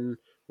season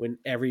when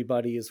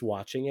everybody is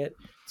watching it.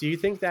 Do you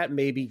think that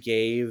maybe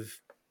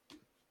gave,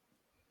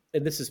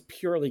 and this is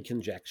purely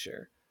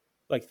conjecture,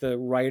 like the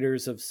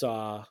writers of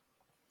Saw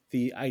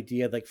the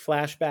idea like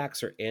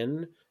flashbacks are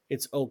in,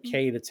 it's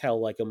okay to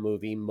tell like a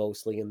movie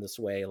mostly in this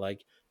way,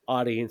 like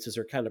audiences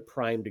are kind of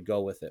primed to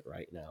go with it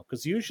right now,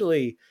 because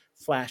usually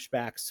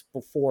flashbacks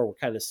before were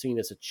kind of seen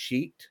as a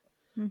cheat,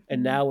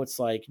 and now it's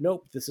like,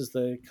 nope, this is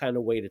the kind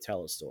of way to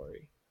tell a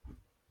story.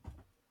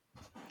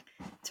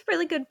 It's a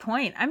really good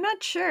point. I'm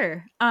not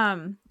sure.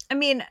 I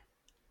mean,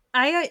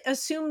 I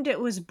assumed it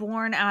was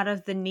born out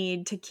of the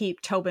need to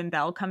keep Tobin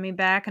Bell coming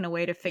back and a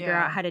way to figure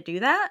out how to do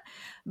that.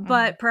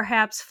 But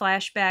perhaps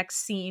flashbacks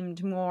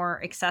seemed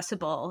more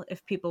accessible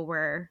if people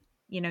were,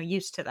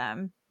 used to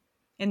them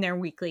in their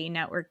weekly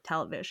network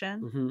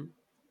television.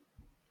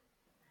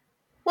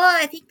 Well,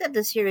 I think that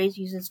the series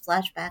uses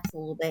flashbacks a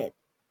little bit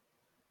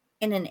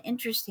in an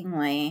interesting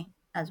way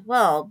as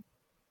well,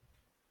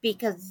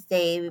 because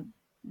they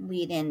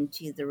lead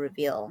into the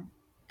reveal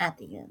at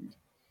the end,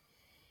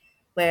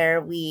 where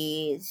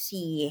we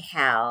see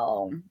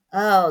how,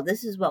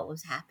 this is what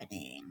was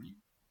happening.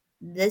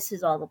 This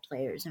is all the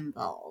players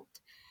involved.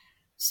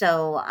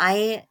 So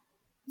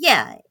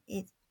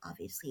it's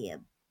obviously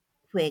a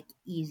quick,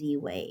 easy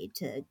way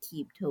to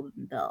keep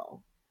Tobin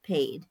Bell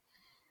paid.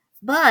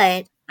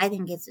 But I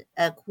think it's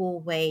a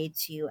cool way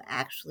to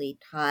actually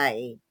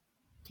tie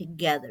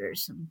together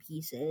some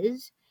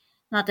pieces.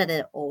 Not that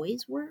it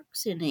always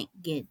works and it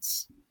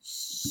gets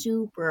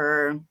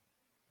super,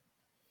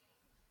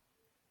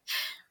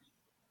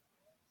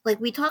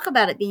 like, we talk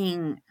about it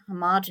being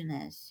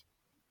homogenous.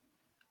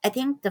 I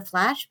think the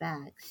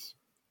flashbacks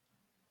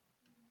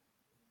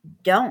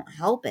don't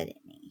help it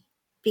any,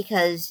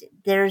 because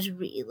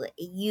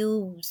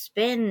you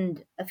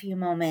spend a few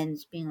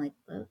moments being like,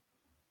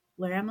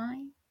 where am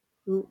I?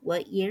 Who?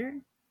 What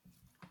year?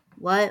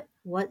 What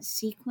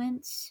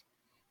sequence?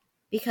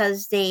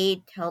 Because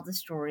they tell the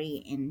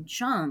story in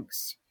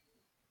chunks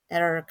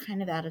that are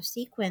kind of out of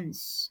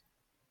sequence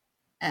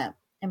at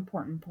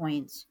important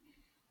points.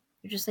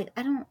 You're just like,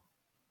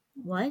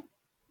 what?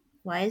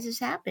 Why is this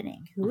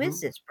happening? Who is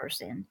this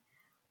person?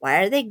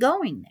 Why are they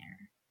going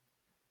there?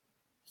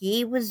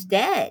 He was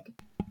dead.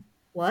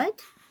 What?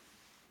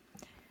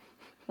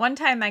 One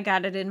time I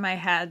got it in my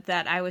head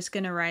that I was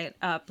going to write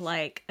up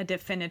like a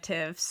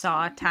definitive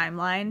Saw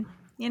timeline,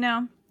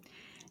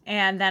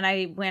 and then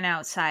I went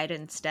outside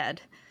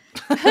instead.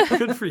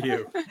 Good for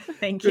you.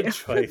 Thank you. Good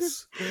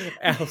choice.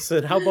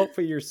 Alison, how about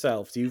for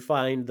yourself? Do you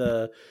find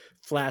the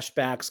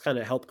flashbacks kind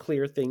of help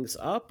clear things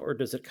up, or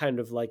does it kind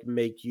of like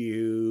make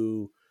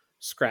you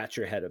scratch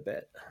your head a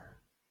bit?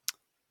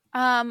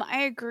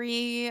 I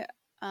agree.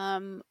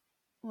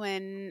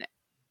 When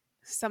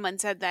someone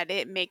said that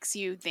it makes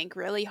you think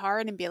really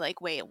hard and be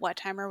like, wait, what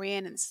time are we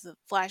in? And this is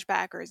a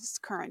flashback or is this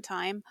current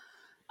time?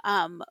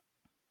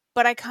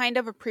 But I kind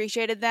of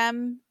appreciated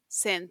them,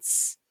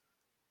 since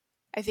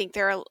I think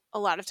there are a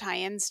lot of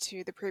tie-ins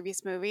to the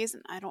previous movies,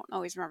 and I don't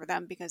always remember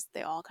them because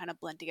they all kind of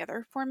blend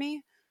together for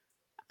me.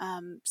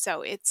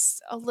 So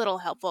it's a little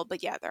helpful,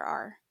 but yeah, there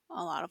are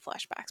a lot of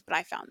flashbacks, but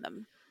I found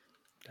them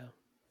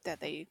that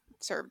they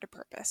served a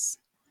purpose.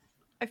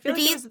 I feel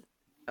like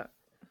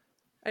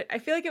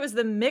it was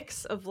the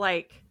mix of,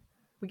 like,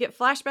 we get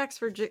flashbacks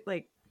for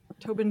like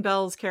Tobin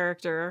Bell's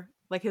character,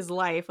 like his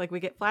life, like we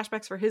get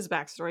flashbacks for his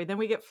backstory, then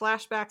we get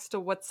flashbacks to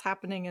what's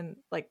happening in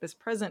like this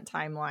present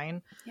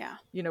timeline,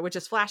 which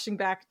is flashing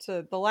back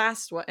to the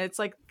last one. It's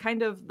like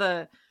kind of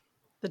the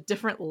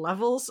different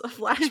levels of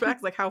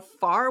flashbacks, like how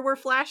far we're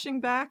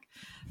flashing back,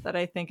 that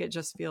I think it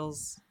just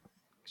feels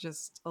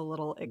just a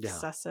little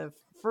excessive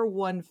for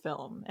one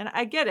film. And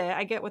I get it.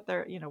 I get what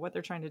they're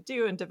trying to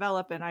do and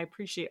develop, and I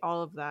appreciate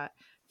all of that.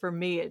 For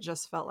me, it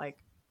just felt like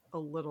a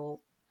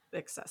little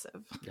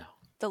excessive. Yeah.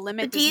 The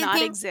limit does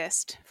not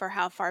exist for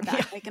how far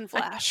back they can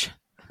flash.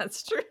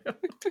 That's true.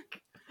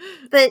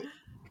 But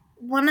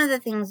one of the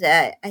things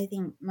that I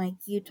think, Mike,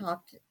 you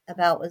talked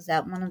about was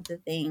that one of the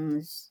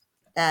things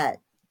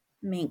that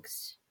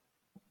makes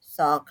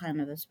Saw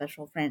kind of a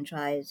special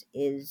franchise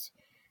is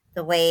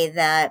the way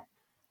that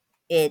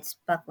it's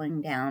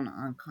buckling down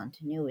on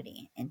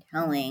continuity and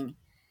telling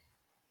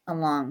a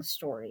long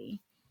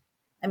story.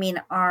 I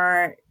mean,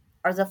 are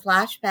the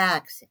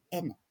flashbacks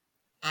an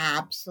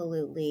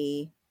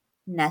absolutely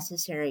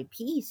necessary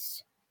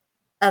piece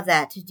of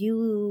that to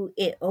do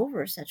it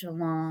over such a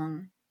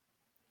long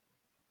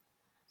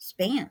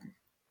span?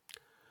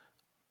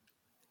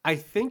 I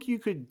think you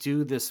could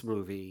do this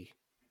movie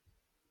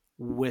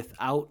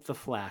without the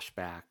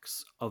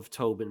flashbacks of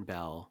Tobin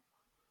Bell,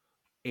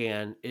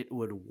 and it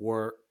would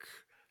work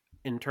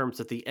in terms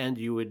at the end.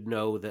 You would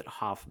know that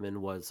Hoffman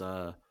was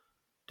a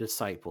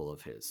disciple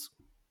of his.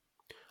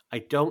 I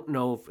don't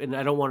know if, and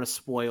I don't want to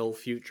spoil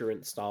future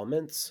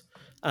installments.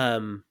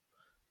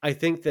 I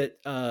think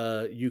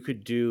that you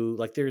could do,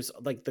 like, there's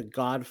like The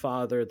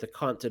Godfather, the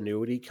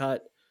continuity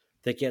cut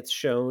that gets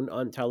shown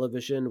on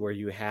television where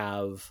you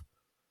have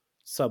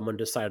someone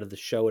decided to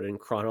show it in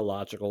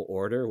chronological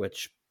order,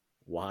 which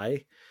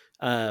why?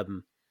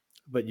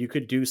 But you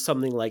could do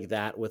something like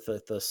that with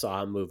the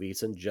Saw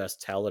movies and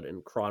just tell it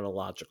in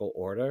chronological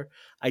order.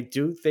 I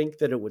do think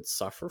that it would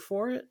suffer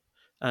for it.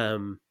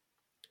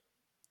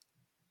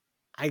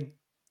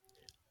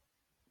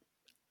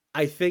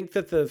 I think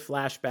that the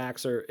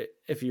flashbacks are,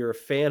 if you're a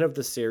fan of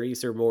the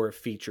series, they're more a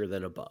feature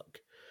than a bug.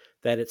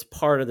 That it's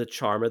part of the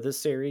charm of the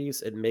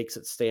series. It makes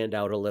it stand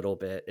out a little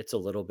bit. It's a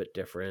little bit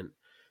different.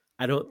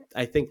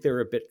 I think they're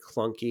a bit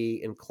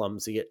clunky and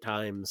clumsy at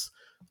times.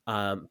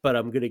 But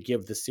I'm going to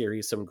give the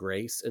series some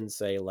grace and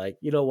say, like,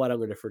 you know what? I'm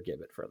going to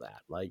forgive it for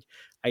that. Like,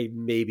 I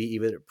maybe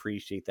even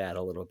appreciate that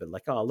a little bit.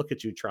 Like, oh, look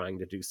at you trying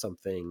to do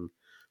something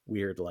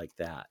weird like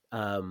that.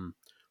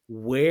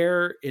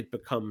 Where it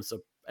becomes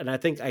and I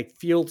think I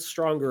feel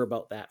stronger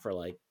about that for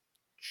like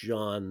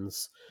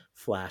John's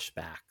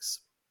flashbacks.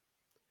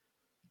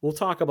 We'll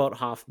talk about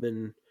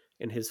Hoffman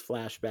and his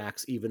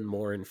flashbacks even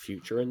more in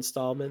future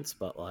installments,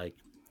 but like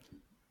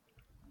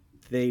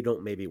they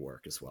don't maybe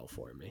work as well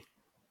for me.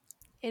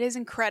 It is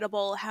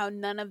incredible how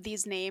none of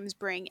these names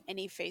bring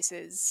any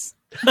faces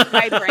to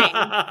my brain.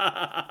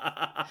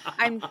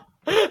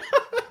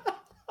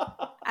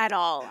 At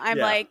all. I'm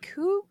like,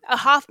 who?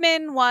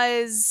 Hoffman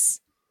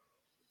was...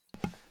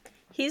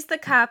 He's the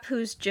cop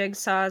who's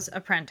Jigsaw's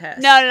apprentice.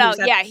 No.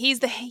 Yeah,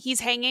 he's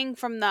hanging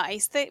from the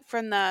ice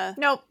from the...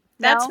 Nope.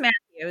 That's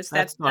Matthews.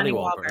 That's Donnie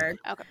Wahlberg.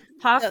 Okay.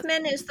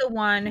 Hoffman is the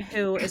one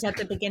who is at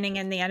the beginning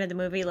and the end of the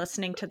movie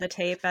listening to the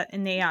tape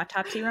in the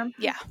autopsy room.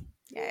 Yeah.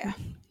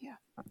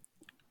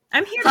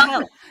 I'm here to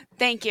help.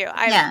 Thank you.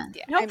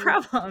 No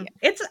problem.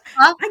 Yeah.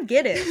 I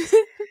get it.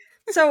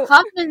 So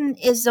Hoffman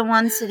is the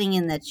one sitting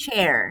in the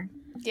chair.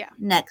 Yeah.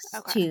 Next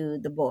to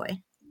the boy.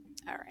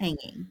 All right.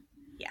 Hanging.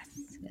 Yes.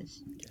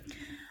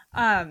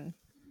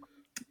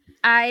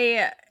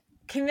 I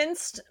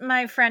convinced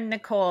my friend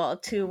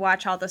Nichole to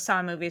watch all the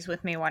Saw movies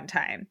with me one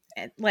time.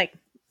 Like,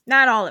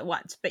 not all at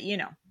once, but,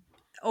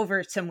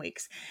 over some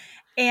weeks.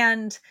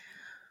 And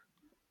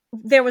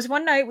there was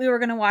one night we were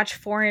going to watch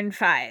 4 and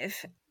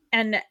 5.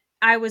 And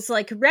I was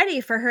like ready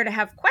for her to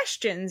have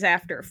questions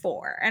after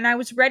 4. And I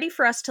was ready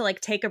for us to like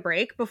take a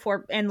break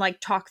before and like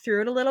talk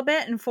through it a little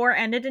bit. And 4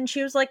 ended and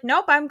she was like,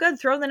 nope, I'm good.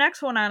 Throw the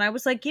next one on. I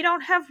was like, you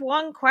don't have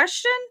one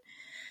question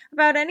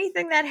about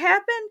anything that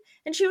happened?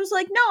 And she was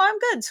like, no, I'm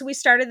good. So we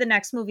started the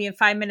next movie in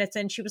 5 minutes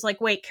and she was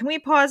like, wait, can we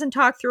pause and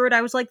talk through it?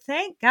 I was like,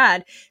 thank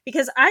God,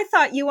 because I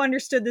thought you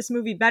understood this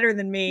movie better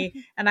than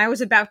me and I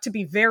was about to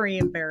be very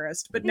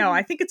embarrassed. But no,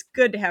 I think it's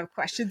good to have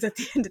questions at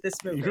the end of this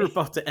movie. You were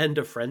about to end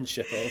a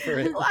friendship over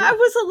it. I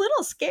was a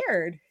little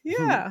scared.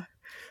 Yeah.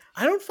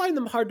 I don't find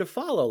them hard to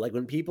follow. Like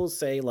when people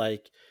say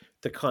like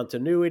the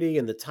continuity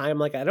and the time,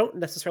 like I don't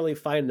necessarily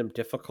find them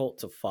difficult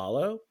to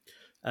follow.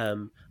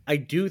 I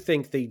do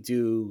think they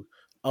do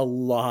a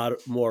lot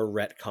more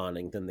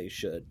retconning than they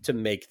should to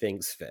make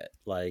things fit.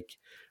 Like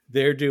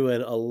they're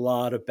doing a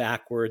lot of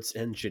backwards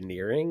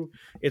engineering.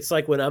 It's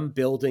like when I'm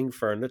building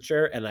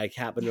furniture and I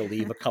happen to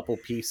leave a couple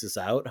pieces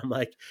out, I'm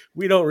like,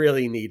 we don't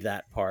really need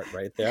that part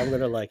right there. I'm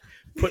going to like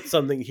put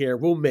something here.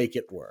 We'll make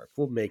it work.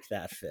 We'll make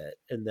that fit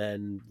and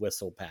then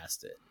whistle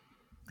past it.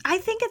 I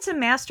think it's a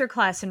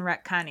masterclass in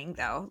retconning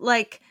though.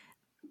 Like,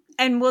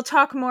 and we'll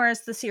talk more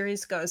as the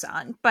series goes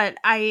on, but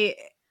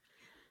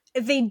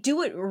they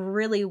do it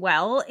really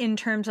well in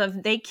terms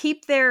of they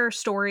keep their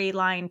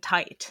storyline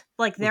tight.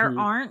 Like there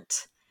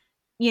aren't,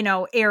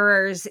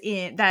 errors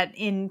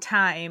in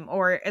time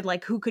or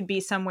like who could be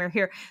somewhere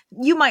here.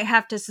 You might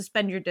have to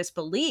suspend your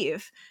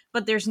disbelief,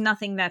 but there's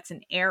nothing that's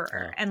an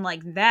error. And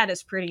like that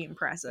is pretty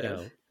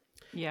impressive.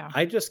 Yeah.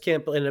 I just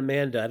can't, and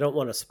Amanda, I don't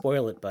want to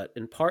spoil it, but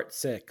in part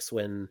 6,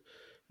 when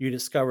you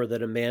discover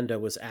that Amanda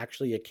was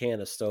actually a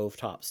can of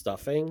stovetop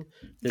stuffing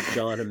that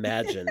John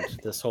imagined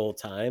this whole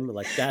time.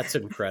 Like, that's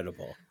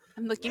incredible.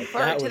 I'm looking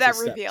forward to that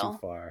reveal. Too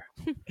far.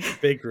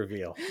 Big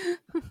reveal.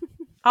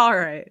 All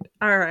right.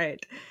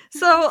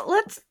 So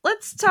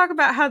let's talk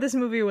about how this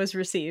movie was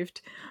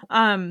received.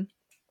 Critical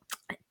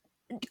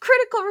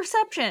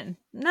reception,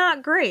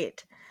 not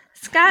great.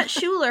 Scott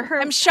Schuler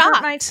hurt. I'm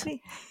shocked.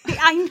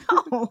 I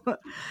know.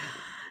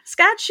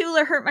 Scott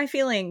Schuler hurt my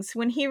feelings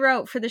when he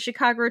wrote for the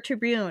Chicago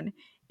Tribune.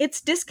 It's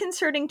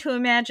disconcerting to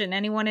imagine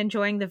anyone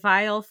enjoying the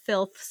vile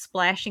filth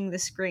splashing the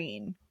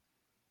screen.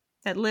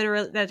 That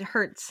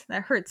hurts.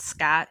 That hurts,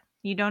 Scott.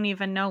 You don't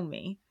even know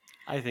me.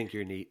 I think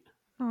you're neat.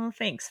 Oh,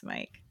 thanks,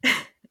 Mike.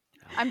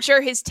 I'm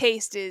sure his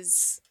taste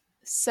is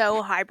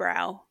so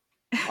highbrow.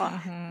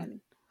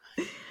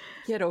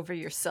 Get over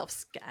yourself,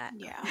 Scott.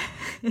 Yeah.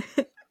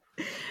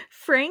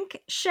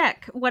 Frank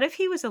Scheck. What if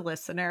he was a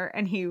listener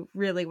and he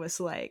really was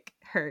like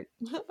hurt?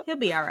 He'll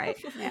be all right.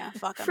 Yeah,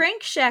 fuck him.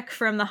 Frank Scheck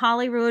from the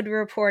Hollywood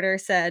Reporter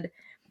said,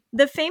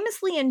 The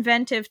famously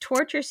inventive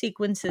torture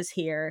sequences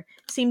here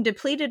seem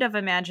depleted of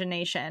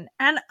imagination,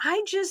 and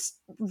I just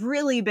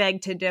really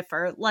beg to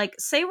differ. Like,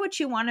 say what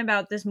you want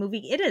about this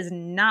movie, it is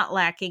not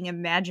lacking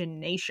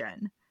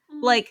imagination.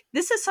 Like,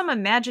 this is some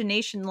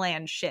imagination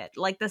land shit.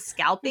 Like the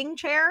scalping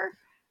chair.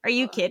 Are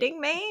you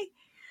kidding me?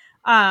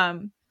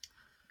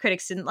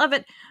 Critics didn't love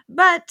it,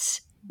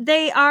 but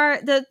they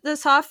are the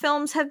Saw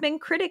films have been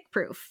critic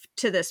proof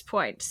to this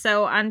point.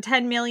 So on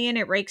 10 million,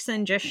 it rakes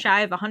in just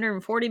shy of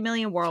 140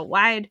 million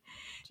worldwide.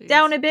 Jeez.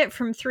 Down a bit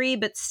from 3,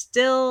 but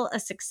still a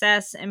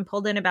success, and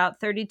pulled in about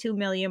 32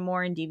 million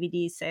more in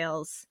DVD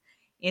sales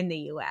in the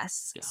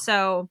US. Yeah.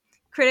 So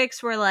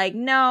critics were like,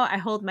 no, I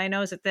hold my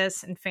nose at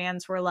this, and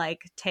fans were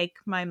like, take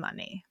my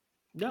money.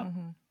 No.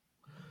 Mm-hmm.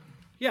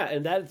 Yeah,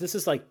 and this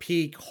is like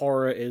peak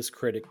horror is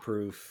critic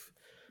proof.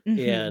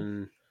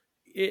 And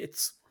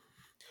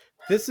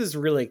this is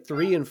really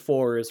 3 and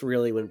 4 is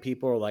really when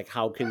people are like,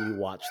 how can you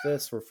watch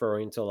this?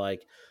 Referring to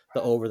like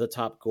the over the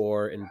top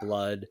gore and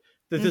blood.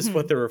 This is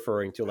what they're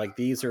referring to. Like,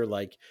 these are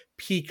like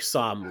peak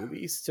Saw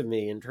movies to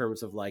me in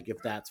terms of like,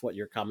 if that's what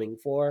you're coming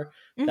for,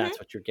 that's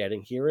what you're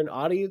getting here. And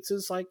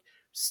audiences like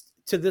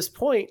to this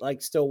point,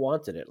 like still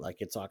wanted it. Like,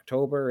 it's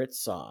October, it's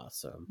Saw.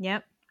 So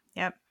Yep.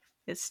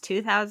 It's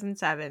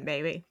 2007,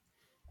 baby.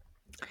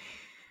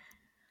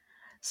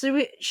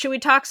 So should we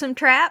talk some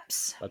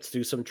traps? let's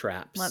do some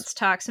traps. Let's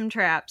talk some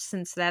traps,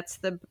 since that's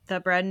the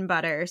bread and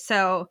butter.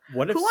 So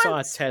What if who Saw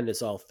wants- 10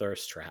 is all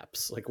thirst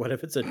traps? Like, what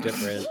if it's a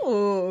different...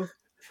 Ooh,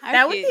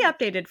 that would be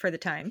updated for the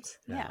times.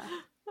 Yeah.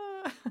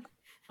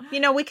 You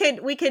know, we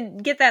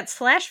could get that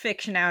slash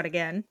fiction out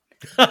again.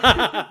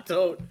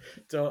 don't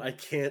I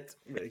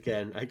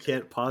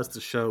can't pause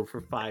the show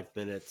for 5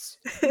 minutes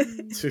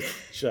to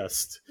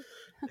just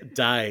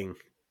dying.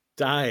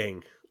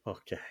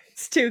 Okay,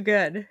 It's too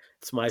good.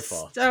 it's my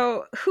fault.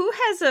 So who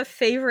has a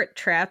favorite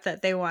trap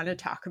that they want to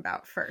talk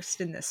about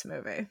first in this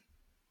movie?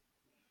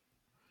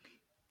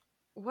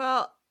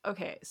 Well,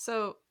 okay,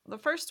 so the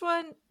first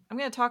one, I'm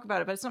going to talk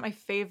about it, but it's not my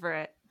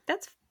favorite.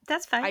 That's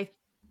fine. I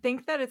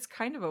think that it's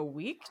kind of a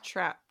weak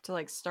trap to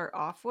like start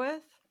off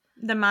with.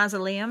 The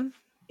mausoleum.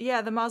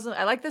 Yeah, the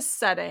mausoleum. I like the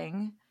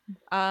setting.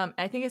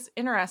 I think it's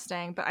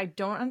interesting, but I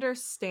don't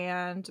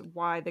understand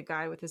why the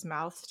guy with his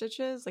mouth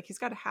stitches, like, he's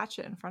got a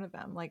hatchet in front of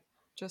him. Like,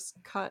 just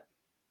cut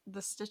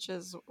the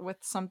stitches with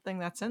something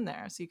that's in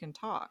there so you can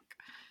talk.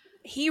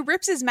 He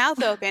rips his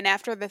mouth open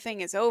after the thing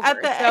is over.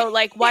 At the- So,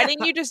 like, why yeah.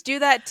 didn't you just do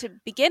that to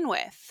begin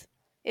with?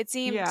 It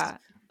seems. Yeah.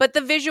 But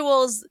the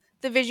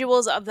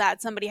visuals of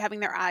that, somebody having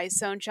their eyes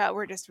sewn shut,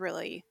 were just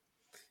really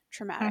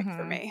traumatic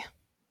for me.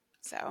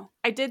 So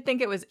I did think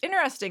it was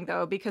interesting,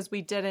 though, because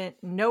we didn't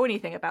know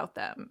anything about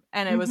them.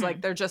 And it was like,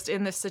 they're just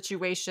in this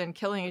situation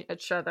killing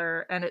each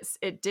other. And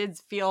it did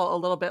feel a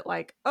little bit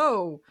like,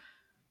 oh,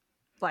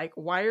 like,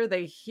 why are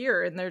they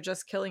here? And they're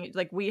just killing.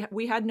 Like,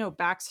 we had no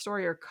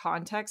backstory or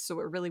context. So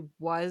it really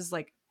was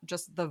like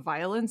just the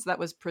violence that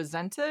was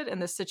presented in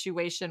the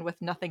situation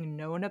with nothing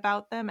known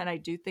about them. And I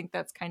do think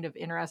that's kind of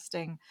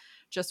interesting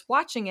just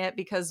watching it,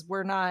 because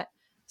we're not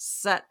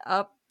set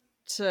up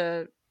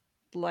to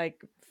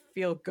like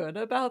feel good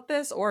about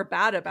this or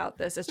bad about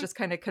this. It's just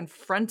kind of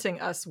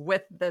confronting us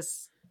with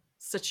this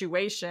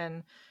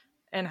situation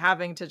and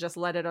having to just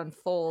let it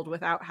unfold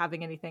without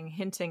having anything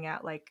hinting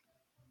at like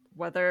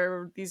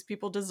whether these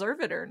people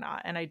deserve it or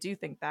not. And I do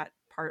think that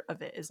part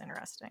of it is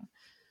interesting.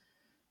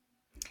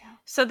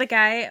 So the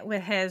guy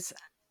with his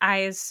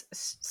eyes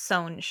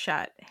sewn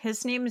shut,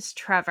 his name is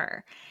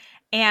Trevor.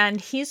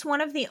 And he's one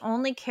of the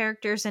only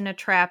characters in a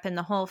trap in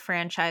the whole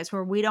franchise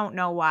where we don't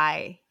know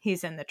why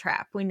he's in the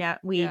trap. We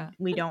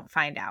don't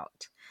find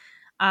out.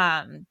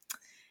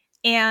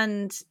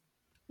 And,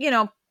 you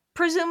know,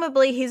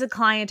 presumably he's a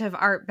client of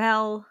Art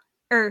Bell,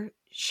 Art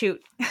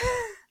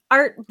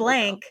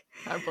Blank.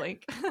 Art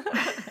Blank.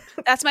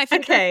 that's my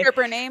favorite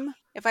stripper name,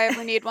 if I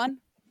ever need one.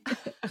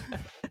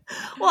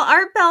 Well,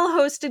 Art Bell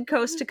hosted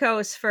Coast to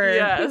Coast for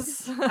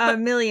a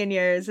million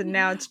years, and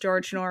now it's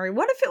George Norrie.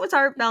 What if it was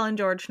Art Bell and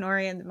George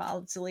Norrie in the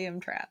Mausoleum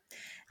Trap?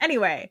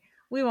 Anyway,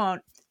 we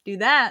won't do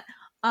that.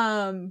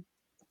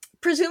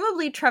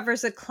 Presumably,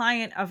 Trevor's a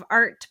client of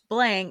Art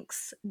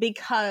Blank's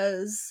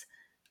because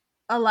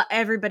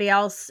everybody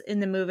else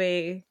in the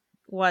movie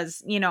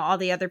was, you know, all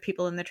the other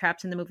people in the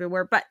traps in the movie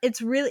were, but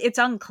it's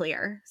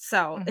unclear.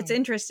 So it's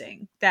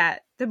interesting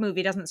that the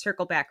movie doesn't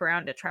circle back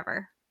around to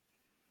Trevor.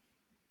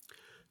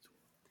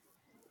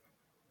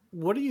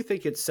 What do you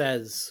think it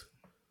says,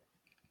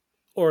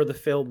 or the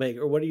filmmaker,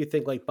 or what do you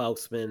think like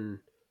Bausman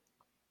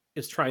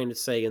is trying to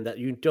say in that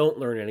you don't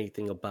learn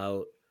anything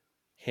about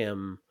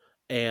him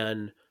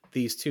and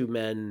these two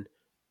men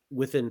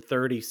within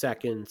 30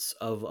 seconds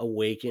of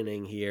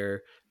awakening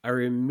here are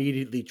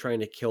immediately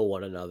trying to kill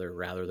one another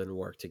rather than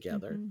work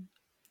together?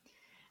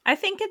 I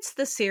think it's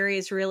the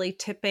series really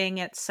tipping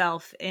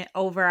itself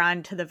over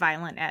onto the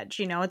violent edge.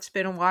 You know, it's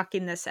been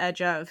walking this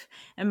edge of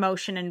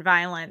emotion and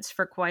violence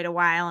for quite a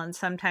while, and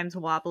sometimes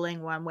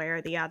wobbling one way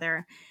or the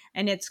other.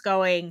 And it's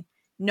going,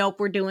 nope,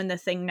 we're doing the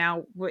thing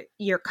now.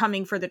 You're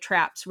coming for the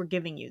traps. We're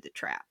giving you the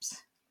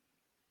traps.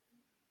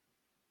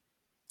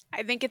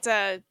 I think it's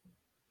a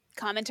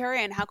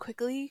commentary on how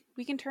quickly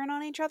we can turn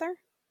on each other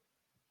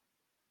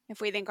if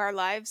we think our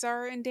lives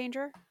are in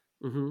danger.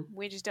 Mm-hmm.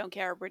 We just don't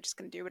care. We're just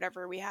going to do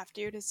whatever we have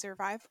to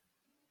survive.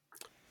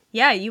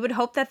 Yeah, you would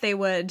hope that they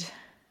would.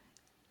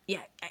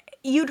 Yeah,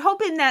 you'd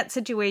hope in that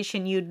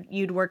situation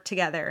you'd work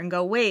together and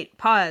go, wait,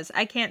 pause.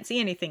 I can't see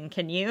anything.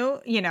 Can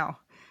you? You know,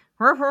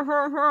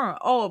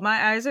 oh,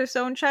 my eyes are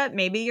sewn shut.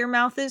 Maybe your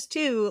mouth is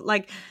too.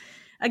 Like,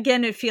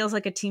 again, it feels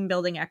like a team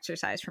building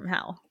exercise from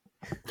hell.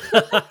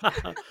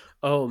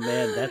 Oh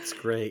man, that's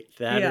great.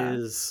 That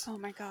is. Oh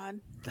my god.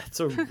 That's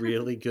a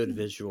really good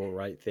visual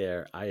right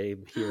there. I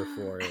am here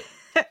for it.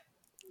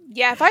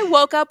 Yeah, if I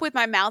woke up with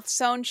my mouth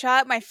sewn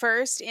shut, my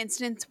first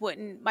instinct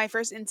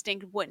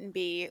wouldn't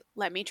be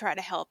let me try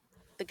to help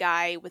the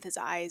guy with his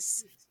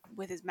eyes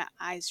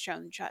eyes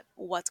sewn shut.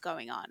 What's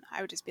going on?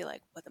 I would just be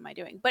like, what am I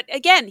doing? But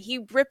again,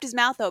 he ripped his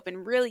mouth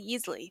open really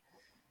easily.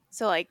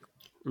 So like,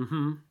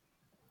 Mm-hmm.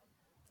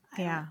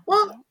 Yeah.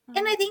 Well,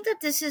 and I think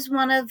that this is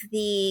one of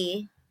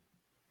the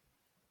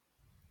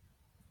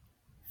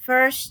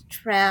first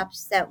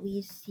traps that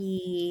we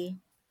see,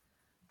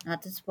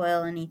 not to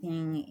spoil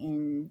anything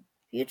in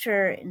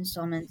future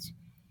installments,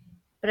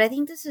 but I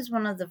think this is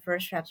one of the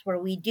first traps where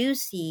we do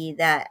see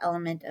that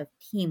element of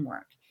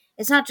teamwork.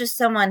 It's not just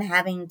someone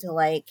having to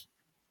like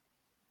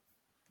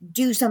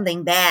do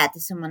something bad to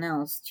someone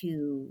else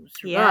to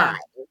survive.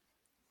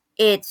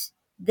 It's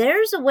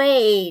there's a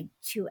way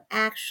to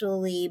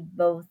actually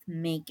both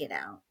make it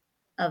out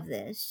of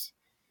this.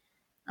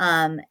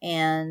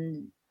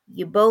 And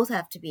you both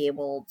have to be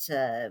able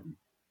to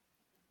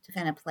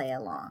kind of play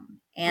along.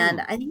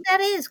 And I think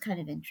that is kind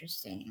of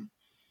interesting.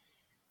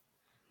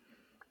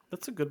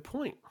 That's a good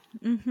point.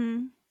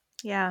 Mm-hmm.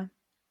 Yeah.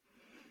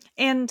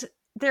 And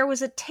there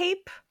was a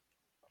tape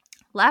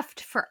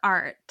left for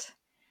Art.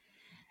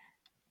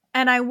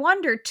 And I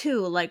wonder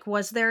too, like,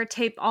 was there a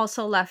tape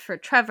also left for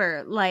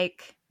Trevor?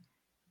 Like,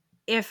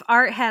 if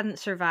Art hadn't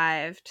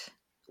survived,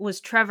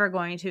 was Trevor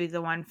going to be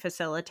the one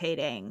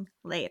facilitating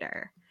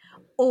later?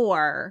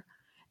 Or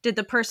did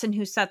the person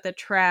who set the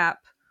trap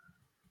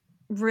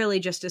really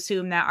just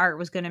assume that Art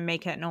was going to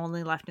make it and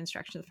only left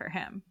instructions for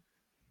him?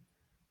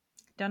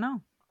 Don't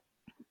know.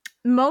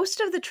 Most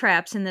of the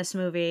traps in this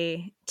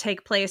movie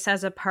take place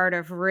as a part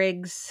of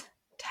Riggs'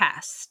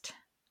 test.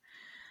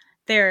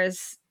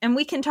 And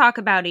we can talk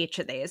about each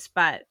of these,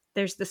 but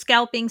there's the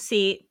scalping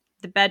seat,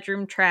 the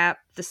bedroom trap,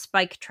 the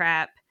spike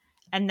trap,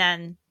 and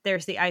then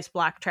there's the ice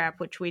block trap,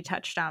 which we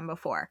touched on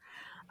before.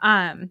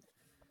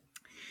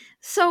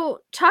 So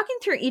talking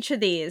through each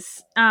of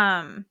these,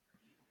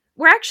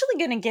 we're actually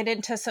going to get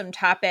into some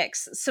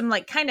topics, some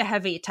like kind of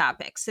heavy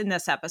topics in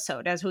this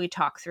episode as we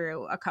talk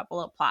through a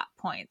couple of plot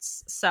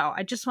points. So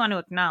I just want to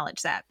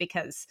acknowledge that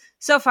because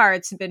so far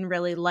it's been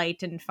really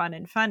light and fun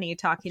and funny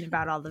talking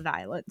about all the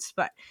violence,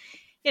 but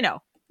you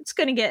know,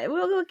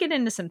 we'll get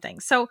into some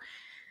things. So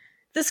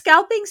the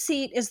scalping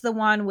seat is the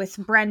one with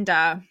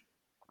Brenda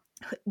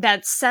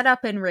that's set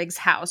up in Riggs'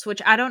 house,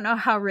 which I don't know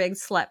how Riggs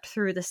slept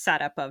through the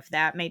setup of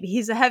that. Maybe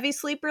he's a heavy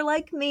sleeper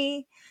like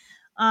me.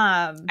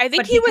 I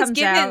think he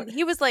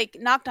was like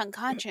knocked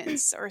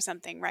unconscious or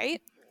something,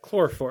 right?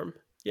 Chloroform.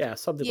 Yeah,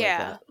 something like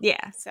that.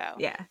 Yeah. So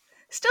yeah.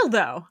 Still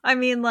though, I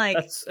mean, like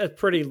that's a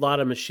pretty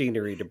lot of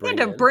machinery to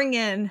bring. Bring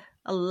in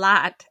a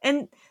lot,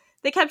 and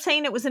they kept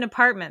saying it was an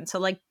apartment. So,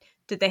 like,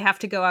 did they have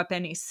to go up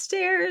any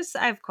stairs?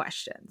 I have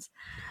questions.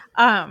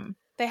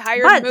 They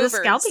hired movers. The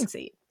scalping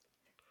seat.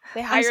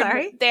 They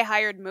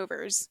hired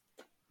movers.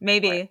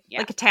 Maybe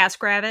like a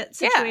TaskRabbit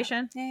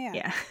situation.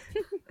 Yeah.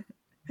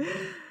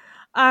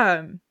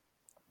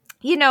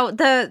 You know,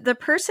 the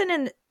person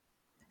in.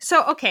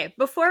 So, okay,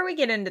 before we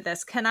get into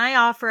this, can I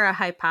offer a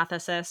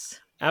hypothesis?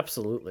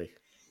 Absolutely.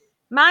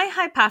 My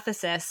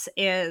hypothesis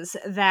is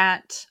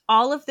that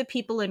all of the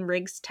people in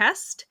Riggs'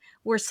 test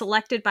were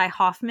selected by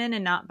Hoffman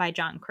and not by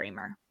John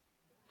Kramer.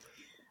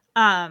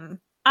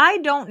 I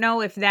don't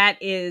know if that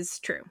is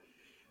true.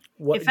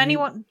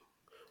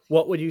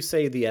 What would you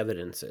say the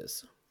evidence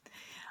is?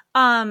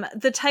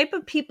 The type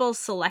of people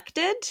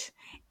selected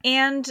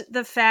and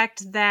the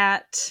fact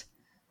that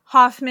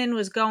Hoffman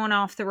was going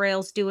off the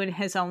rails doing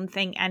his own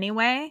thing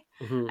anyway.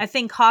 Mm-hmm. I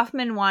think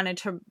Hoffman wanted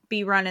to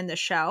be running the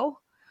show.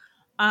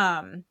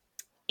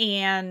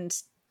 And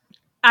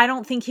I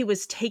don't think he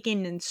was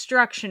taking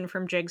instruction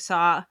from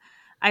Jigsaw.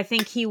 I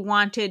think he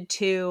wanted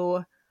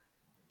to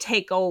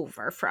take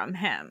over from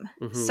him.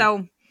 Mm-hmm.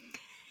 So,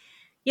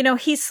 you know,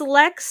 he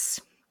selects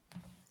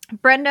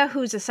Brenda,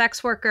 who's a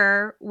sex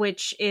worker,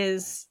 which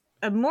is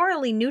a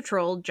morally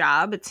neutral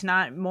job. It's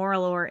not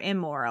moral or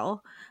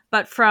immoral,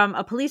 but from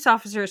a police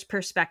officer's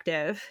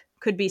perspective,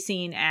 could be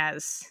seen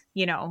as,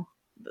 you know,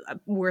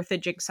 worth a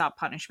Jigsaw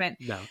punishment.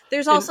 No.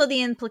 There's also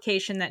the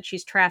implication that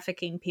she's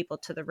trafficking people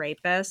to the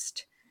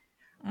rapist,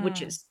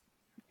 which is...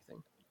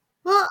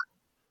 Well,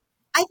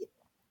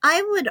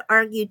 I would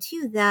argue,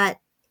 too, that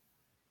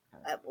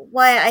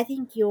why I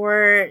think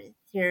your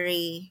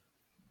theory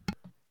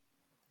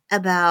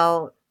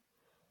about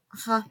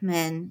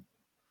Hoffman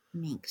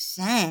makes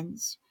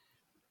sense,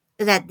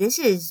 that this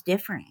is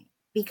different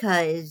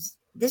because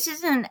this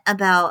isn't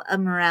about a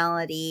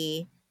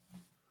morality,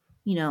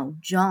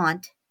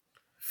 jaunt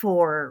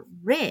for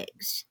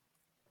Riggs.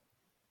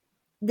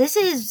 This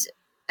is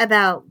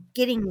about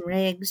getting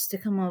Riggs to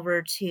come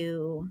over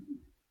to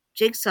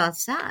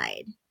Jigsaw's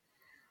side.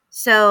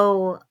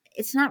 So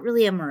it's not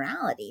really a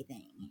morality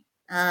thing.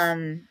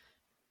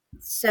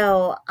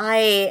 So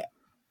I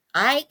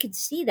could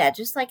see that,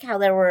 just like how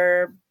there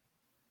were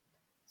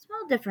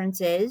small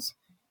differences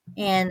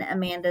in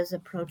Amanda's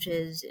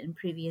approaches in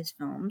previous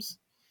films.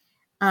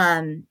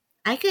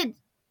 I could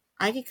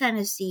kind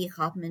of see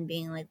Hoffman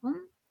being like, well,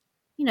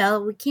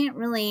 we can't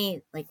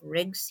really, like,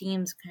 Riggs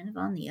seems kind of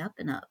on the up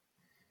and up.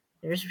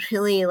 There's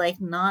really, like,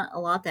 not a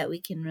lot that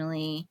we can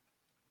really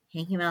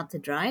hang him out to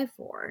dry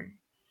for.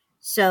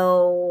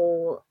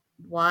 So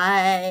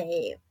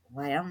why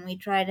don't we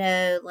try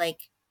to,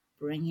 like,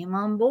 bring him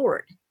on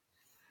board?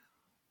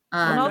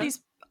 And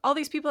all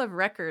these people have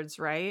records,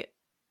 right?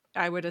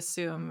 I would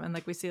assume, and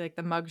like we see like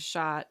the mug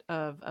shot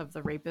of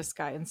the rapist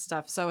guy and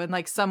stuff. So in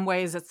like some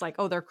ways, it's like,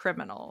 oh, they're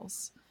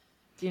criminals,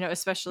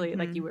 especially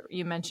like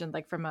you mentioned,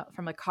 like from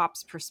a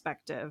cop's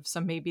perspective.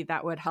 So maybe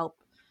that would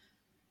help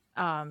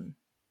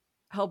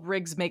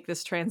Riggs make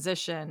this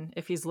transition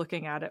if he's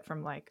looking at it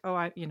from like,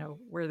 oh,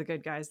 we're the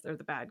good guys, they're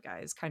the bad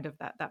guys, kind of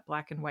that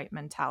black and white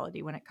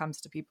mentality when it comes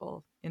to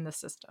people in the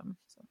system.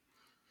 So.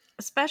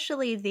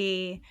 Especially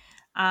the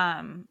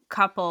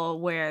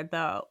couple where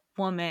the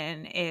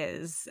woman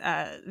is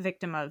a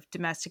victim of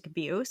domestic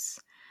abuse.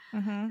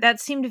 Mm-hmm. That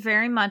seemed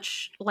very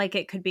much like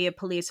it could be a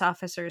police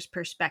officer's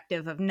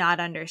perspective of not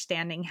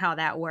understanding how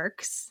that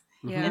works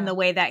in the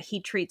way that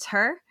he treats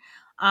her,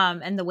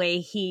 and the way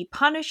he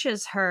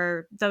punishes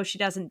her, though she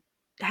doesn't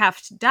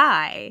have to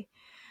die.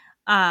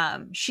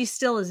 She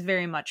still is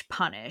very much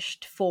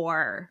punished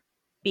for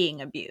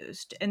being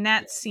abused. And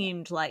that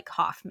seemed like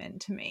Hoffman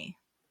to me.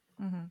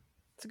 Mm-hmm.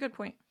 It's a good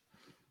point.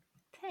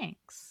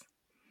 Thanks.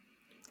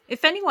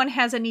 If anyone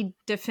has any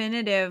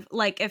definitive,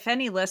 like if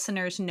any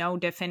listeners know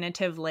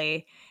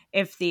definitively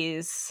if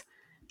these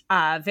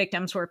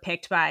victims were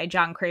picked by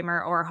John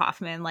Kramer or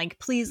Hoffman, like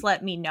please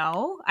let me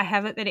know. I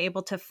haven't been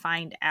able to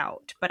find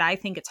out, but I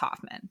think it's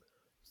Hoffman.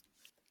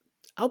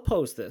 I'll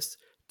pose this.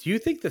 Do you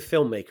think the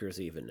filmmakers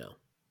even know?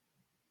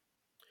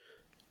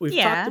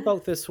 We've talked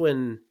about this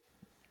with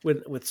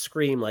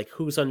Scream, like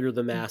who's under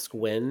the mask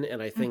when,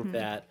 and I think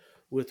that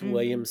with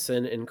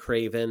Williamson and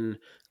Craven,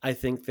 I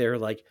think they're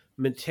like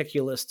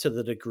meticulous to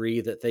the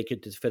degree that they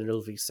could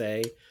definitively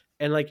say,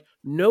 and like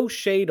no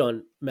shade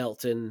on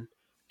Melton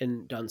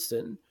and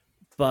Dunstan,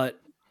 but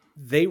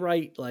they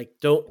write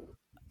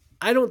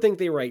I don't think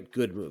they write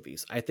good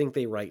movies. I think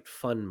they write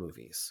fun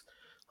movies.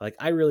 Like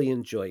I really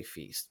enjoy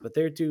Feast, but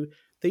they do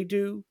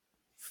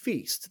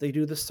Feast. They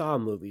do the Saw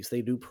movies.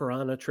 They do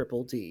Piranha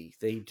Triple D.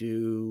 They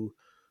do,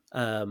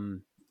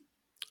 I'm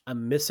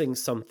missing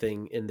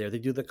something in there. They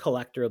do the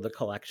Collector of the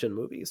Collection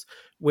movies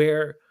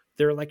where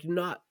they're like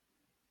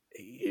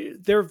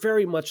they're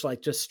very much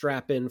like just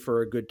strap in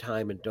for a good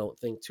time and don't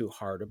think too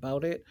hard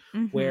about it.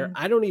 Where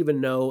I don't even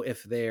know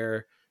if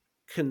they're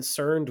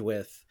concerned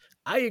with,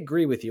 I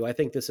agree with you. I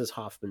think this is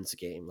Hoffman's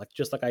game. Like,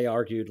 just like I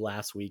argued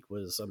last week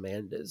was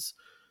Amanda's.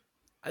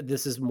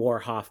 This is more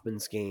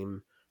Hoffman's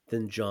game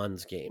than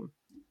John's game.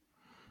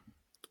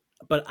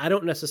 But I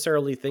don't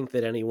necessarily think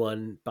that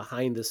anyone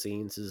behind the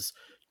scenes is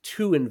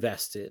too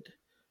invested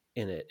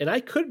in it. And I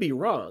could be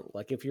wrong.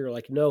 Like if you're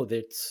like, no, but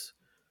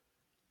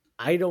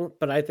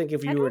I think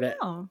if you were to,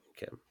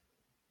 okay.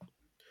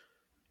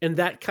 And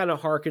that kind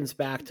of harkens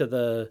back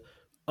to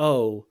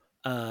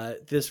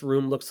this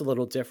room looks a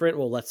little different.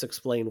 Well, let's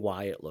explain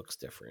why it looks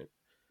different.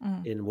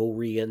 And we'll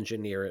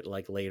re-engineer it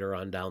like later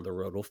on down the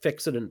road. We'll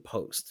fix it in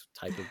post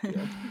type of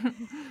deal.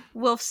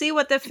 We'll see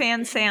what the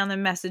fans say on the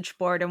message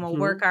board and we'll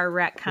work our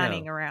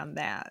retconning around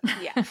that.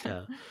 Yeah.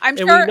 I'm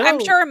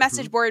sure a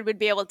message board would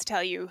be able to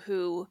tell you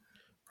who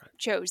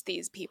chose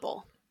these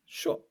people.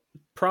 Sure.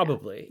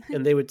 Probably. Yeah.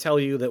 And they would tell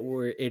you that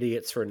we're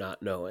idiots for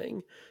not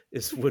knowing.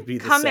 This would be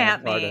the Come sad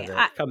at part me. of it.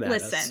 Come at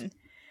us. Listen,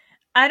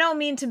 I don't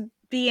mean to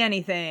be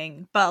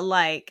anything, but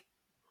like,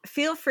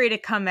 feel free to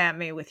come at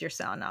me with your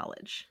Saw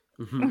knowledge.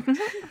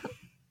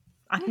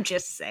 I'm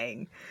just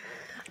saying.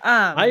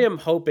 I am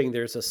hoping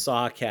there's a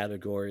Saw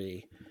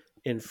category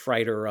in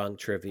Fright or Wrong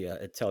trivia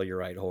at Tell Your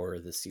Right Horror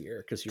this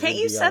year. Can't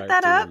you set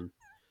that up?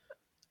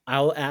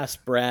 I'll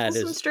ask Brad.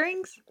 Some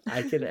strings?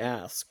 I can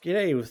ask.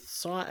 Yay, with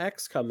Saw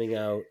X coming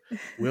out,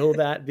 will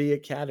that be a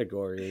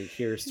category?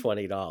 Here's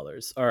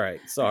 $20. All right,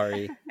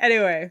 sorry.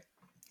 Anyway.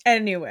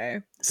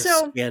 The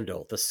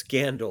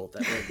scandal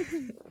that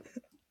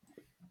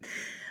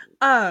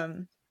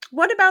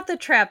what about the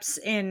traps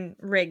in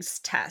Riggs'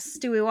 tests?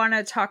 Do we want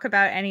to talk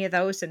about any of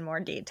those in more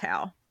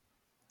detail?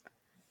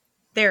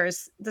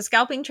 There's the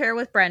scalping chair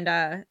with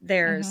Brenda.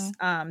 There's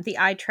the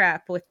eye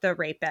trap with the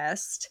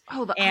rapist.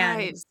 Oh, the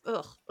eyes!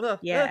 Ugh,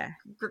 yeah,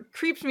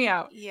 creeps me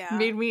out. Yeah,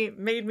 made me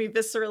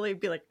viscerally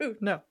be like, ooh,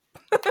 no.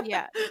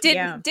 Yeah,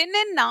 didn't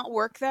it not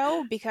work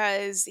though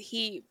because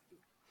he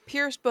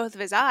pierced both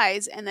of his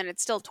eyes and then it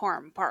still tore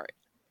him apart.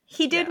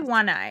 He did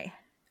one eye.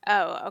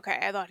 Oh, okay.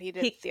 I thought he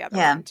did He- the other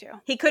Yeah. one too.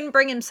 He couldn't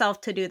bring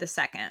himself to do the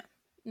second.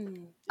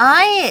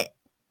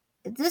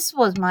 This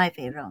was my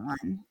favorite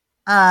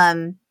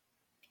one.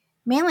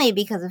 Mainly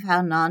because of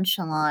how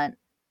nonchalant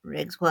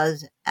Riggs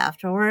was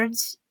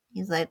afterwards.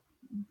 He's like,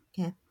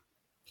 okay.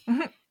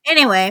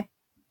 Anyway,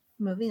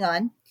 moving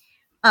on.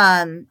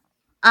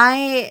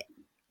 I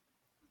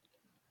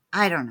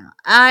don't know.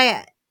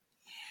 I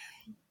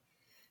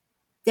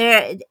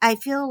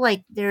feel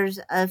like there's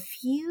a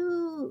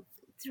few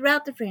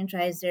throughout the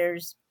franchise.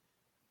 There's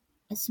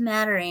a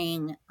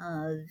smattering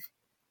of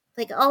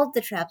like all of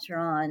the traps are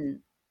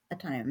on a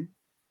time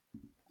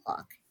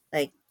clock.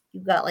 Like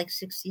you've got like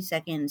 60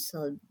 seconds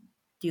to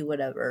do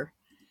whatever,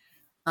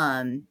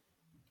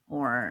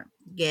 or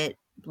get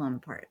blown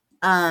apart.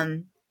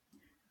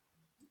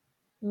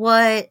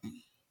 What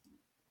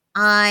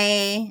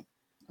I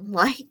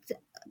liked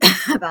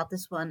about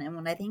this one, and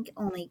what I think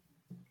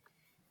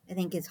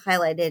is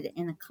highlighted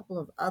in a couple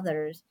of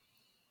others,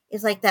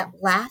 is like that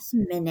last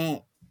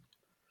minute,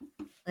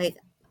 like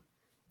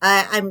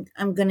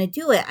I'm gonna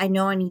do it. I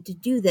know I need to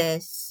do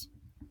this,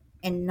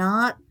 and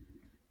not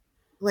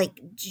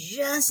like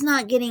just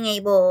not getting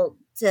able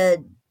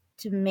to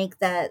make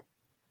that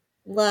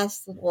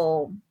last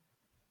little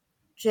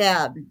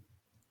jab.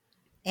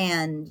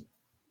 And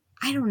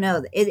I don't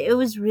know, it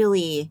was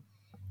really,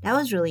 that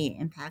was really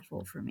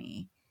impactful for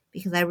me,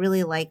 because I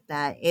really liked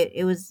that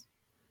it was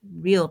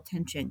real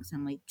tension, because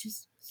I'm like,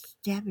 just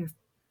stab your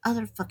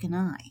other fucking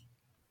eye.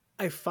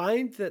 I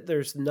find that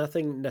there's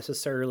nothing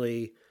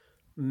necessarily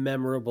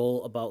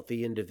memorable about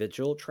the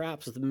individual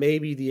traps, with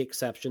maybe the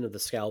exception of the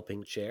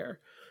scalping chair,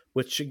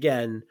 which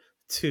again,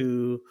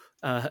 to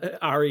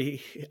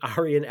Ari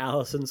and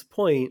Allison's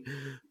point,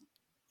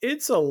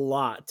 it's a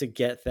lot to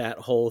get that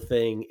whole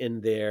thing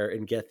in there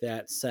and get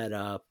that set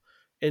up.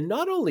 And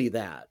not only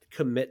that,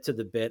 commit to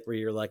the bit where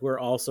you're like, we're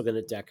also going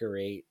to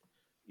decorate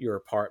your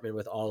apartment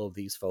with all of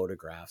these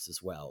photographs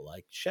as well,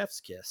 like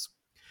chef's kiss.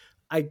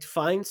 I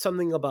find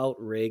something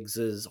about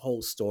Riggs's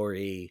whole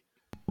story,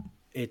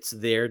 it's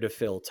there to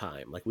fill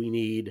time. Like we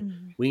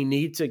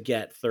need to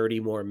get 30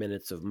 more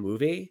minutes of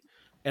movie,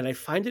 and I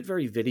find it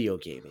very video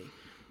gamey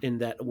in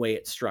that way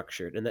it's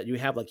structured, and that you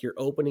have like your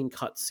opening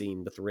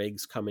cutscene with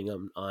Riggs coming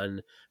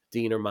on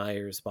Dina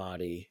Meyer's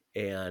body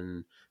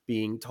and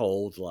being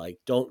told like,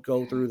 don't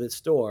go through this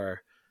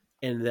door,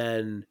 and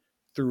then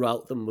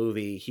throughout the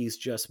movie he's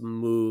just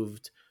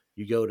moved.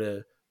 You go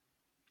to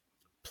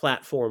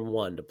platform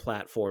 1 to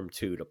platform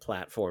 2 to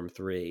platform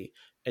 3,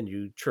 and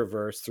you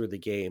traverse through the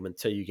game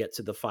until you get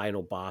to the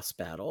final boss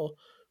battle,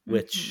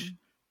 which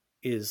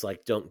is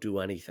like, don't do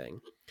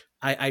anything.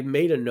 I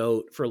made a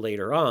note for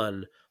later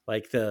on,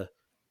 like the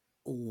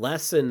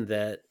lesson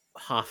that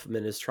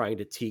Hoffman is trying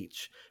to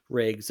teach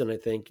Riggs. And I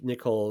think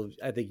Nichole,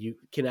 I think you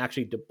can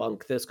actually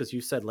debunk this, because you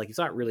said like he's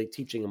not really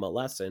teaching him a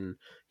lesson.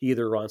 He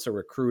either wants to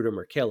recruit him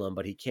or kill him,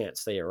 but he can't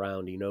stay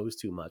around. He knows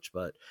too much.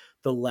 But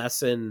the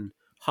lesson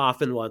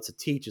Hoffman wants to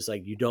teach is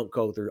like, you don't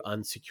go through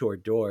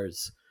unsecured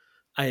doors.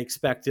 I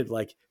expected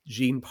like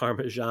Gene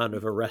Parmesan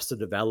of Arrested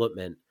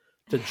Development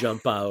to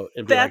jump out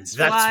and be That's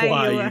like, that's why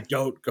why you you were-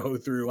 don't go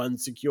through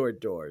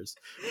unsecured doors,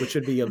 which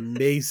would be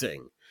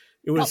amazing.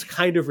 It was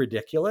kind of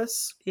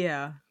ridiculous.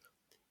 Yeah.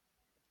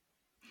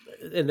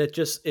 And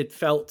it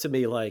felt to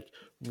me like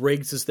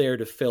Riggs is there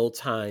to fill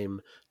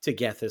time to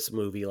get this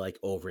movie like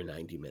over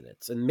 90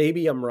 minutes. And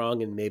maybe I'm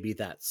wrong, and maybe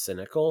that's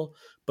cynical,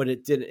 but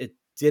it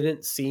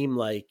didn't seem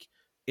like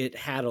it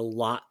had a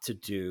lot to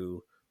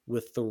do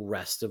with the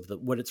rest of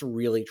what it's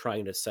really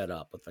trying to set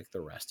up with like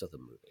the rest of the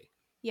movie.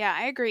 Yeah,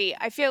 I agree.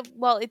 I feel,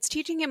 well, it's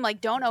teaching him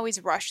like, don't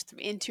always rush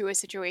into a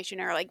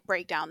situation or like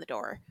break down the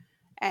door,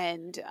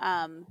 and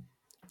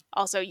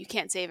also you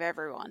can't save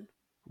everyone.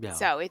 Yeah.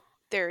 So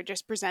they're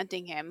just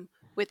presenting him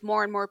with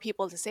more and more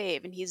people to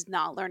save, and he's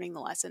not learning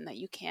the lesson that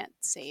you can't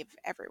save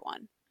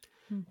everyone.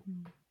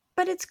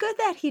 But it's good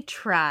that he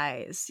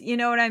tries. You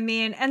know what I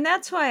mean? And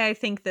that's why I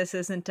think this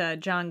isn't a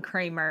John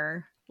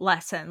Kramer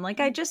lesson.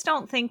 Like, I just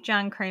don't think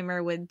John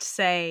Kramer would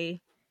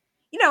say,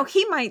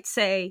 he might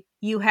say,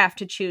 you have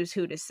to choose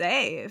who to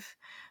save,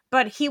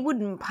 but he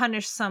wouldn't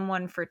punish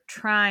someone for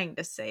trying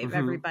to save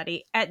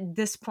everybody at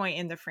this point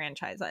in the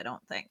franchise, I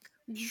don't think.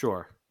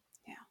 Sure.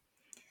 Yeah.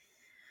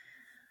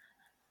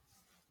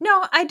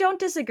 No, I don't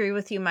disagree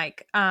with you,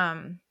 Mike.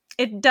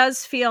 It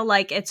does feel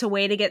like it's a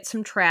way to get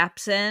some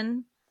traps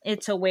in.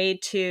 It's a way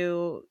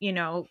to,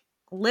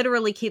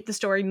 literally keep the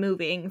story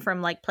moving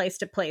from like place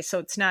to place. So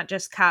it's not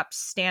just cops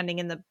standing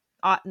in the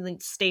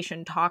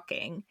station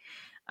talking,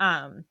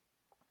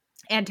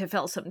 and to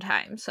fill some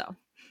time. So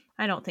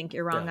I don't think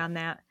you're wrong on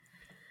that.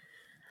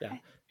 Yeah.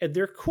 And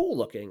they're cool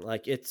looking.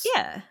 Like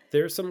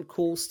there's some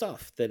cool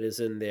stuff that is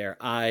in there.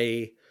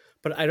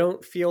 But I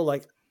don't feel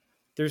like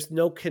there's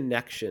no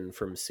connection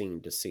from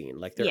scene to scene.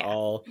 Like they're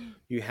all,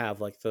 you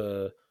have like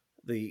the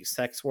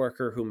sex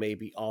worker who may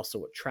be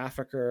also a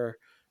trafficker.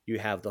 You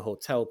have the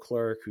hotel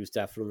clerk who's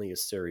definitely a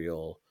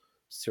serial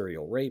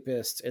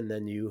rapist. And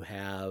then you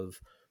have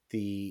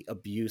the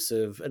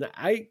abusive, and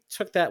I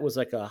took that was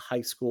like a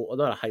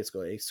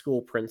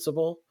school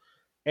principal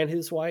and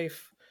his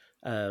wife.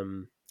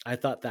 I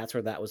thought that's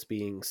where that was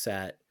being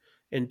set.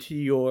 And to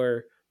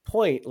your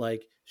point,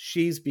 like,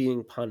 she's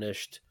being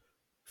punished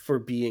for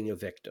being a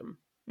victim.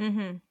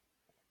 Mm-hmm.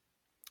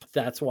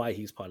 That's why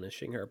he's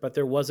punishing her. But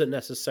there wasn't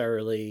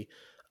necessarily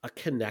a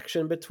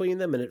connection between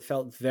them, and it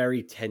felt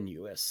very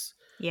tenuous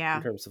Yeah.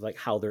 in terms of like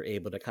how they're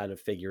able to kind of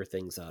figure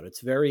things out.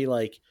 It's very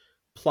like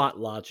plot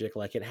logic,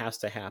 like it has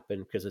to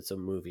happen because it's a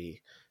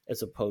movie,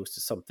 as opposed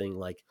to something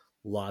like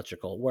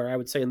logical, where I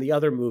would say in the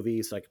other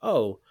movies, like,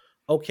 oh,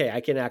 okay,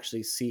 I can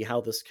actually see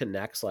how this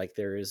connects. Like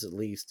there is at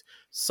least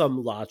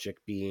some logic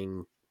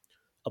being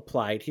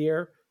applied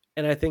here.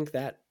 And I think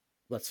that,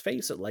 let's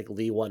face it, like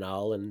Lee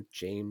Wan-al and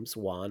James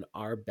Wan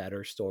are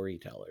better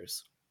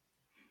storytellers.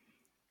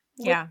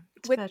 Yeah,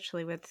 with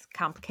especially with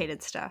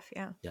complicated stuff.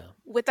 Yeah. Yeah.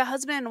 with the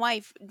husband and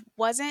wife,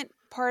 wasn't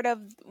part of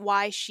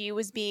why she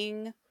was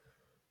being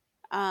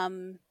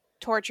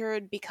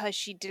tortured because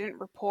she didn't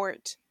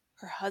report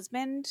her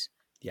husband?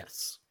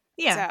 Yes.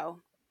 Yeah.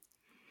 So,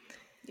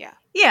 yeah.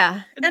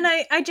 Yeah. And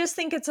I just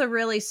think it's a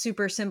really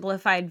super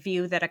simplified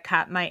view that a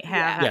cop might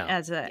have Yeah.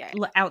 as a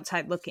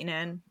outside looking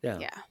in. Yeah.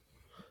 Yeah.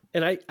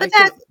 And I But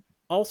can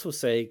also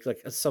say,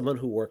 like, as someone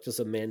who worked as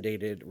a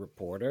mandated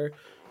reporter,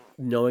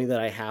 knowing that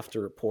I have to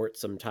report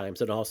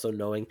sometimes, and also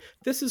knowing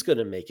this is going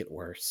to make it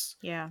worse.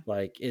 Yeah.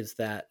 Like, it's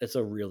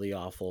a really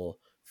awful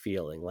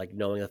feeling. Like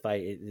knowing if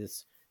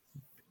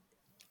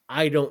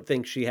I don't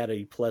think she had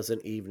a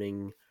pleasant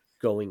evening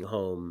going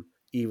home,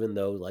 even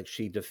though like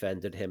she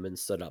defended him and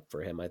stood up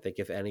for him. I think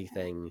if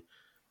anything,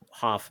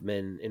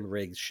 Hoffman and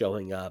Riggs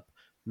showing up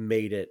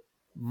made it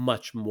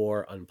much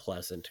more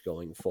unpleasant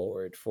going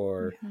forward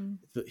for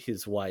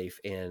his wife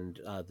and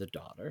the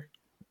daughter.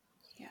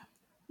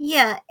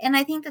 Yeah, and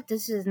I think that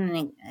this is,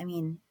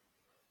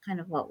 kind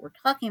of what we're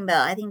talking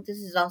about. I think this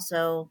is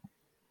also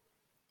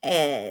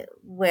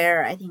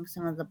where I think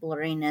some of the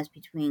blurriness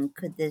between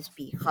could this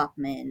be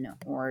Hoffman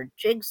or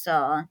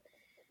Jigsaw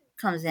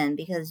comes in,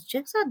 because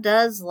Jigsaw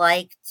does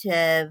like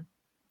to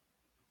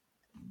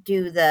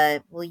do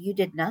you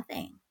did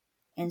nothing,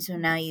 and so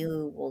now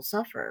you will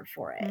suffer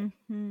for it.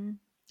 Mm-hmm.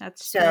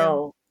 That's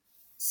true.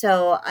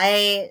 So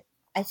I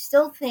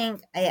still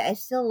think I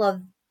still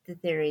love the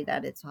theory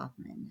that it's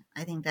Hoffman.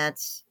 I think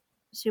that's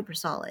super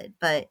solid,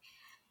 but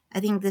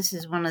I think this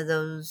is one of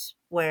those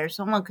where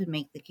someone could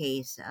make the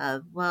case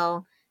of,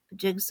 well,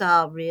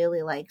 Jigsaw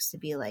really likes to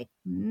be like,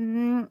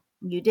 you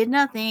did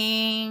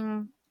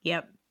nothing.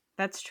 Yep,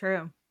 that's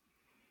true.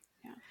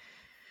 Yeah.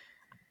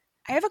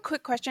 I have a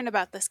quick question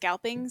about the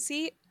scalping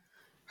seat.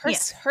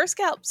 Her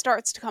scalp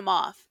starts to come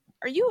off.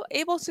 Are you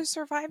able to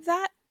survive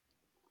that?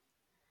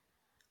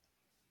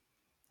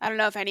 I don't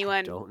know if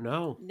anyone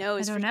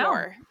knows for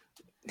sure.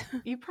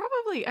 You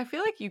probably, I feel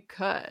like you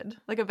could.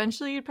 Like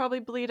eventually you'd probably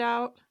bleed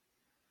out.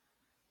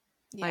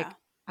 Yeah. Like,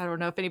 I don't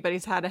know if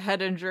anybody's had a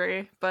head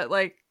injury, but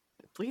like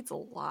it bleeds a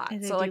lot.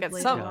 So like at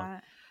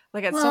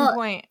some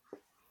point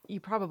you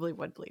probably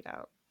would bleed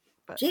out.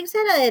 But Jigs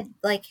had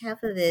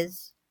half of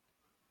his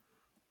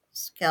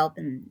scalp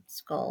and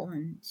skull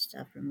and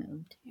stuff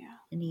removed. Yeah.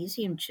 And he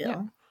seemed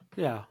chill.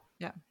 Yeah.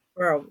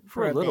 For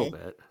a little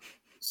bit.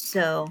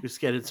 So just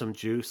getting some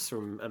juice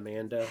from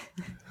Amanda.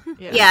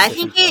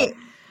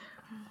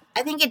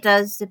 I think it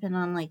does depend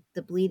on like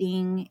the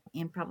bleeding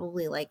and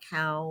probably like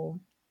how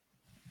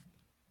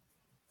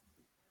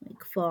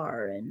like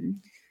far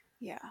and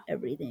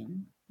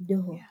everything. Yeah. I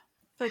feel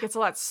like it's a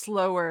lot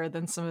slower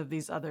than some of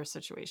these other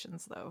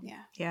situations though.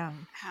 Yeah.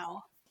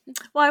 How?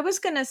 Well, I was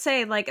going to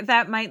say like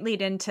that might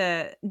lead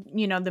into,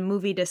 the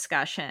movie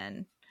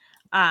discussion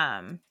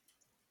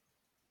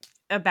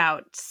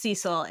about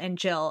Cecil and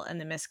Jill and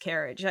the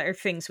miscarriage, or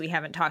things we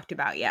haven't talked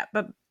about yet.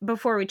 But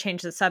before we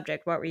change the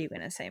subject, what were you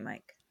going to say,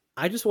 Mike?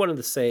 I just wanted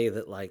to say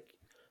that like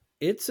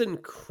it's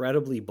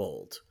incredibly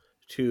bold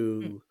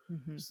to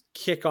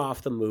kick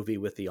off the movie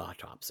with the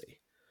autopsy.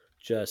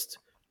 Just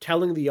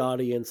telling the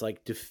audience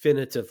like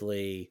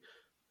definitively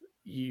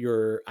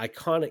your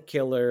iconic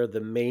killer,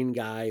 the main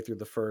guy through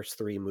the first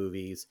 3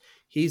 movies,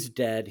 he's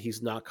dead,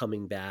 he's not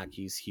coming back,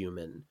 he's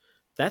human.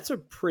 That's a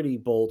pretty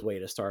bold way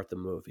to start the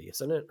movie,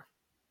 isn't it?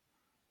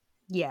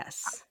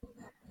 Yes.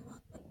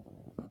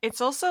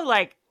 It's also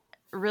like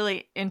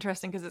really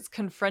interesting because it's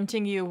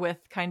confronting you with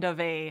kind of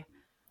a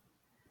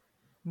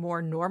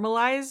more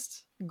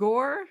normalized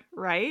gore,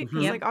 right?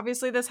 Because like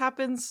obviously this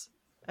happens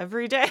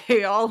every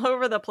day all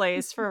over the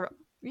place for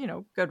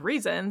good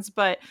reasons,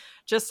 but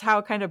just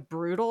how kind of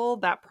brutal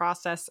that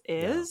process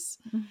is.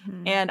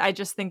 And I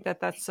just think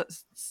that that's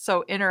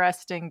so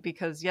interesting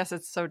because yes,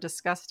 it's so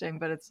disgusting,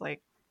 but it's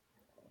like,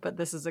 but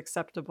this is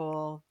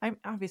acceptable.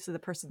 Obviously the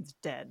person's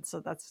dead, so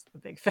that's the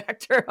big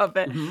factor of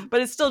it.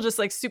 But it's still just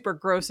like super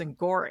gross and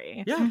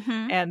gory.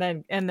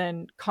 And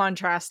then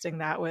contrasting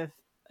that with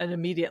an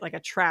immediate like a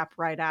trap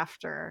right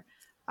after.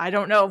 I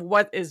don't know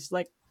what is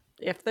like,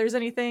 if there's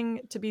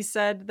anything to be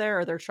said there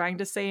or they're trying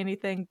to say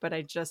anything, but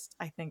I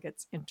think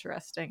it's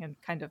interesting and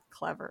kind of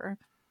clever.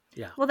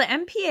 Yeah. Well, the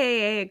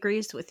MPAA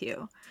agrees with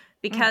you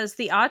because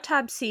the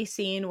autopsy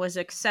scene was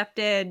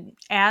accepted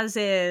as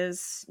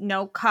is,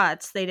 no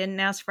cuts. They didn't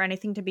ask for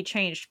anything to be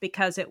changed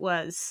because it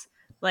was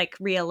like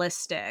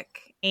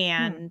realistic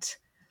and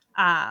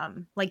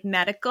like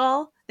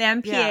medical. The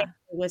MPAA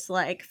was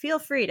like, feel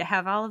free to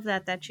have all of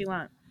that you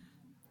want.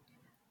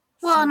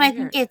 Well, So and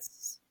weird.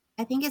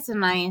 I think it's a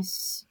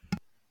nice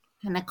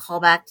kind of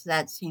callback to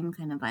that same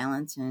kind of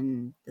violence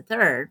in the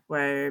third,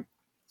 where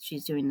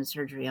she's doing the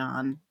surgery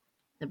on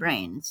the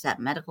brain. It's that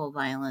medical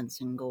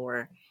violence and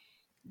gore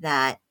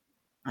that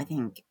I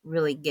think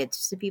really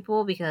gets to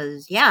people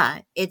because,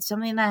 yeah, it's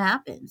something that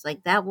happens.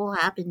 Like, that will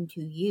happen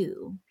to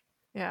you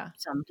Yeah.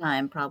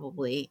 sometime,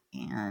 probably,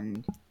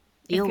 and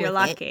If deal you're with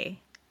lucky. it.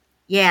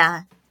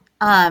 Yeah.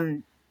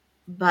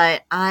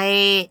 But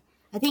I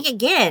think,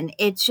 again,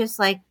 it's just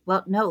like,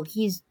 well, no,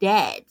 he's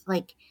dead.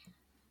 Like,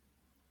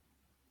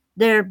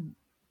 they're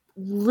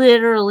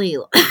literally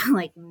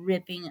like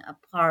ripping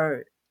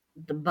apart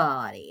the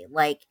body.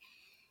 Like,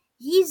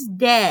 he's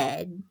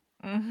dead,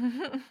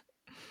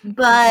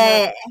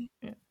 but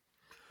Yeah.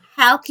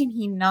 how can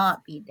he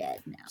not be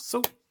dead now?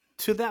 So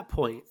to that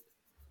point,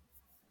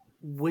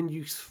 when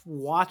you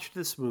watched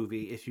this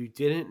movie, if you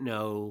didn't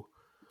know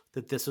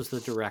that this was the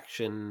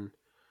direction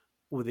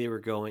where they were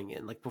going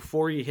in, like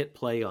before you hit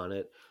play on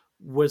it,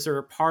 was there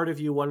a part of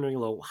you wondering,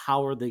 well,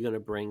 how are they going to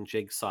bring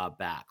Jigsaw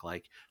back?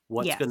 Like,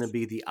 what's going to Yes.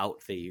 be the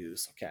out they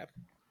use? Okay.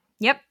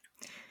 Yep.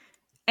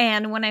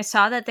 And when I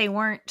saw that they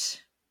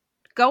weren't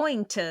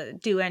going to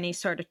do any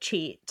sort of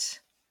cheat,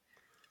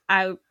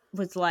 I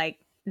was like,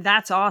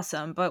 that's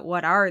awesome, but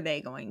what are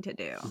they going to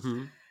do?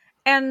 Mm-hmm.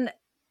 And,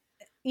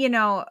 you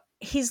know,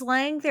 he's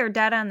laying there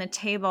dead on the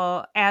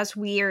table as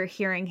we are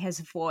hearing his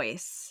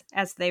voice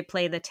as they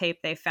play the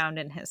tape they found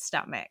in his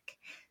stomach.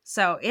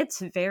 So it's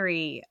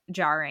very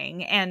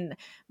jarring. And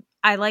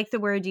I like the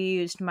word you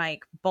used,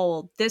 Mike,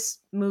 bold. This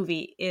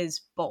movie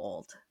is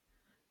bold.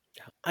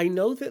 I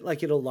know that,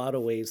 like, in a lot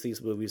of ways,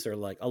 these movies are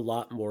like a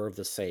lot more of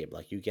the same.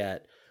 Like, you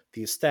get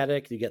the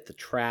aesthetic, you get the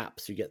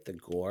traps, you get the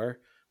gore,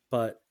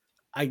 but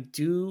I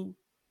do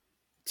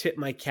tip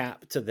my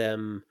cap to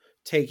them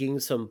taking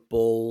some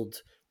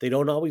bold, they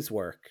don't always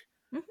work.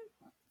 Mhm.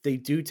 They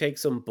do take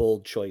some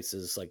bold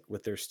choices, like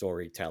with their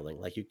storytelling.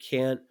 Like, you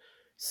can't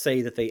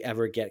say that they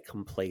ever get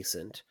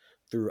complacent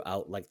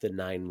throughout like the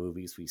 9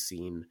 movies we've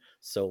seen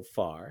so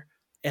far.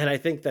 And I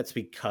think that's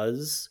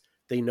because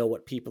they know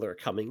what people are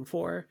coming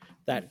for.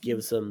 That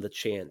gives them the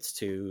chance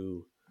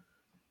to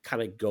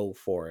kind of go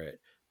for it.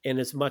 And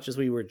as much as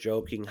we were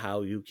joking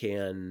how you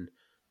can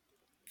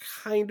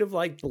kind of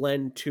like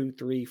blend 2,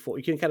 3, 4,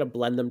 you can kind of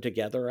blend them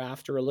together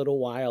after a little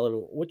while.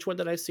 And which one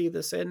did I see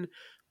this in?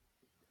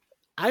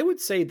 I would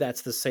say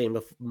that's the same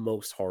with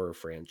most horror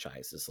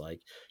franchises.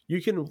 Like,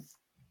 you can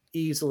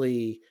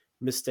easily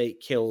mistake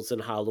kills in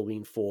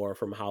Halloween 4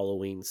 from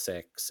Halloween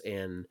 6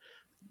 and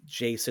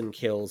Jason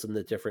kills in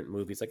the different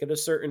movies. Like, at a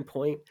certain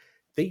point,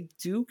 they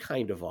do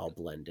kind of all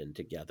blend in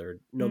together,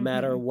 no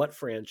matter what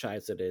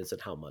franchise it is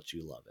and how much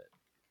you love it.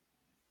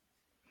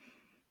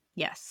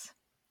 Yes.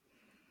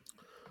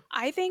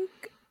 I think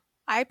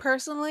I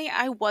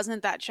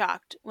wasn't that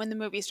shocked when the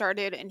movie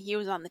started and he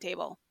was on the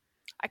table.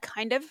 I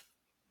kind of,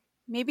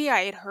 maybe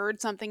I had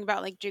heard something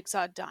about like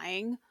Jigsaw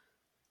dying,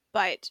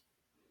 but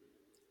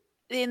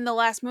in the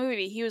last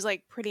movie, he was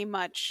like pretty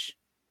much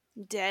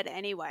dead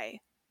anyway.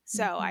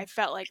 So I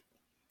felt like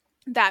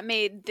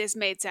this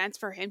made sense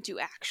for him to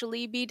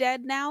actually be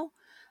dead now.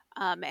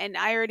 And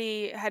I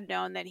already had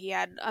known that he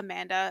had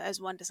Amanda as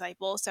one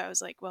disciple, so I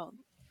was like, well,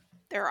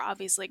 there are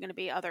obviously going to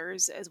be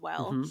others as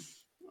well.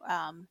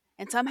 Mm-hmm.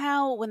 And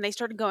somehow when they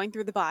started going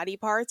through the body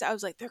parts, I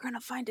was like, they're going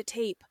to find a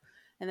tape.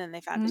 And then they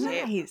found a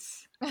tape.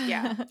 Nice.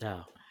 Yeah.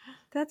 Yeah.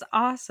 That's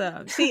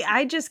awesome. See,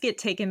 I just get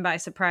taken by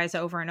surprise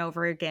over and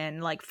over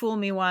again, like fool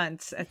me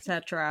once,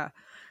 etc.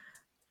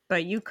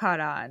 But you caught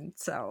on,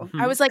 so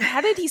I was like, how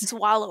did he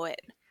swallow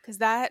it? Because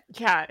that,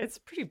 Yeah, it's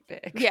pretty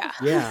big. yeah.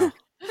 Yeah.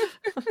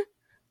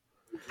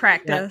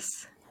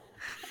 practice.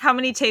 How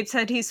many tapes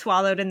had he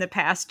swallowed in the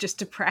past just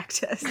to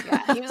practice?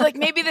 Yeah. He was like,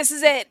 maybe this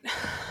is it.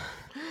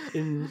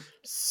 In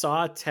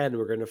Saw 10,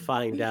 we're going to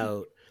find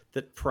out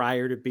that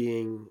prior to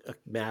being a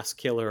mass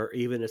killer or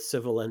even a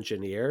civil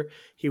engineer,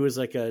 he was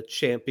like a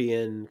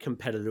champion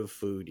competitive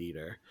food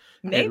eater.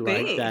 Maybe. And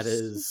like that's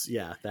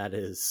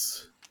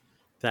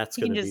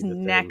You going can to just be the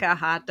neck thing. a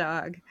hot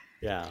dog.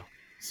 Yeah.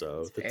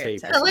 So It's the very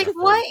tape. testing. But, like,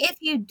 what if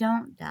you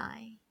don't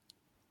die?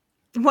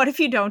 What if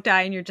you don't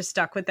die and you're just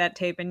stuck with that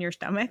tape in your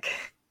stomach?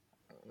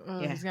 Oh,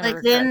 Yeah. he's gonna Like,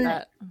 regret then-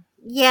 that.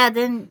 Yeah,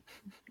 then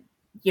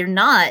you're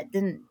not.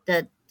 Then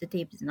the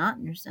tape is not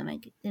in your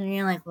stomach. Then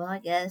you're like, well, I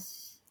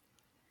guess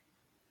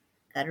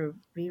gotta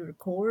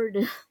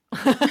re-record.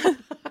 That's Like,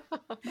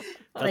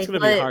 going to be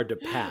what- hard to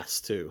pass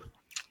too.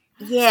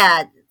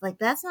 Yeah, like,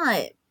 that's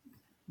not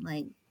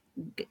like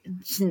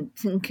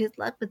good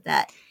luck with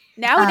that.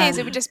 Nowadays,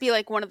 it would just be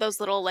like one of those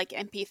little like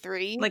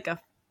MP3.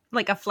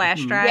 Like a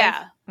flash Mhm. drive.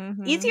 yeah.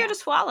 Easier to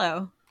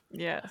swallow.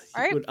 Yeah.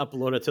 All right. Would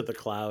upload it to the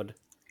cloud.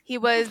 He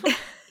was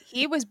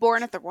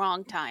born at the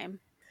wrong time.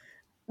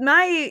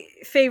 my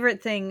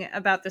favorite thing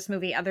about this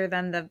movie, other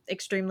than the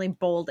extremely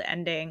bold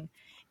ending,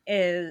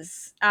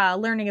 is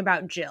learning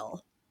about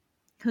Jill,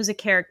 who's a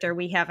character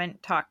we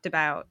haven't talked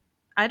about,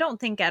 I don't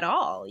think, at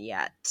all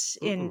yet.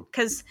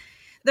 Because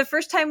the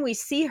first time we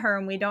see her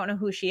and we don't know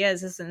who she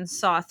is in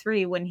Saw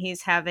 3, when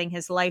he's having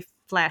his life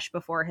flash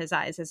before his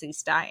eyes as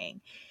he's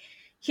dying.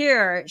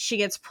 Here, she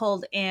gets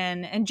pulled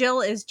in, and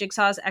Jill is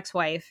Jigsaw's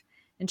ex-wife,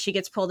 and she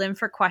gets pulled in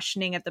for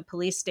questioning at the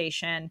police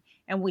station,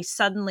 and we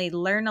suddenly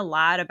learn a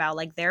lot about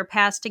like their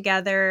past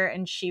together,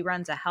 and she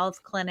runs a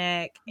health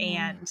clinic,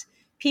 and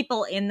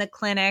people in the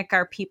clinic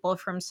are people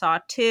from Saw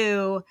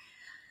 2.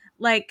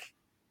 Like,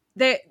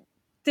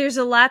 there's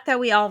a lot that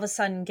we all of a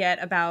sudden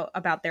get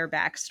about their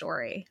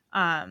backstory.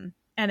 And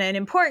an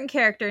important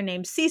character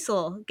named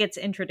Cecil gets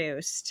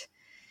introduced.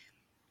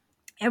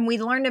 And we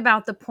learned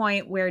about the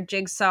point where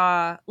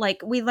Jigsaw,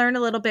 like, we learn a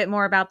little bit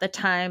more about the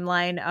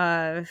timeline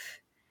of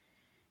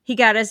he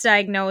got his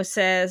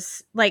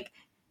diagnosis. Like,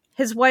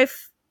 his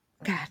wife,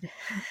 God,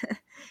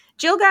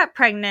 Jill got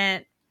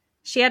pregnant.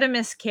 She had a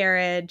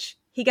miscarriage.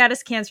 He got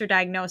his cancer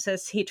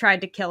diagnosis. He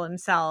tried to kill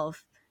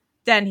himself.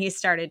 Then he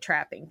started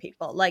trapping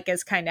people, like,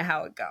 is kind of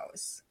how it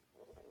goes.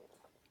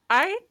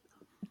 I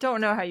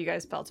don't know how you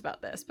guys felt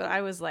about this, but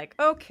I was like,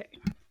 okay,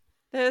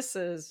 this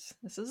is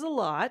a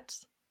lot.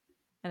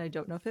 And I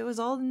don't know if it was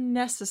all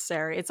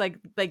necessary. It's like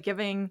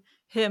giving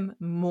him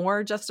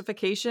more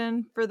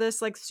justification for this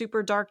like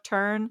super dark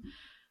turn.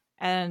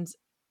 And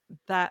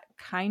that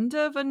kind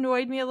of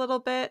annoyed me a little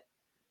bit,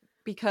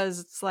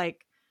 because it's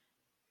like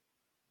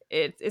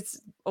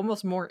it's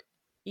almost more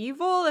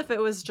evil if it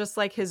was just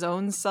like his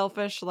own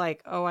selfish,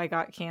 like, oh, I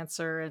got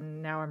cancer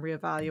and now I'm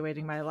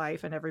reevaluating my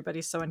life and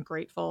everybody's so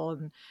ungrateful,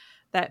 and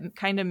that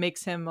kind of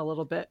makes him a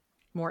little bit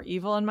more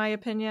evil in my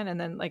opinion. And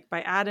then like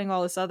by adding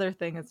all this other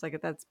thing, it's like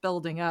that's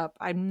building up.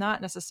 I'm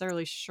not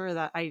necessarily sure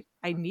that I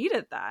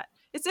needed that.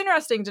 It's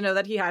interesting to know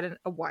that he had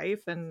a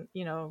wife and,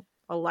 you know,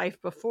 a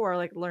life before,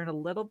 like learn a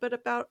little bit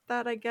about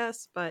that, I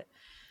guess, but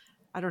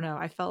I don't know.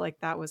 I felt like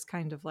that was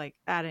kind of like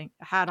adding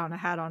a hat on a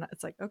hat on it.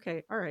 It's like,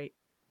 okay, all right,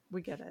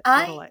 we get it.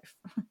 What a life.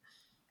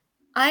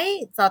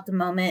 I thought the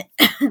moment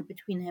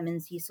between him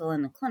and Cecil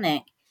in the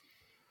clinic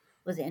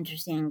was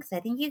interesting, because I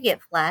think you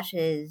get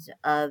flashes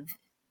of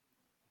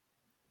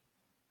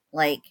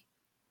like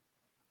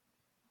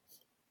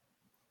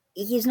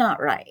he's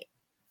not right.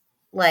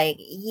 Like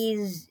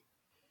he's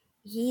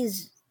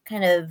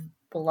kind of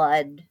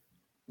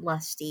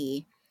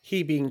bloodlusty.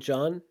 He being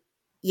John?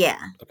 Yeah.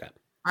 Okay.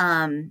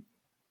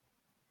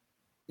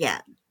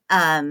 Yeah.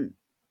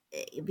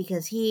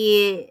 Because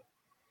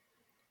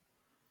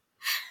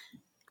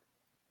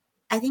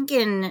I think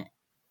in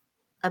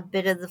a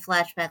bit of the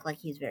flashback, like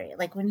he's very,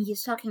 like when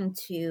he's talking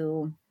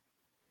to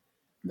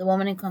the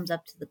woman who comes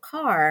up to the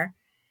car,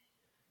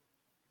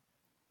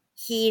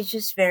 he's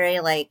just very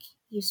like,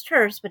 he's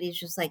terse, but he's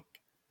just like,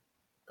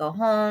 go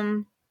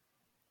home,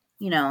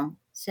 you know,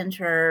 send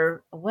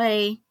her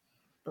away.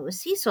 But with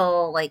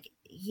Cecil, like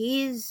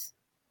he's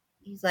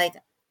like,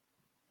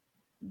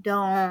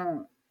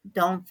 don't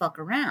fuck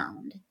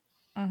around.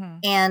 Mm-hmm.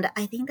 And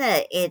I think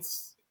that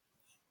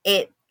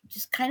it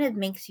just kind of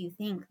makes you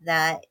think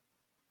that,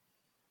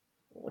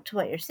 to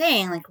what you're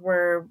saying, like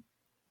we're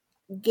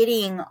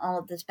getting all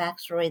of this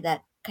backstory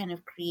that kind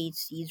of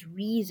creates these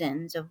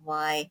reasons of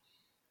why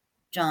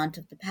John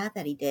took the path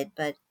that he did.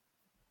 But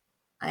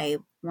I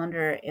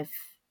wonder if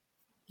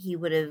he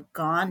would have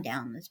gone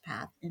down this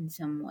path in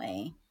some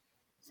way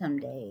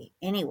someday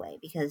anyway,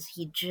 because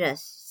he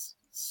just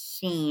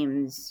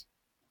seems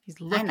he's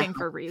looking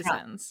for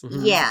reasons.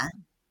 Mm-hmm.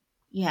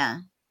 Yeah.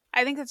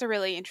 I think that's a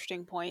really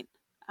interesting point.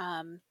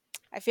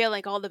 I feel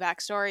like all the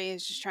backstory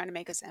is just trying to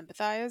make us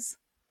empathize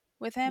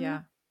with him.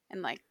 Yeah.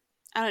 And like,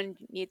 I don't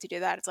need to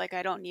do that. It's like,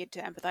 I don't need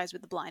to empathize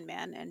with the blind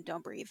man and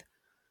don't breathe.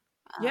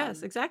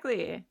 Yes,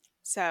 exactly.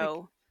 So,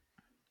 like,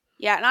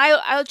 yeah. And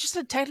I just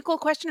a technical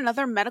question,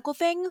 another medical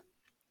thing.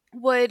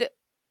 Would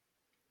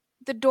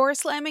the door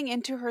slamming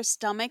into her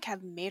stomach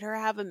have made her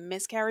have a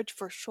miscarriage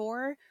for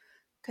sure?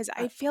 Because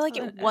I feel like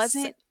it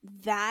wasn't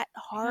that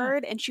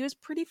hard, and she was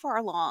pretty far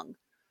along.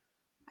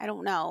 I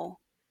don't know.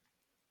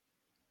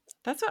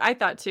 That's what I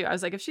thought too. I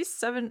was like, if she's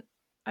 7,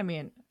 I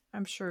mean,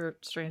 I'm sure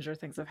stranger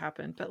things have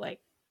happened, but like,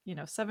 you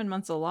know, 7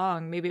 months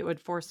along, maybe it would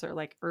force her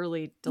like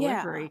early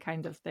delivery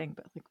kind of thing.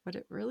 But like, would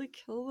it really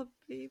kill the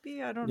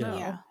baby? I don't know.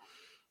 Yeah.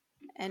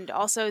 And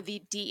also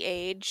the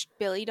de-aged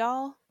Billy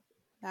doll.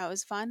 That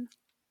was fun.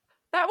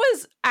 That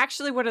was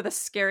actually one of the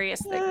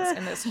scariest things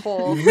in this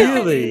whole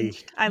Really?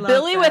 I love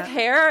Billy that. with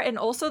hair, and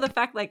also the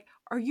fact, like,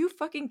 are you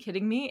fucking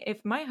kidding me?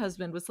 If my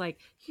husband was like,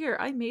 here,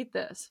 I made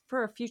this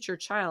for a future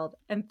child,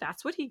 and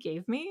that's what he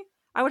gave me,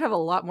 I would have a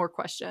lot more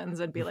questions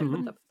and be like,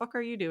 what the fuck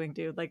are you doing,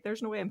 dude? Like,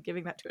 there's no way I'm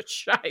giving that to a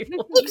child.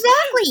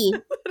 Exactly.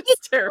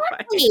 It's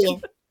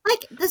terrifying.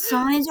 Like, the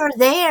signs are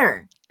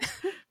there.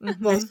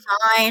 Mm-hmm. The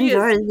signs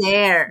are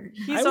there.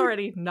 He's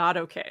already not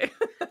okay.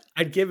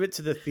 I'd give it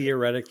to the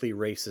theoretically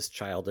racist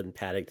child in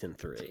Paddington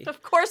 3.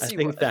 Of course I you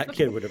think would. that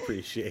kid would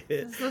appreciate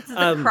it. This is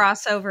the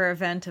crossover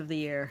event of the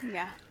year.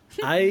 Yeah.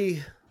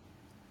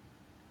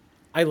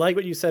 I like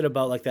what you said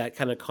about like that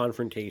kind of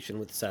confrontation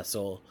with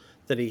Cecil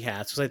that he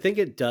has, because I think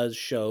it does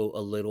show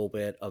a little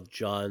bit of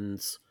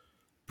John's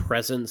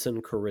presence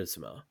and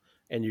charisma,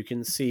 and you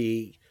can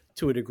see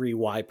to a degree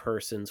why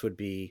persons would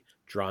be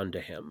drawn to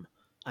him.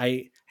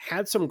 I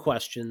had some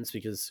questions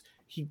because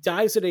he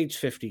dies at age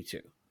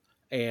 52,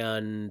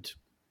 and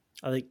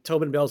I think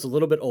Tobin Bell's a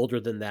little bit older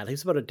than that.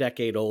 He's about a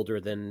decade older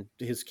than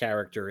his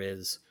character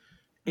is,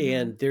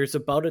 and there's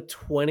about a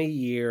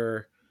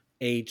 20-year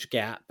age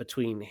gap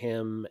between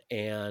him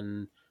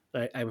and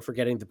I'm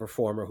forgetting the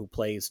performer who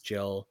plays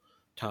Jill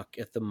Tuck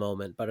at the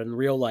moment, but in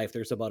real life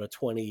there's about a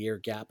 20-year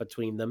gap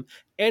between them,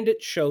 and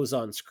it shows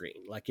on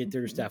screen. Like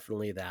there's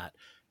definitely that.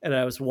 And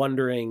I was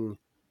wondering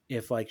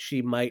if like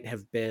she might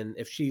have been,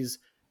 if she's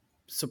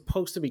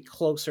supposed to be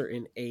closer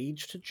in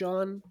age to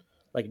John,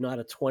 like not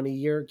a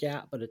 20-year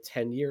gap but a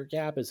 10-year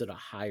gap, is it a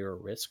higher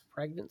risk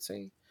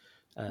pregnancy?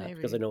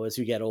 Because I know as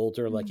you get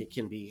older, like it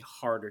can be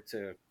harder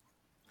to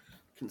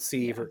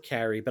conceive or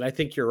carry. But I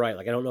think you're right.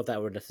 Like I don't know if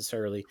that would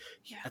necessarily.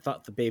 I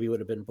thought the baby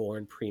would have been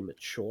born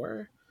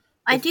premature.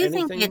 I do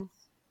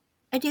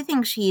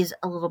think she's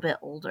a little bit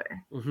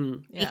older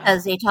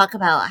because they talk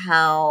about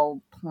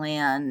how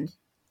planned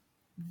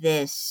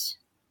this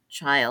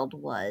child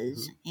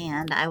was,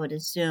 and I would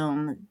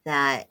assume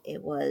that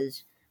it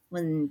was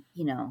when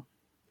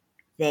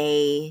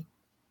they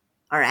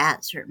are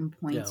at certain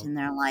points in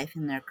their life,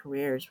 in their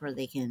careers, where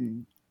they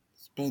can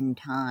spend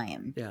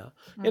time. Yeah.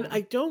 And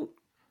I don't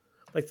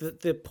like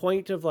the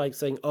point of like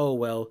saying, oh,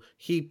 well,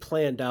 he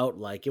planned out,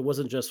 like it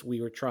wasn't just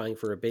we were trying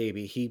for a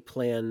baby. He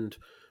planned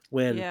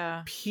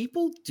when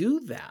people do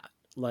that.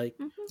 Like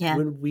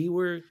when we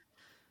were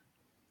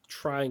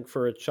trying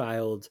for a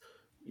child,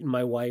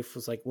 my wife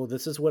was like, well,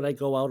 this is when I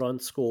go out on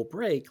school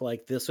break.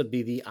 Like this would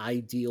be the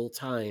ideal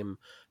time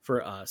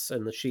for us.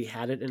 And she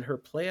had it in her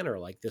planner.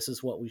 Like this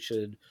is what we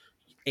should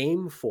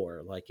aim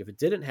for. Like if it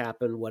didn't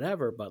happen,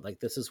 whatever, but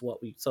like this is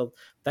what we, so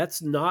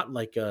that's not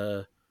like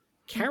a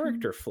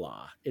character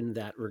flaw in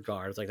that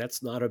regard. It's like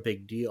that's not a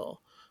big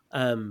deal.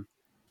 To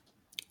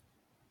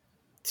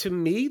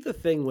me, the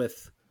thing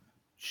with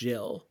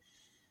Jill,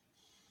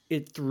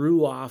 it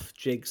threw off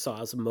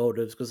Jigsaw's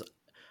motives, because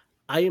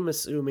I am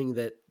assuming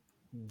that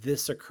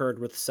this occurred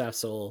with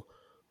Cecil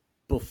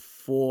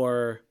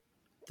before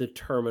the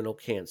terminal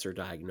cancer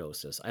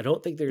diagnosis. I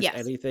don't think there's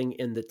anything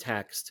in the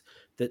text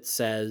that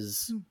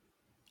says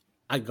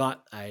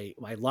I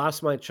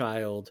lost my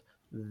child,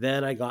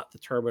 then I got the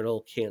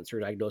terminal cancer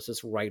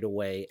diagnosis right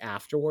away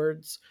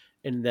afterwards,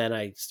 and then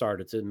I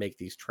started to make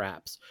these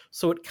traps.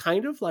 So it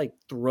kind of like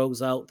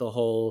throws out the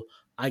whole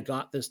I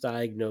got this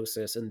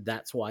diagnosis and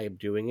that's why I'm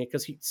doing it,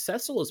 because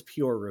Cecil is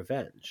pure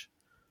revenge.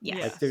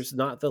 Like there's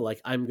not the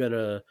like I'm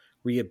gonna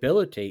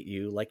rehabilitate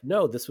you. Like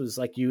no, this was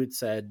like you had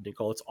said,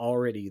 Nichole, it's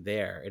already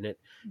there. And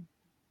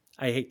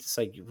I hate to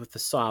say with the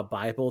Saw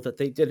Bible that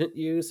they didn't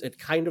use, it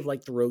kind of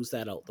like throws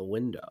that out the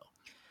window.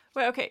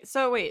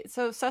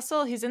 So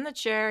Cecil, he's in the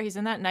chair, he's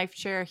in that knife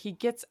chair, he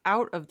gets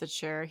out of the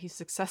chair, he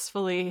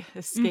successfully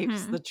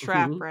escapes the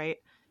trap, right?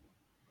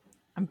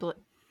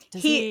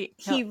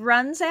 He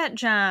runs at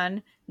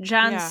John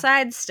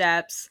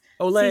sidesteps,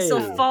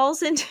 Cecil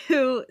falls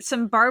into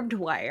some barbed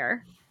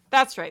wire.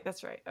 That's right,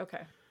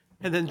 okay.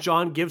 And then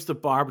John gives the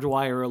barbed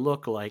wire a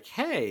look like,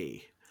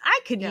 hey, I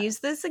could use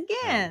this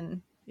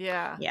again.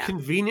 Yeah.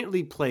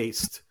 Conveniently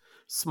placed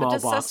small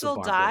box does Cecil of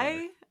barbed die?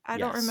 wire. I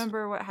don't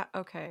remember what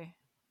okay.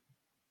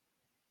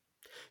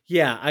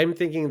 Yeah, I'm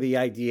thinking the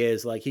idea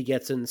is like he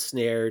gets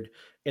ensnared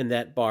in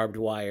that barbed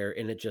wire,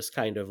 and it just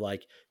kind of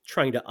like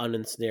trying to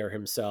unensnare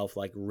himself,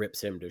 like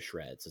rips him to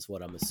shreds, is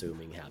what I'm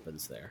assuming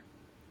happens there.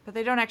 But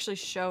they don't actually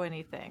show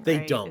anything. They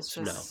right? don't. It's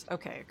just, no.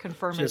 Okay,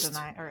 confirm or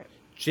deny. All right.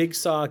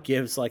 Jigsaw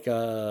gives like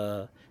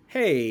a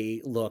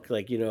hey look,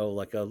 like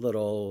like a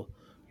little.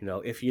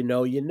 If you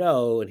know,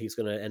 and he's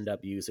going to end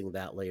up using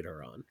that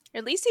later on.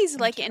 At least he's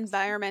like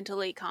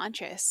environmentally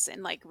conscious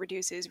and like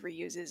reduces,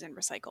 reuses, and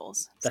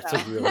recycles. That's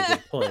a really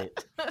good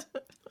point.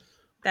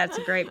 That's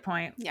a great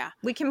point. Yeah,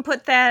 we can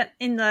put that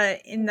in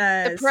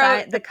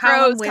the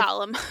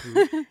column.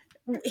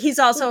 He's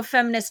also a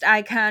feminist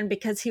icon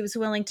because he was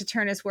willing to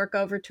turn his work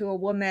over to a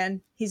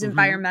woman. He's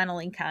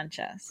environmentally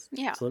conscious.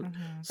 Yeah.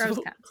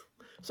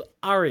 So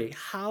Ari,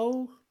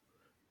 how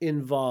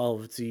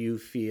involved do you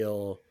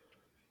feel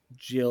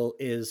Jill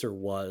is or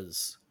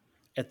was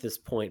at this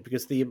point?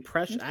 Because the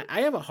impression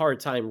I have a hard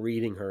time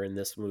reading her in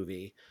this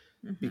movie,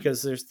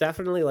 because there's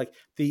definitely like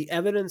the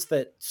evidence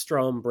that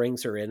Strom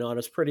brings her in on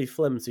is pretty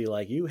flimsy.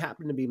 Like you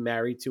happen to be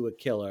married to a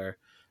killer,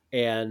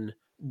 and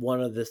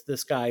one of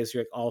this guy is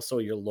also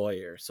your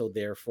lawyer, so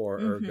therefore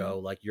ergo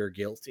like you're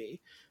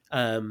guilty.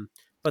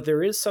 But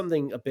there is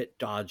something a bit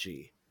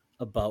dodgy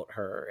about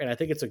her, and I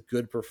think it's a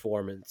good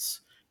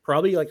performance,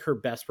 probably like her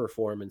best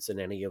performance in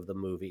any of the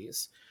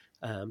movies.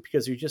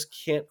 Because you just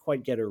can't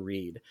quite get a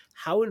read.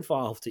 How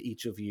involved do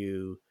each of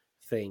you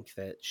think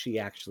that she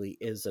actually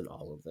is in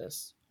all of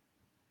this?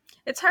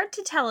 It's hard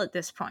to tell at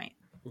this point.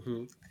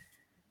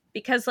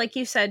 Because like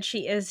you said,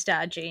 she is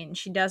dodgy and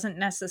she doesn't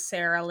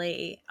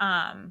necessarily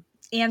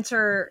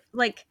answer,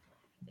 like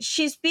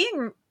she's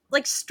being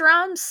like,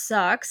 Strahm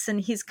sucks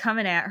and he's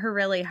coming at her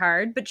really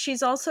hard, but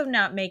she's also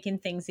not making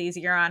things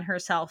easier on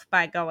herself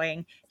by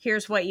going,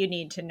 here's what you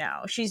need to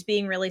know. She's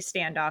being really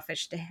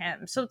standoffish to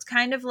him. So it's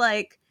kind of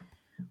like,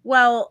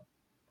 well,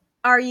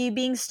 are you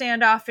being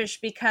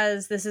standoffish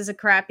because this is a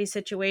crappy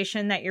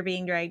situation that you're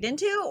being dragged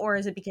into, or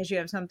is it because you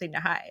have something to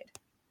hide?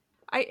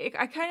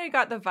 I kind of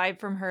got the vibe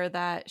from her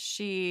that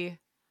she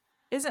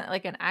isn't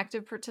like an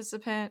active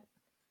participant,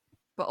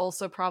 but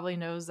also probably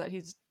knows that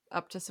he's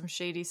up to some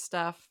shady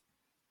stuff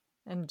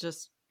and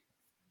just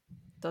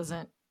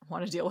doesn't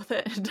want to deal with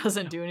it,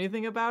 doesn't do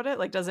anything about it,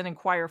 like doesn't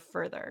inquire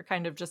further,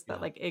 kind of just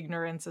that like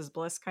ignorance is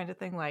bliss kind of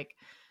thing. Like,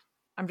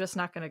 I'm just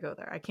not going to go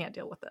there. I can't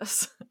deal with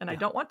this and I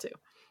don't want to.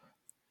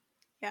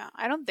 Yeah,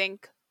 I don't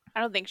think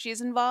she's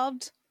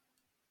involved.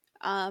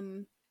 I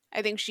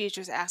think she's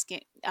just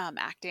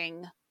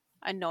acting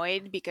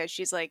annoyed because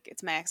she's like,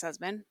 it's my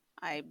ex-husband.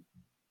 I,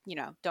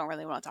 don't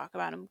really want to talk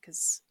about him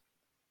because,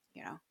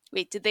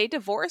 wait, did they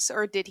divorce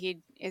or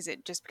is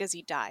it just because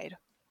he died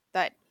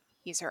that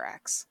he's her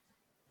ex?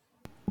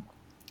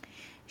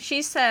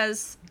 She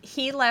says,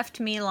 he left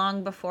me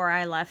long before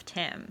I left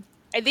him.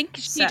 I think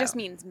she just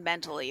means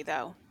mentally,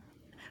 though.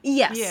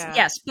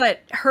 Yes,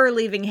 but her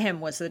leaving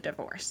him was the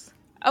divorce.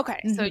 Okay,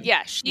 so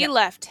yeah, she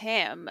left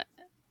him.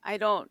 I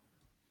don't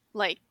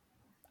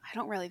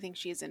really think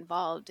she's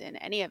involved in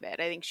any of it.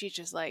 I think she's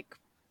just like,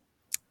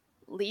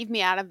 leave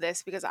me out of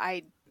this because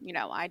I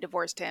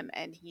divorced him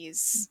and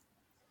he's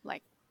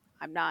like,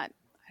 I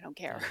don't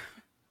care.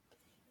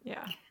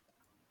 Yeah.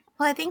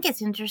 Well, I think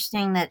it's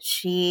interesting that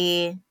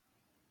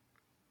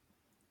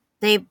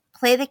they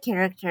play the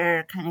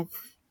character kind of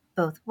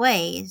both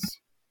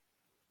ways,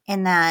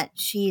 in that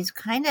she's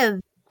kind of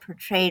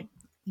portrayed,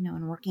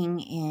 and working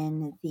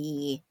in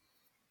the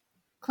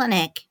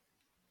clinic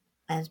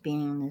as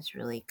being this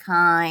really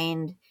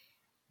kind,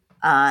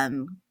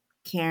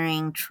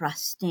 caring,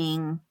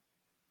 trusting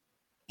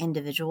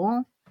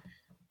individual,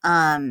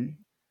 and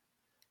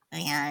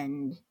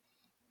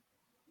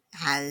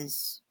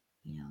has,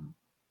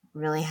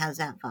 really has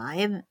that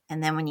vibe.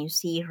 And then when you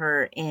see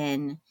her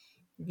in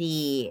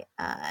the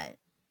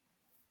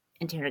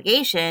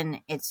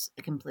interrogation, it's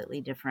a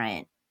completely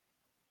different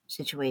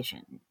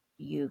situation.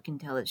 You can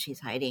tell that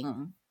she's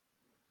hiding,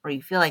 or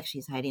you feel like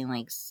she's hiding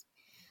like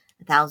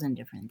 1,000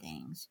 different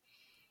things.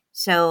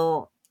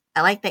 So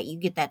I like that you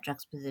get that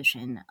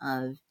juxtaposition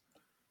of,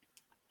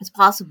 it's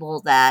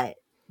possible that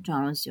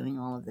John was doing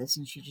all of this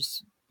and she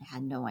just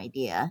had no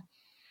idea,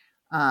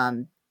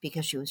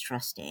 because she was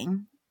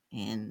trusting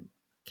and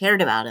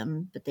cared about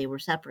him, but they were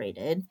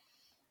separated.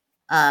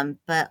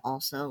 But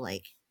also,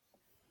 like,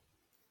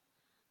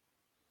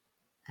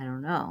 I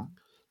don't know.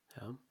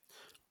 Yeah.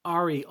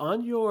 Ari,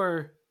 on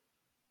your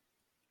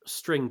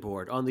string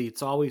board, on the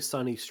It's Always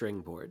Sunny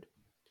string board,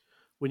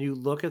 when you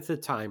look at the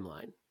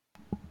timeline,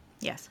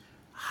 Yes.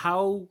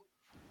 how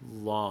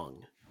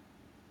long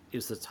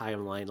is the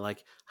timeline?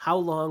 Like, how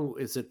long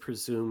is it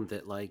presumed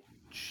that, like,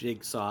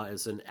 Jigsaw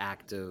is an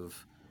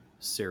active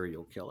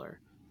serial killer?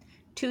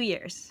 2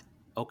 years.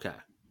 Okay.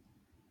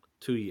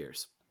 2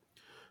 years.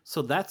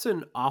 So that's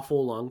an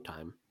awful long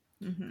time.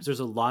 Mm-hmm. There's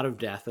a lot of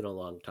death in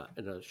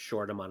a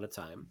short amount of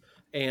time.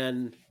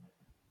 And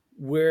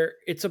where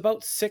it's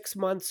about 6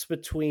 months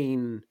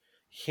between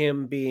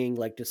him being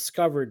like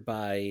discovered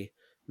by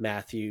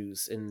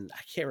Matthews and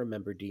I can't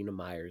remember Dina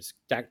Myers,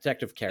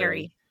 Detective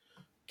Carey.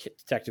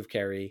 Detective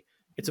Carey.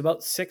 It's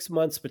about 6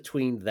 months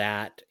between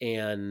that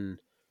and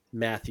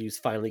Matthews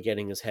finally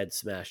getting his head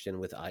smashed in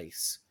with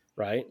ice,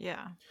 right?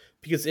 Yeah.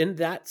 Because in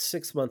that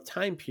 6 month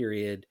time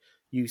period,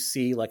 you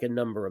see like a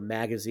number of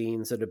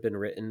magazines that have been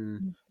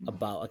written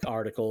about, like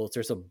articles.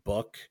 There's a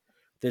book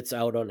that's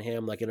out on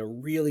him, like in a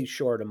really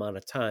short amount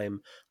of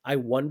time. I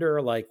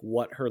wonder like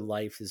what her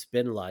life has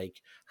been like,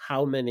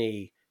 how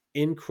many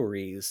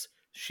inquiries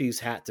she's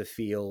had to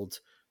field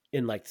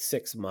in like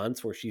 6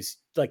 months where she's,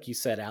 like you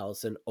said,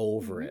 Alison,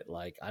 over it.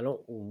 Like, I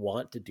don't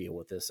want to deal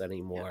with this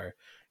anymore.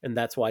 Yeah. And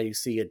that's why you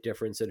see a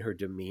difference in her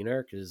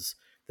demeanor, because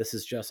this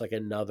is just like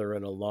another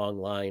in a long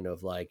line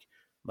of like,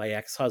 my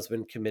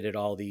ex-husband committed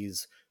all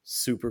these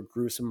super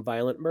gruesome,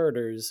 violent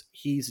murders.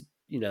 He's,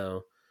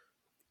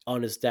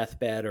 on his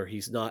deathbed, or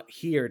he's not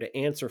here to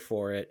answer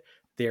for it.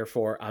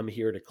 Therefore, I'm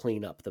here to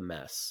clean up the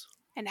mess.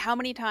 And how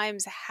many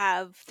times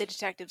have the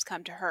detectives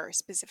come to her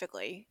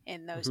specifically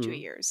in those 2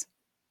 years?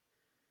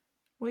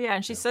 Well, yeah,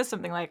 and she says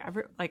something like,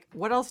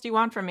 what else do you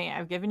want from me?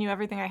 I've given you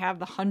everything I have,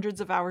 the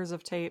hundreds of hours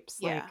of tapes.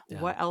 Yeah.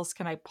 Like, what else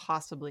can I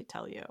possibly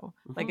tell you?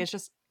 Like, it's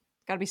just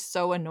got to be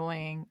so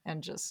annoying,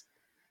 and just,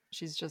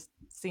 she's just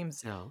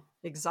seems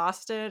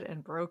exhausted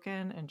and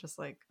broken and just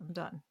like, I'm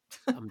done.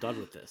 I'm done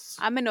with this.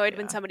 I'm annoyed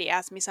when somebody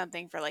asks me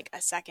something for like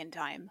a second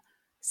time.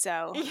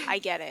 So I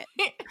get it.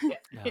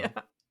 Yeah.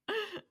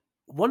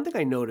 One thing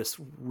I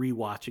noticed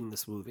rewatching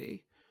this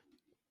movie,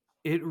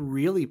 it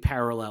really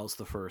parallels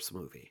the first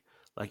movie.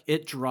 Like,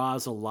 it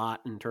draws a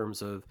lot in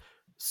terms of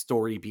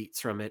story beats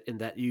from it, in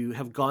that you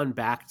have gone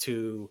back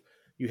to,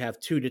 you have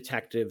two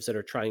detectives that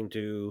are trying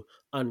to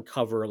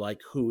uncover like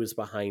who is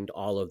behind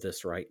all of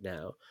this right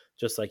now.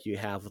 just like you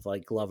have with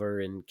like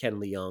Glover and Ken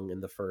Leung in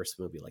the first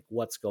movie. Like,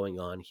 what's going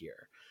on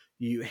here?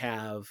 You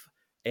have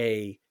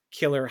a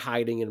killer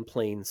hiding in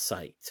plain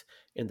sight,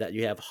 in that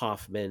you have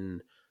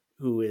Hoffman,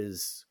 who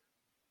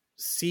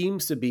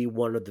seems to be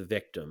one of the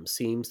victims,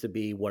 seems to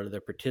be one of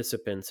the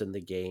participants in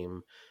the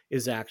game,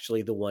 is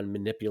actually the one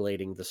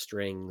manipulating the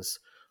strings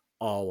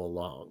all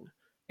along.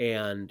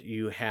 And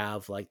you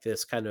have like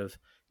this kind of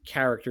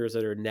characters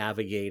that are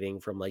navigating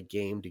from like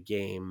game to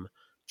game,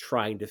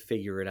 trying to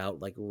figure it out,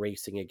 like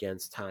racing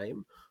against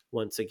time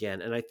once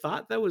again. And I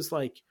thought that was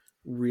like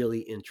really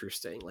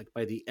interesting. Like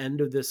by the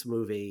end of this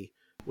movie,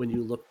 when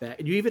you look back,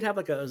 and you even have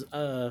like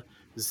a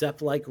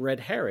Zepp like red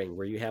herring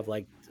where you have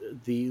like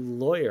the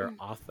lawyer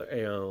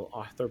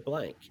Arthur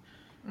Blank.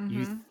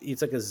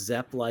 It's like a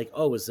Zepp like,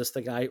 oh, is this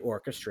the guy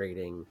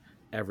orchestrating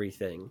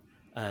everything?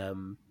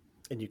 And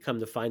you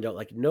come to find out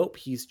like, nope,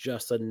 he's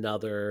just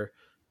another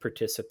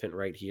participant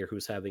right here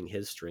who's having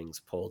his strings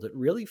pulled. It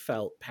really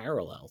felt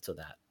parallel to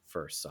that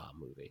first Saw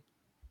movie.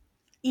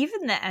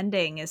 Even the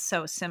ending is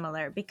so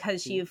similar,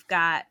 because you've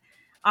got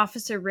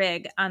Officer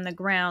Rigg on the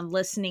ground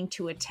listening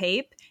to a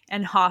tape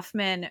and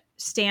Hoffman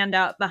stand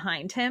up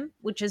behind him,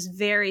 which is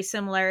very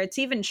similar. It's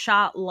even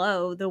shot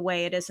low the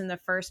way it is in the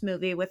first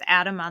movie, with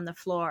Adam on the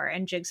floor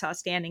and Jigsaw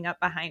standing up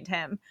behind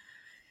him.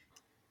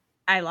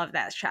 I love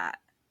that shot.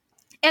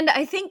 And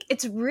I think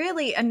it's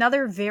really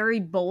another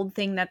very bold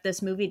thing that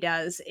this movie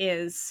does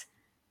is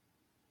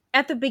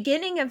at the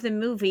beginning of the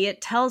movie, it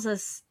tells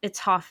us it's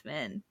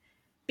Hoffman,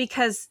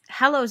 because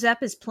Hello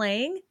Zepp is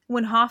playing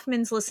when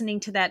Hoffman's listening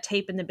to that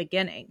tape in the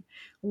beginning.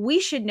 We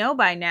should know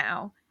by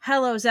now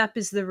Hello Zepp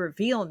is the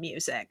reveal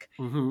music,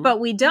 but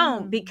we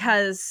don't,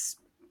 because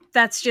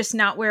that's just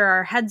not where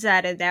our head's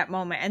at that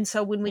moment. And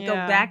so when we go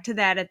back to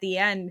that at the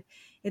end,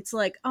 it's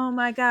like, oh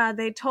my God,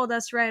 they told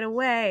us right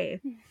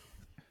away.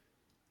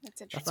 That's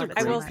interesting.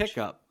 That's a great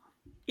pickup.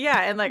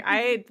 Yeah, and like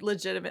I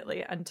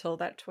legitimately, until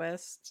that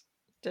twist,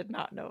 did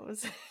not know it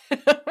was him.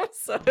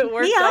 So it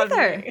worked on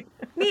me.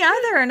 Me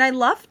either, and I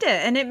loved it,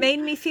 and it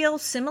made me feel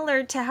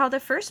similar to how the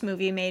first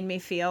movie made me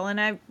feel, and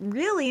I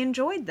really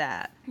enjoyed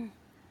that.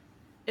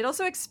 It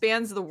also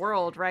expands the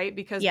world, right?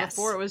 Because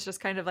before it was just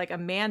kind of like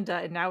Amanda,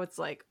 and now it's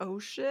like, oh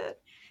shit,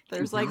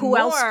 there's like who more.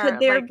 else could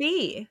there like,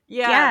 be?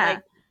 Yeah,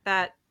 like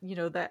that, you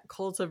know, that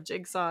cult of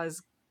Jigsaw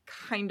is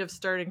kind of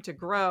starting to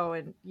grow,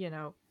 and you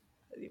know,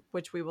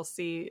 which we will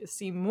see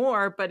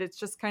more, but it's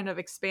just kind of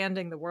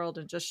expanding the world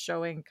and just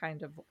showing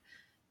kind of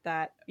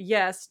that,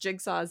 yes,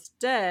 Jigsaw's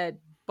dead,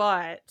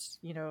 but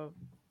you know,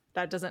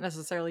 that doesn't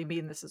necessarily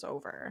mean this is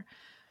over.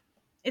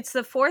 It's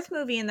the fourth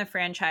movie in the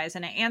franchise,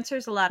 and it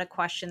answers a lot of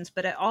questions,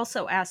 but it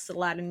also asks a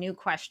lot of new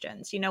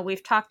questions. You know,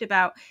 we've talked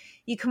about,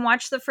 you can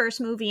watch the first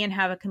movie and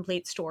have a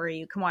complete story.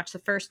 You can watch the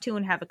first two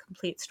and have a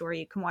complete story.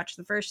 You can watch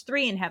the first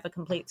three and have a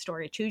complete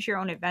story. Choose your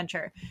own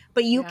adventure.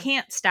 But you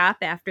can't stop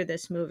after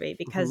this movie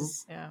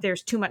because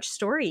there's too much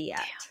story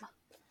yet.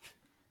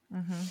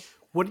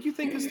 What do you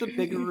think is the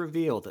bigger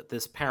reveal, that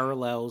this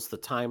parallels the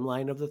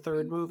timeline of the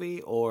third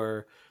movie,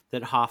 or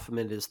that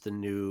Hoffman is the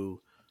new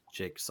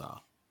Jigsaw?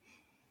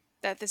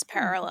 That this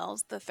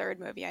parallels the third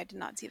movie. I did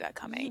not see that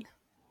coming.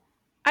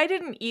 I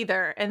didn't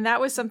either. And that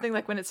was something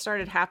like when it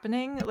started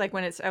happening, like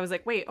when I was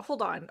like, wait,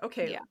 hold on.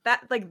 Okay.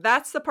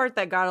 That's the part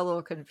that got a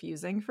little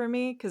confusing for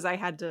me, because I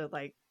had to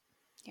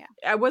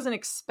I wasn't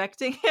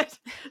expecting it.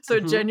 So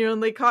it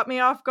genuinely caught me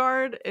off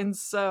guard. And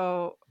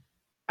so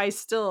I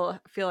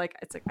still feel like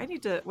it's like, I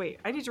need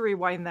to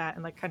rewind that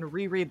and like kind of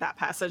reread that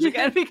passage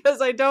again,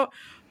 because I don't.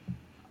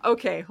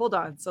 Okay, hold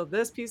on. So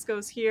this piece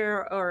goes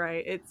here. All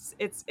right.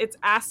 It's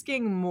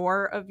asking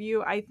more of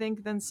you, I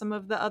think, than some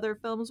of the other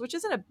films, which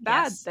isn't a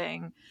bad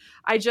thing.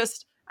 I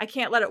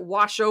can't let it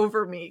wash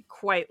over me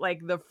quite like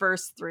the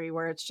first three,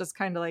 where it's just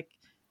kind of like,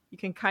 you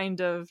can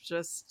kind of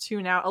just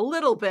tune out a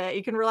little bit.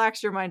 You can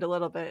relax your mind a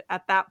little bit.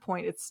 At that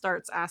point, it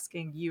starts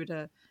asking you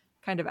to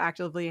kind of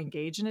actively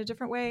engage in a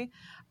different way,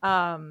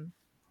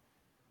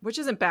 which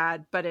isn't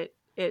bad, but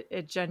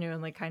it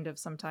genuinely kind of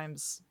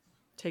sometimes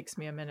takes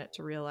me a minute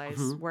to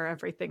realize where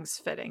everything's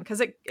fitting,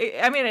 because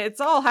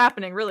it's all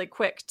happening really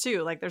quick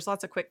too. Like there's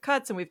lots of quick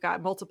cuts, and we've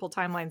got multiple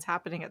timelines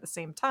happening at the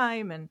same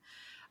time, and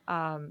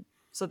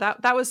so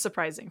that was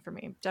surprising for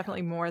me,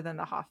 definitely more than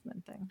the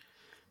Hoffman thing.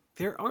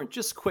 There aren't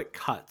just quick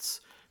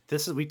cuts.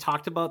 We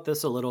talked about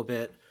this a little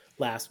bit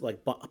last,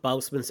 like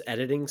Bousman's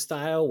editing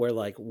style, where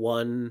like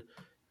one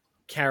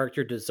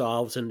character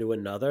dissolves into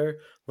another.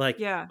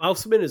 Like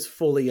Hoffman is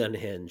fully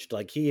unhinged.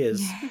 Like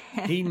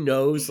he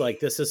knows like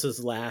this is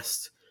his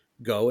last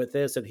go at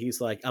this, and he's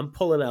like, I'm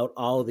pulling out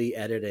all the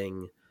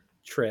editing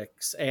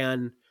tricks.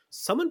 And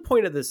someone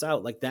pointed this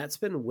out, like that's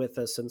been with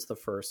us since the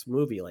first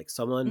movie. Like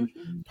someone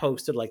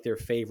posted like their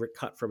favorite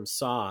cut from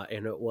Saw,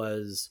 and it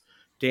was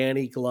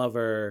Danny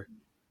Glover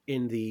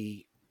in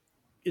the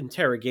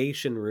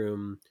interrogation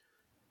room,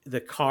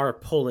 the car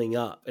pulling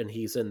up, and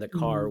he's in the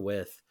car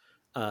with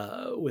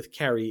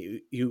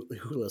Carrie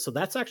Hula. So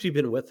that's actually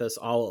been with us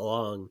all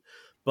along.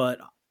 But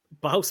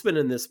Bousman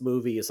in this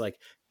movie is like,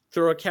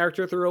 throw a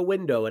character through a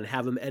window and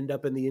have him end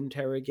up in the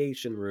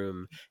interrogation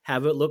room.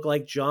 Have it look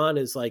like John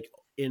is like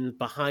in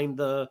behind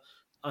the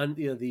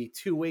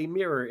two-way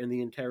mirror in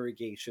the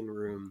interrogation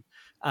room.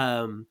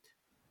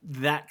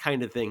 That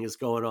kind of thing is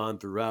going on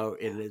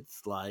throughout, and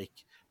it's like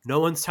no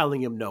one's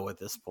telling him no at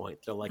this point.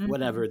 They're like,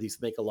 whatever, these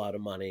make a lot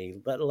of money.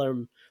 Let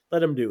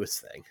him do his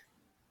thing.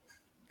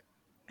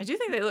 I do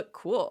think they look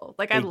cool.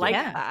 Like, They I do. like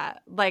Yeah.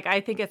 that. Like,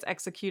 I think it's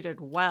executed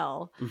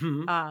well.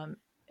 Mm-hmm.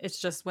 It's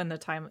just when the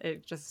time,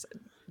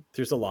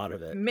 There's a lot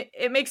of it.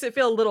 It makes it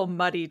feel a little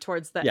muddy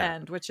towards the Yeah.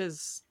 end, which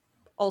is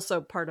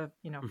also part of,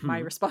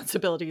 my Mhm.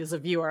 responsibility as a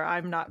viewer.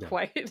 I'm not Yeah.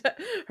 quite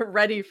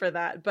ready for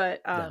that.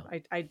 But Yeah.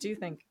 I do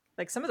think,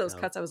 like, some of those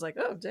Yeah. cuts, I was like,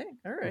 oh, dang.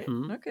 All right.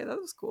 Mhm. Okay, that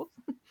was cool.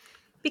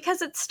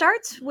 Because it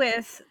starts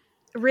with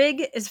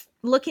Rig is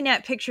looking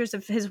at pictures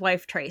of his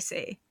wife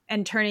Tracy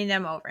and turning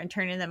them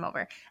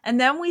over. And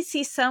then we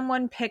see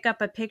someone pick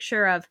up a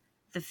picture of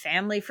the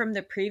family from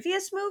the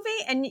previous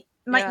movie,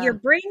 and your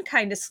brain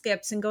kind of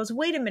skips and goes,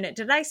 wait a minute,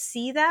 did I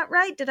see that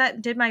right?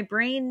 Did my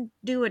brain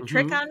do a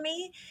trick Mhm. on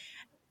me?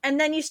 And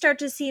then you start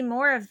to see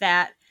more of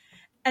that.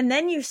 And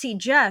then you see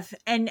Jeff,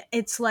 and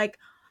it's like,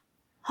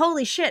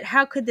 holy shit,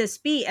 how could this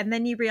be? And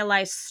then you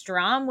realize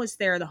Strom was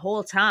there the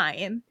whole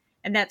time,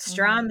 and that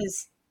Strom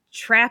is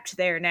trapped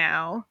there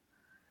now.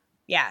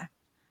 Yeah,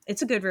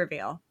 it's a good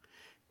reveal.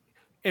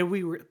 And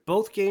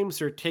both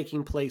games are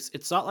taking place.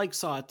 It's not like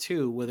Saw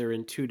 2 where they're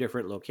in two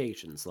different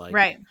locations. Like,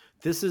 Right.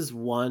 this is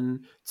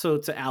one. So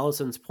to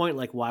Allison's point,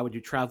 like, why would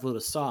you travel to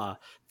Saw?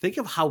 Think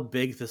of how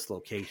big this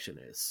location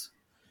is.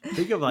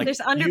 Think of, like, There's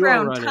you are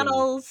underground running-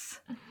 tunnels.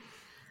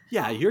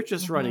 Yeah, you're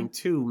just running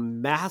two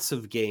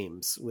massive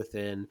games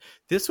within.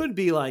 This would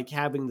be like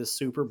having the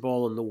Super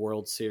Bowl and the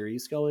World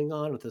Series going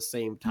on at the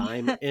same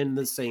time in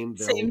the same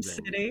building.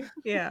 Same city.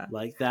 Yeah.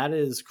 Like, that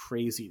is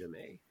crazy to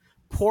me.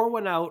 Pour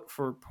one out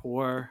for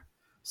poor,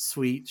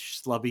 sweet,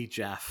 schlubby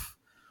Jeff,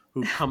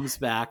 who comes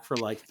back for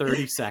like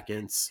 30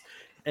 seconds,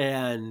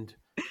 and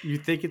you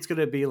think it's going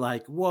to be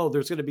like, whoa,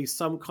 there's going to be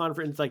some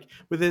conference. Like,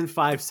 within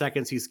 5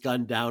 seconds, he's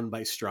gunned down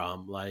by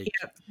Strom. Like,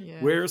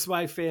 where's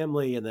my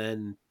family? And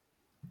then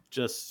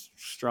just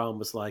Strom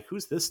was like,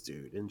 who's this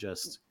dude? And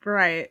just...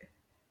 Right.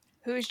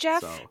 Who's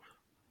Jeff? So,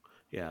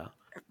 yeah.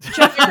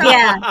 Jeff from,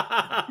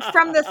 Yeah.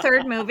 from the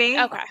third movie.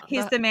 Okay.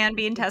 He's the man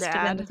being tested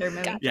in the dad. third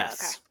movie. Gotcha.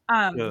 Yes.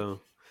 Okay.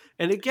 So,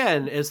 and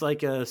again, as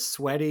like a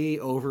sweaty,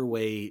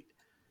 overweight,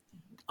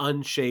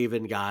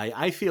 unshaven guy,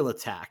 I feel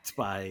attacked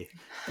by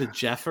the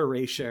Jeff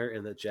erasure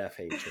and the Jeff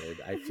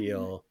hatred. I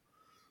feel,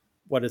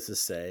 what is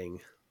this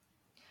saying?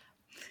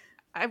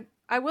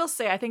 I will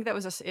say, I think it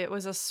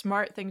was a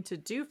smart thing to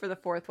do for the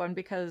fourth one,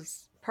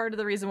 because part of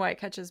the reason why it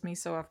catches me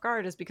so off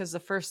guard is because the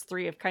first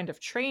three have kind of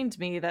trained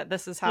me that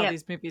this is how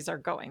these movies are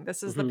going.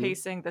 This is the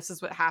pacing. This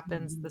is what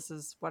happens. This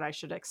is what I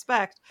should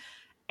expect.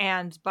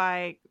 And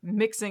by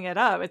mixing it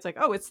up, it's like,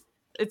 oh, it's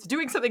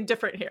doing something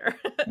different here.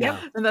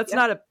 And that's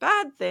not a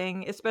bad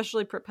thing,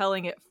 especially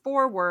propelling it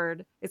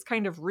forward. It's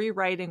kind of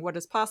rewriting what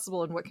is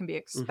possible and what can be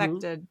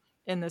expected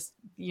in this,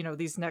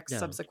 these next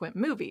subsequent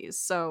movies.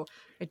 So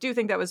I do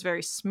think that was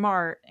very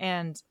smart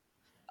and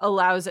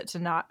allows it to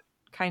not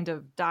kind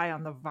of die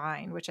on the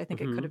vine, which I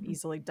think it could have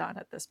easily done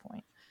at this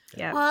point.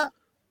 Yeah. Well,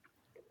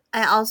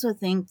 I also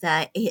think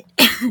that it,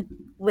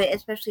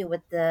 especially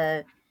with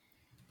the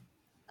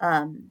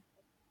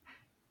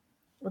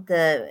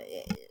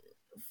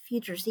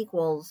future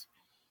sequels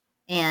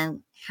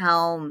and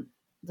how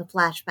the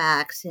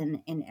flashbacks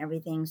and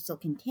everything still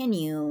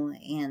continue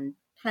and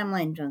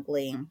timeline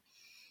juggling,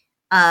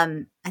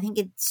 I think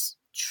it's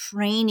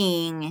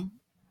training,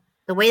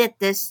 the way that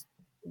this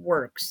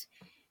works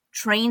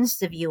trains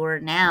the viewer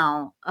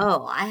now.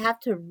 Oh, I have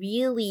to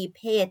really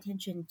pay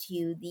attention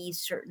to these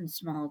certain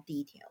small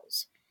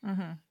details.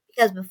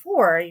 Because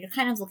before, you're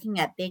kind of looking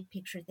at big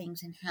picture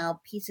things and how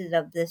pieces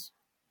of this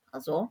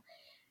puzzle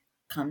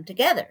come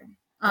together.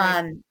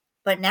 Right.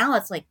 But now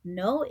it's like,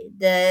 no,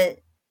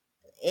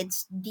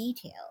 it's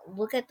detail.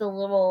 Look at the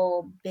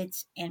little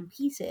bits and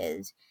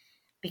pieces,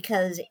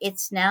 because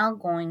it's now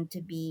going to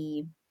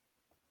be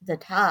the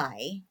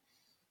tie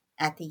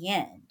at the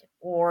end,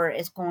 or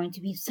it's going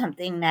to be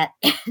something that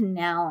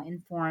now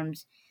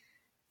informs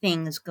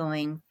things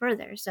going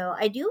further. So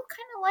I do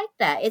kind of like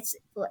that.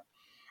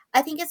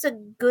 I think it's a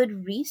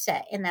good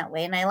reset in that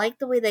way, and I like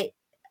the way that,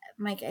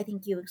 Mike, I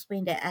think you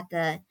explained it at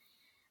the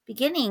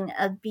beginning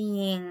of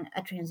being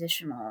a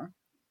transitional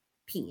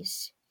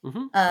piece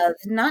of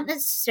not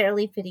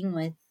necessarily fitting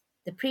with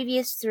the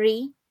previous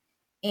three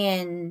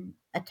in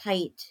a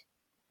tight,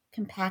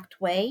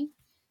 compact way,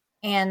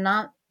 and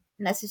not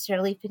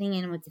necessarily fitting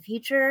in with the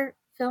future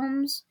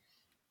films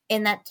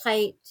in that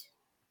tight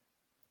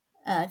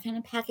kind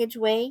of package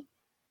way.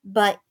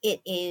 But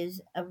it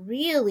is a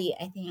really,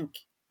 I think,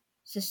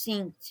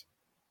 succinct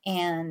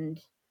and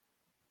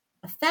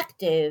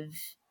effective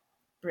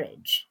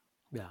bridge.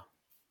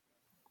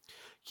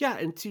 Yeah,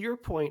 and to your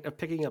point of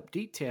picking up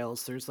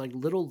details, there's like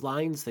little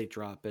lines they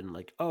drop in,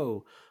 like,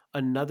 oh,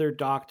 another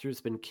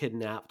doctor's been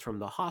kidnapped from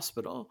the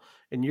hospital,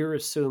 and you're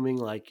assuming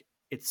like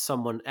it's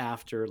someone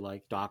after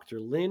like Dr.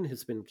 Lynn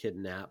has been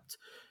kidnapped.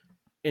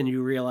 and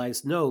you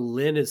realize, no,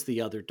 Lynn is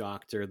the other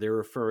doctor. They're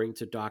referring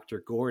to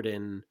Dr.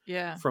 Gordon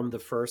Yeah. from the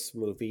first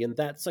movie. And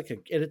that's like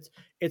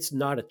it's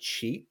not a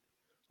cheat.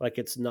 Like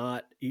it's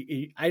not,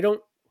 I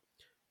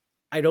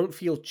don't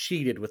feel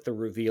cheated with the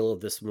reveal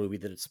of this movie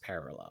that it's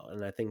parallel.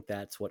 And I think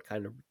that's what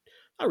kind of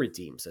not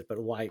redeems it,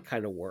 but why it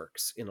kind of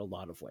works in a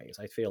lot of ways.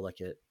 I feel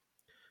like it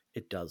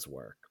does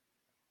work.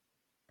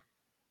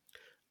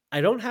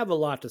 I don't have a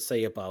lot to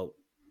say about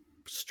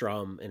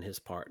Strum and his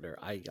partner.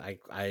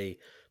 I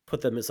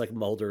put them as like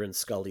Mulder and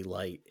Scully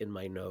light in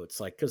my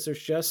notes, like because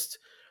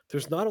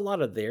there's not a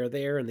lot of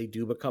there, and they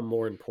do become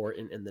more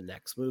important in the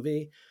next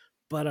movie.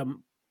 But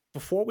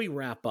before we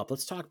wrap up,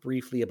 let's talk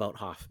briefly about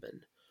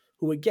Hoffman,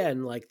 who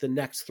again, like the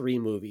next three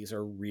movies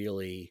are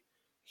really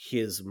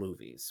his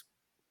movies.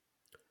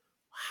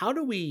 How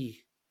do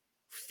we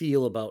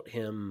feel about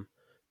him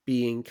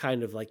being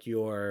kind of like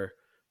your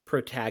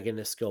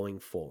protagonist going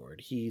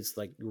forward? He's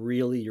like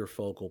really your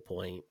focal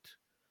point.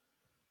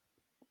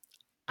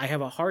 I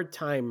have a hard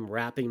time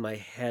wrapping my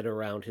head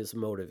around his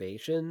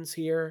motivations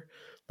here.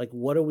 Like,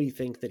 what do we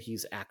think that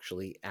he's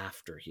actually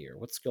after here?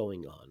 What's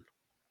going on?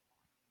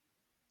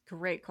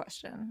 Great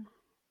question.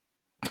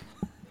 I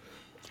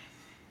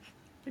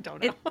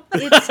don't know.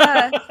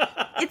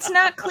 It's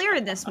not clear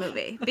in this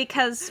movie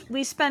because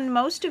we spend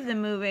most of the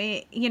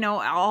movie,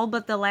 all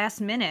but the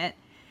last minute,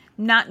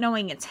 not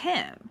knowing it's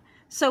him.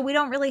 So we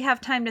don't really have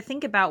time to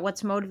think about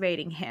what's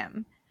motivating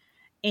him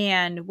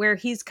and where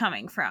he's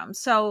coming from.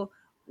 So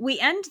we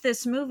end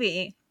this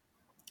movie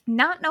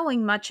not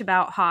knowing much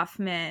about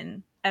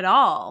Hoffman at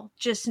all,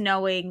 just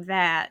knowing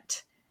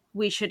that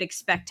we should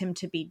expect him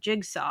to be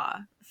Jigsaw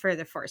for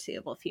the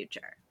foreseeable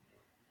future.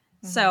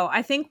 So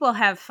I think we'll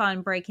have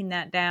fun breaking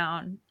that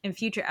down in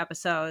future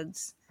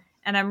episodes.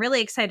 And I'm really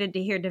excited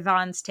to hear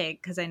Devon's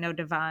take because I know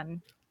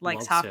Devon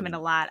likes Hoffman a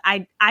lot.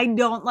 I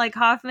don't like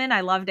Hoffman.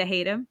 I love to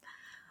hate him.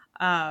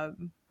 I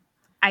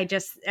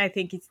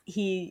think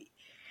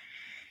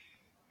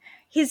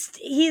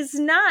he's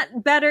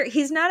not better.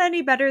 He's not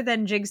any better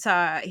than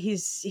Jigsaw.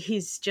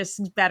 He's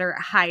just better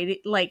at hiding.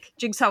 Like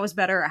Jigsaw was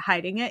better at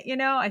hiding it.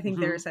 I think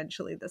they're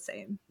essentially the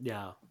same.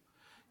 Yeah.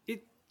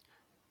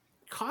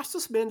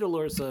 Costas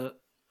Mandylor's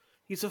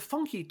he's a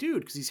funky dude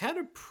because he's had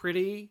a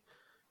pretty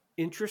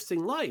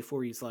interesting life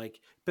where he's like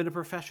been a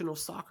professional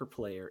soccer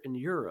player in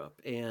Europe,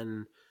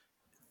 and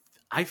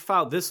I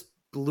found this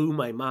blew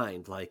my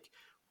mind. Like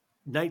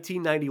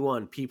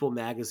 1991 People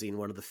magazine,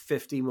 one of the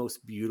 50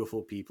 most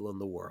beautiful people in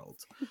the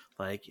world.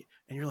 Like,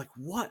 and you're like,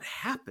 what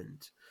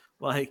happened?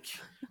 Like,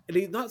 and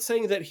he's not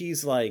saying that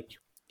he's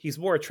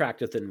more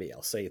attractive than me,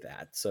 I'll say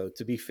that, so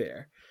to be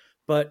fair,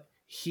 but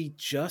he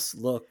just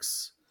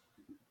looks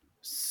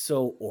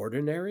so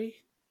ordinary.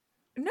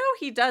 No,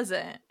 he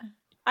doesn't.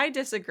 I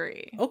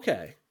disagree.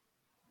 Okay.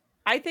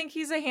 I think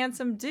he's a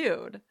handsome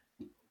dude.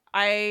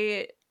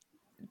 I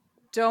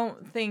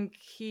don't think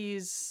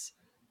he's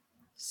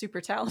super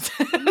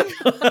talented.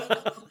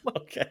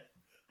 Okay.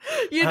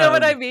 You know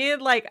what I mean?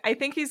 Like, I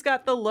think he's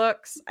got the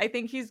looks. I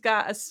think he's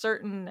got a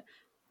certain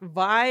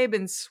vibe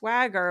and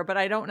swagger, but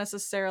I don't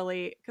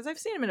necessarily, because I've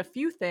seen him in a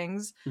few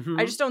things.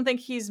 I just don't think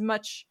he's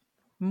much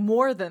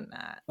more than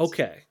that.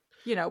 Okay.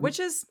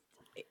 Which is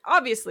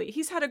obviously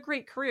he's had a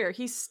great career.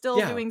 He's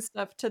still doing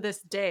stuff to this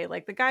day.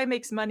 Like the guy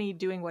makes money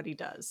doing what he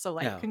does. So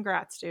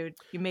congrats, dude.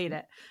 You made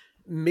it.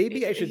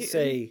 Maybe I should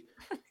say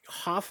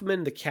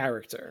Hoffman, the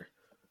character,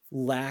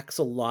 lacks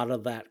a lot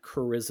of that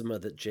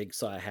charisma that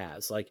Jigsaw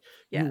has. Like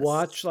you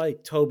watch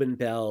like Tobin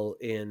Bell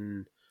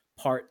in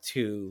part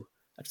 2,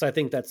 because I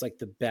think that's like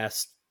the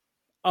best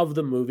of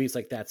the movies.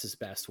 Like that's his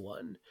best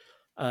one.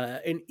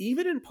 And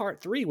even in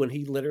part 3, when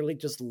he literally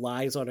just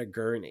lies on a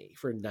gurney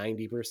for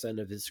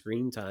 90% of his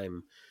screen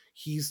time,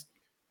 he's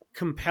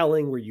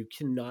compelling where you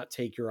cannot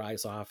take your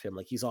eyes off him.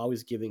 Like he's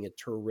always giving a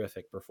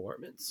terrific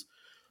performance.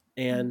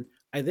 And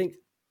I think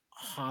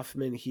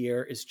Hoffman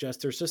here is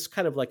there's just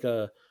kind of like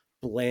a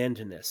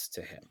blandness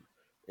to him.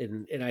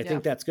 And I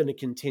think that's going to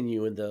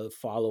continue in the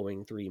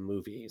following 3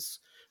 movies,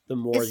 the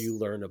more you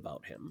learn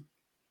about him.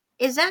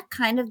 Is that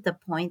kind of the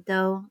point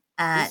though?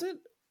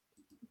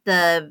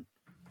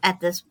 At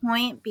this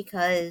point,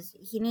 because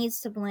he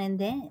needs to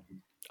blend in.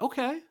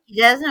 Okay. He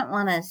doesn't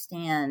want to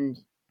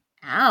stand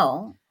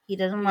out. He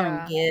doesn't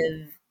want to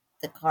give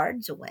the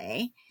cards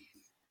away.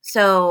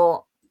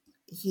 So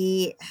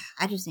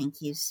I just think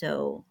he's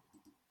so,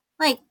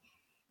 like,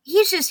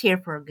 he's just here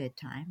for a good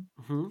time.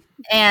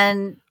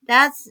 And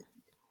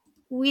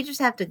we just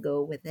have to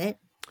go with it.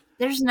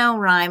 There's no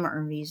rhyme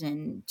or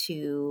reason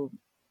to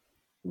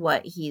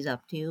what he's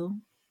up to.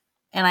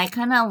 And I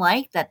kind of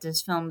like that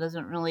this film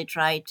doesn't really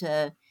start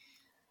to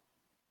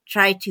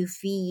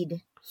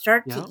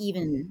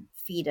even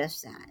feed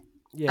us that.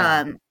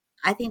 Yeah.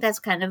 I think that's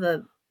kind of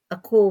a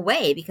cool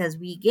way because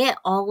we get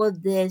all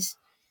of this.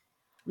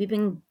 We've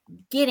been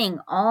getting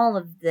all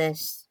of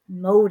this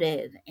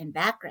motive and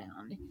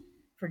background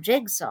for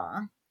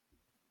Jigsaw.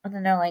 And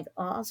then they're like,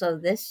 also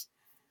this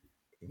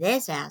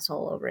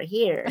asshole over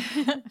here.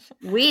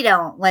 We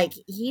don't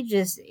he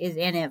just is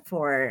in it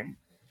for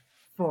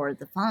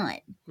the fun.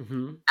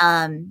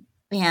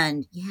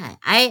 And yeah,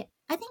 I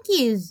think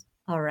he's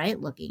all right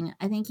looking.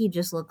 I think he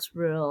just looks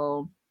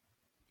real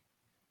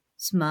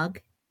smug.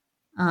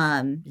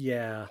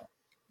 Yeah.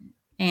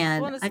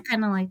 And Well, I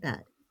kind of like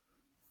that.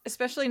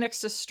 especially next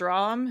to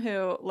Strom,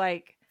 who,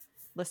 like,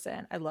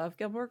 listen, I love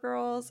Gilmore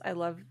Girls. I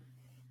love,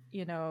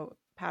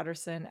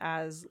 Patterson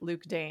as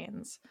Luke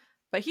Danes.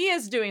 But he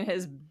is doing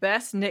his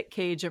best Nick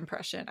Cage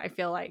impression, I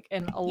feel like,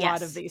 in a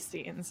lot of Yes. these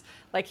scenes.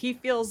 Like, he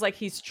feels like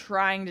he's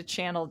trying to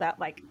channel that,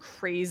 like,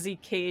 crazy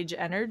Cage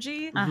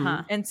energy.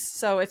 Uh-huh. And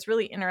so it's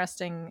really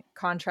interesting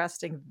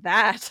contrasting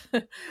that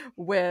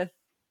with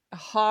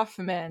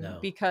Hoffman, No.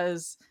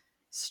 because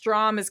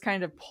Strom is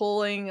kind of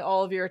pulling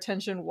all of your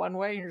attention one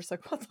way, and you're just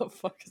like, what the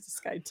fuck is this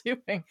guy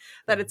doing?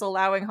 That it's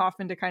allowing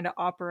Hoffman to kind of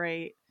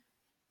operate,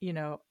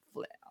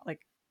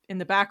 like in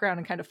the background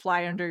and kind of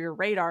fly under your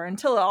radar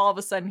until all of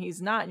a sudden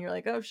he's not, and you're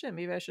like, oh shit,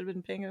 maybe I should have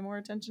been paying more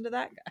attention to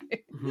that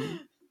guy. Mhm.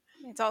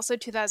 It's also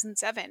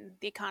 2007.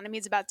 The economy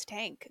is about to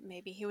tank.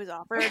 Maybe he was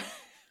offered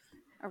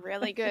a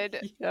really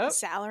good Yep.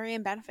 salary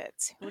and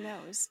benefits. Who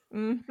knows?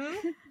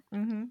 Mm-hmm.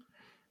 Mm-hmm.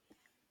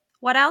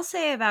 What I'll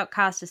say about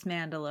Costas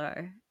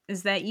Mandalore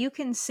is that you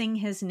can sing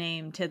his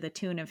name to the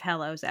tune of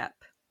Hello Zep.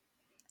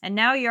 And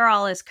now you're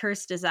all as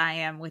cursed as I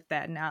am with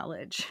that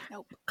knowledge.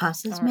 Nope.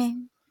 Costas All right.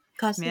 man.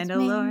 Costas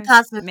Mandalore, man.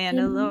 Costas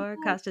Mandalore,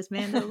 Costas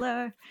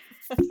Mandalore.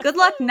 Good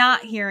luck not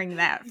hearing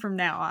that from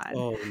now on.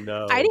 Oh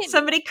no. I didn't.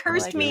 Somebody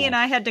cursed like me it. and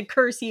I had to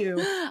curse you.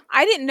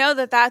 I didn't know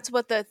that that's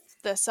what the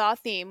Saw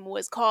theme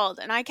was called,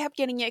 and I kept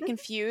getting it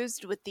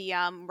confused with the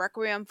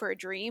Requiem for a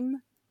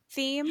Dream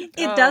theme.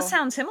 It does Oh.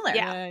 sound similar.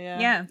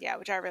 Yeah. Yeah,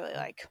 which I really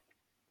like.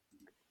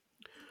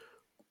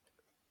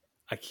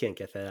 I can't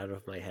get that out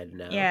of my head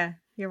now. Yeah,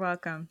 you're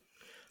welcome.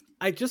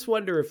 I just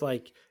wonder if,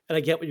 like, and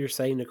I get what you're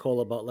saying,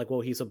 Nichole, about, like,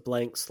 well, he's a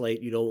blank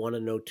slate. You don't want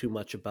to know too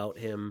much about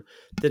him.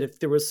 That if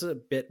there was a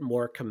bit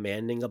more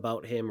commanding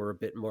about him or a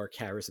bit more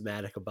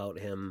charismatic about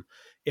him,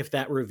 if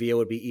that reveal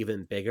would be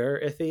even bigger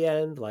at the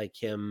end, like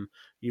him,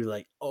 you're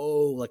like,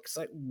 oh, like, it's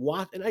like,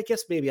 what? And I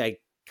guess maybe I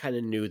kind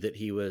of knew that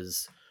he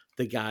was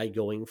the guy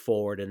going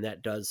forward, and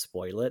that does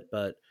spoil it.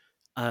 But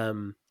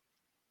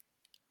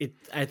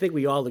I think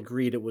we all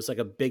agreed it was like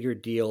a bigger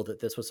deal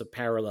that this was a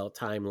parallel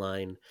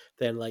timeline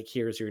than, like,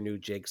 here's your new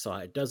Jigsaw.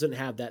 It doesn't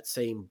have that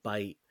same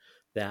bite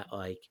that,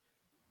 like,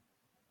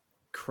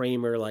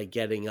 Kramer, like,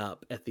 getting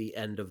up at the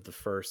end of the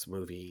first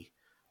movie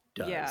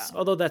does. Yeah.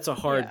 Although that's a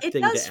hard It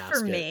thing does to ask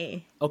for it.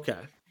 me. Okay.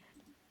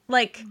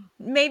 Like,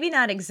 maybe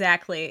not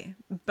exactly,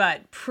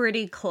 but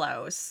pretty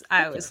close.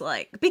 I was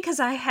like, because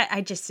I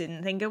just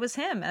didn't think it was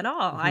him at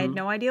all. I had Mhm.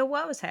 no idea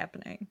what was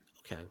happening.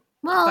 Okay.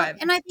 Well, But-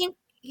 and I think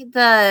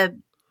the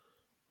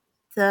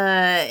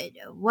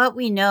what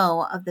we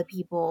know of the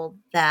people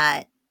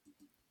that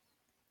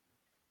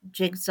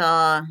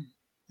Jigsaw,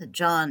 that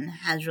John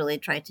has really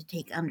tried to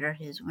take under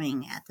his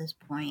wing at this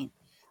point,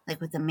 like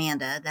with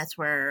Amanda, that's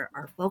where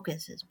our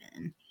focus has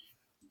been.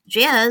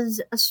 She has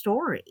a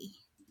story.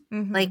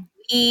 Mhm. Like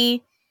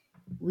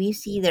we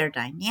see their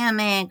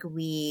dynamic,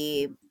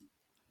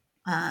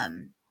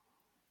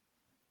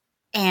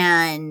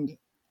 and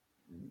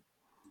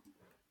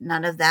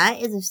none of that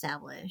is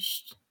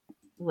established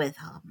with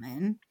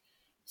Hoffman.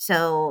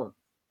 So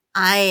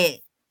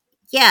I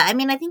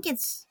think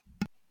it's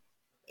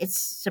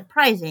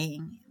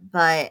surprising,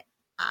 but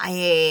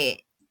I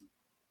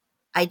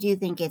do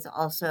think it's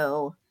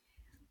also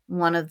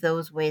one of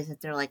those ways that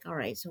they're like, all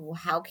right, so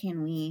how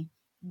can we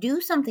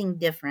do something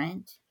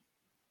different?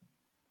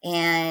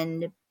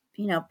 And,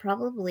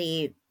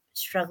 probably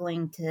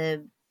struggling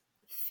to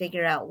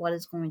figure out what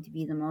is going to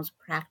be the most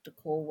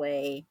practical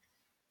way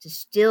to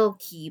still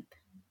keep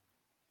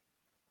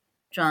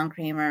John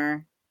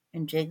Kramer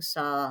and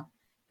Jigsaw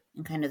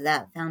and kind of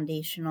that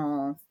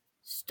foundational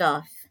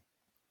stuff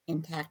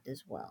intact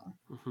as well.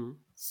 Mm-hmm.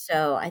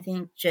 So I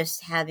think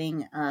just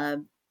having a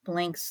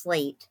blank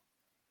slate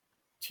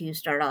to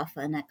start off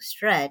the next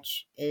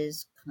stretch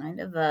is kind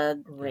of a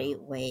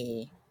great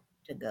way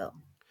to go.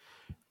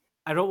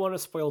 I don't want to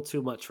spoil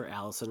too much for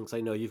Alison because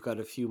I know you've got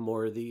a few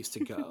more of these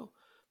to go.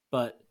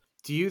 But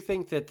do you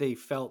think that they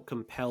felt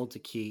compelled to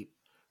keep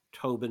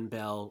Tobin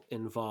Bell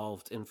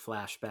involved in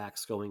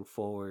flashbacks going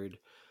forward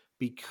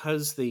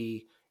because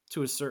they,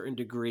 to a certain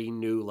degree,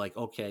 knew, like,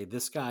 okay,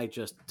 this guy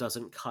just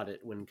doesn't cut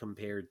it when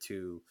compared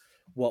to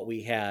what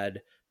we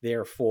had.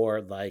 Therefore,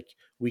 like,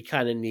 we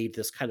kind of need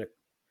this kind of,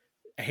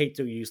 I hate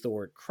to use the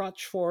word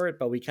crutch for it,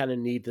 but we kind of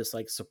need this,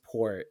 like,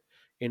 support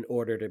in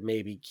order to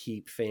maybe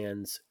keep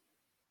fans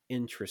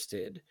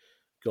interested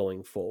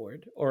going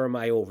forward? Or am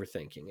I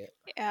overthinking it?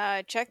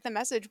 Check the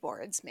message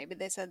boards. Maybe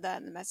they said that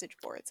in the message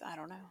boards. I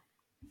don't know.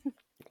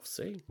 We'll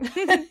see.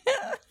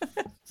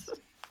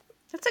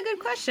 That's a good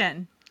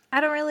question. I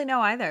don't really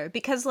know either,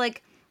 because,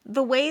 like,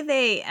 the way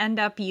they end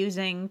up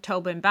using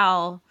Tobin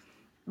Bell,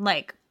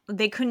 like,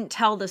 they couldn't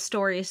tell the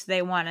stories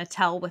they want to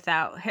tell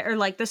without, or,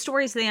 like, the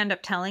stories they end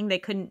up telling they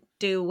couldn't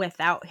do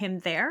without him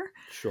there.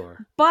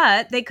 Sure.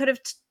 But they could have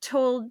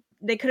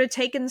they could have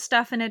taken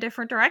stuff in a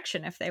different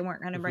direction if they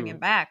weren't going to bring him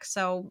back.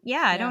 So,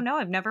 yeah, I don't know.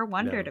 I've never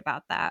wondered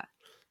about that.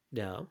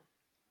 Yeah.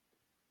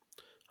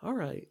 All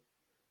right.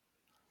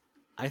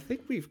 I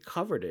think we've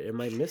covered it. Am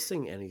I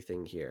missing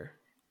anything here?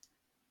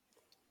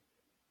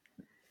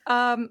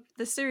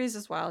 The series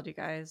is wild, you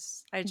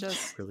guys. It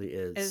really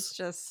is. It's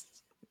just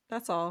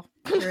that's all.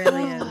 It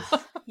really is.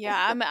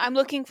 Yeah, I'm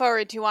looking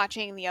forward to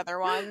watching the other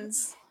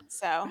ones.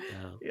 So,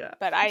 Yeah.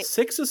 but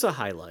 6 is a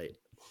highlight.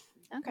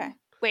 okay.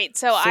 Wait,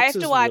 so 6 I have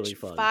is to watch really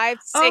fun. 5,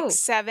 6, Oh.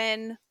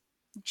 7,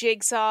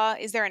 Jigsaw.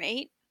 Is there an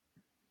 8?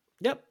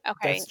 Yep.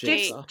 Okay, That's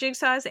Jigsaw.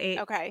 Jigsaw is 8.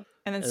 Okay.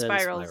 And then And then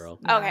Spirals. Spiral.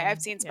 Okay,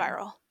 I've seen Yeah.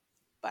 Spiral.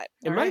 But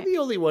Am I the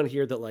only one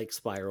here that likes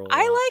Spiral? a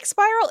I lot? like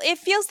Spiral. It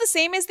feels the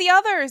same as the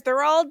others.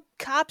 They're all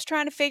cops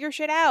trying to figure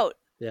shit out.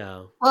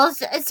 Yeah. Well,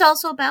 it's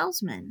also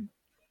Bowsman.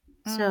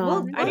 So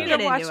Well, I need get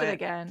to watch into it it.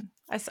 again.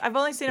 I've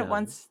only seen Yeah. it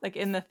once, like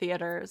in the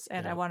theaters,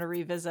 and Yeah. I want to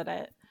revisit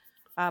it.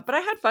 But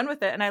I had fun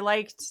with it, and I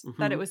liked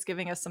that Mhm. it was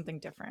giving us something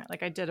different.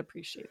 Like I did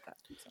appreciate that.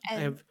 So. I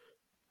And have.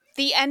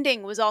 the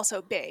ending was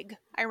also big.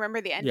 I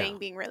remember the ending Yeah.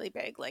 being really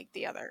big, like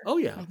the other Oh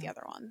yeah. like the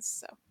other ones.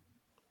 So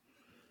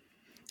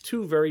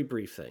 2 very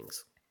brief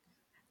things.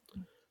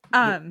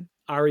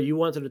 Ari, you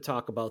wanted to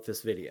talk about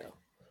this video,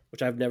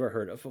 which I've never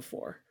heard of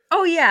before.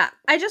 Oh yeah,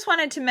 I just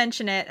wanted to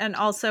mention it, and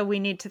also we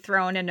need to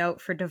throw in a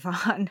note for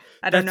Devon.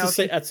 I don't know.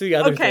 That's the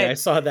other thing. Okay. I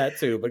saw that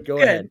too, but go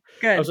ahead.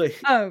 Good. I was like,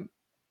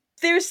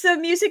 There's a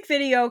music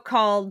video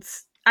called,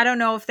 I don't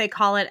know if they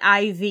call it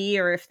IV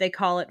or if they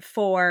call it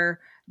 4,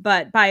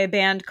 but by a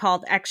band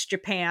called X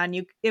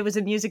Japan. It was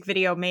a music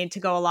video made to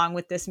go along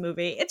with this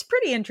movie. It's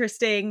pretty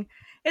interesting.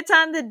 It's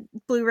on the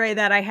Blu-ray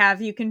that I have.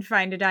 You can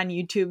find it on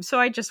YouTube. So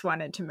I just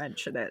wanted to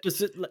mention it.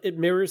 does it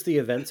mirrors the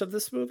events of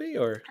this movie,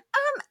 or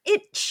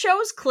It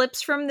shows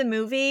clips from the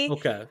movie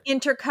okay?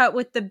 intercut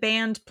with the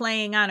band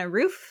playing on a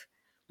roof.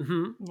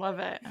 Mm-hmm. Love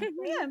it.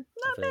 Yeah,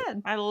 not Love it.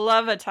 bad. I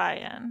love a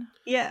tie-in.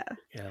 Yeah.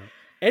 Yeah.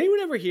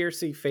 Anyone ever here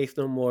see Faith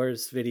No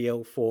More's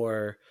video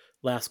for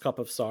Last Cup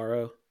of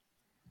Sorrow?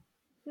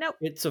 Nope.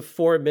 It's a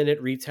 4-minute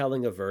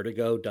retelling of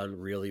Vertigo done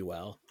really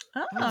well.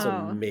 It's Oh.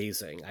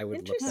 amazing. I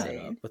would look that up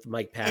Interesting. with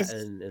Mike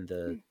Patton and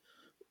the.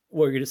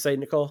 What were you going to say,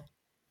 Nichole?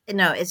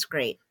 no, it's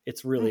great.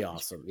 It's really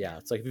awesome. Yeah,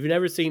 it's like if you've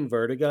never seen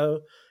Vertigo,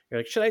 you're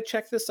like, should I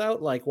check this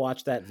out? Like,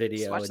 watch that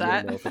video, watch and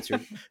that. you'll know if it's your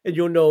and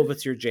you'll know if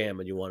it's your jam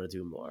and you want to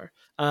do more.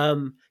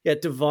 Yeah,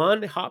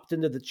 Devon hopped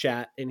into the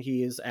chat and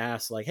he is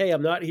asked like, "Hey,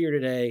 I'm not here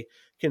today.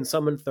 Can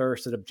someone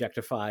thirst and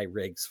objectify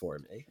Riggs for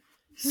me?"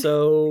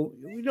 So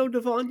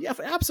Devon, yeah,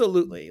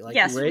 absolutely. Like,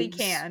 Yes, we Riggs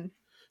can.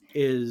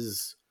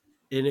 is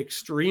an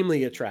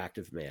extremely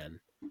attractive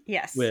man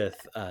Yes. with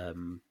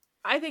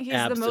I think he's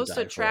abs the to most die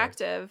for.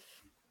 attractive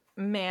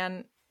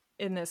man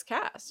in this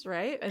cast,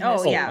 right? In Oh,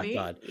 this yeah. my movie.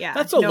 God. Yeah.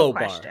 That's a no low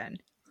bar. question.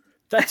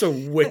 That's a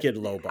wicked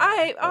low bar.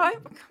 I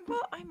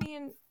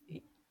mean,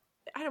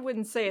 I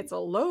wouldn't say it's a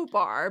low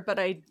bar, but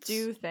I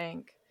do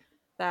think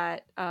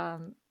that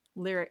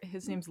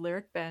his name's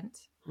Lyric Bent,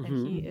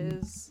 and he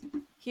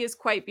is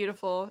quite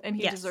beautiful, and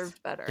he Yes.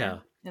 deserved better Yeah.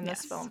 in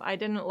this Yes. film. I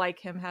didn't like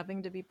him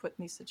having to be put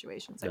in these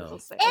situations. I No. will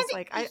say, I was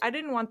like, I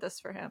didn't want this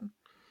for him.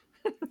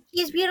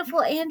 He's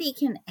beautiful and he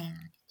can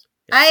act.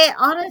 Yeah. I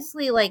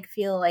honestly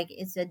feel like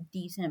it's a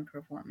decent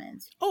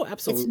performance. Oh,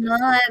 absolutely.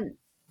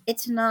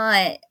 It's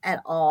not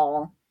at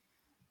all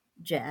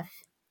Jeff.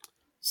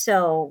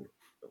 So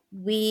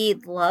we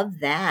love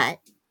that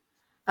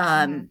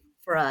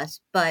for us.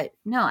 But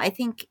no, I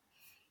think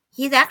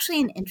he's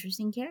actually an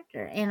interesting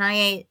character. And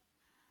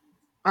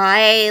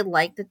I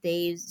like that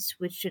they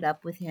switched it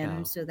up with him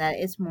Yeah. so that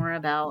it's more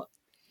about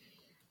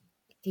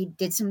he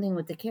did something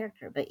with the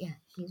character. But yeah,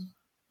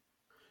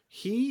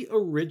 He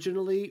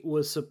originally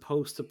was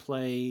supposed to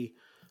play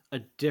a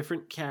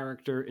different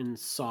character in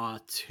Saw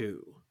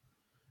 2.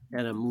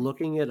 And I'm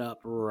looking it up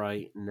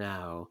right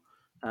now.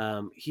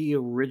 He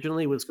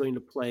originally was going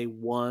to play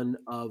one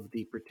of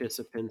the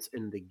participants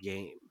in the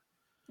game.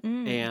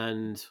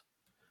 And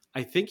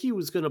I think he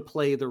was going to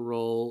play the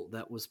role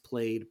that was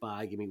played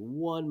by, give me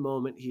one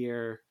moment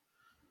here,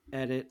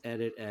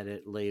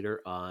 edit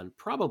later on.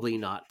 Probably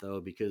not,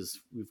 though, because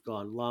we've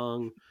gone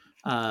long.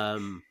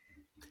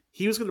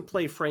 He was going to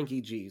play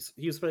Frankie G's.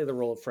 He was playing the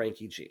role of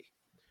Frankie G.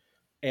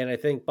 And I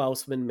think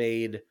Bousman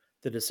made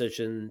the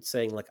decision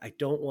saying, like, I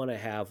don't want to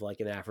have like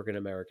an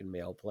African-American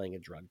male playing a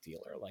drug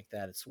dealer like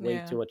that. It's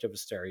way too much of a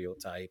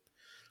stereotype.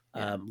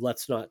 Yeah.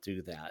 Let's not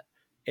do that.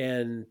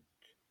 And,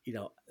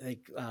 I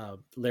think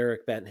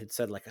Lyric Bent had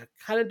said, like, I'm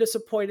kind of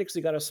disappointed because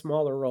he got a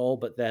smaller role.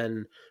 But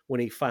then when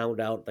he found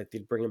out, like,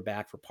 they'd bring him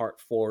back for part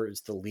 4 as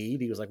the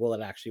lead, he was like, well,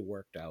 it actually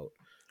worked out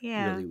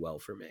really well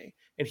for me.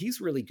 And he's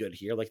really good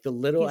here. Like, the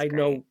little, He's I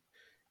know great.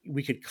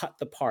 we could cut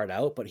the part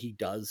out, but he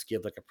does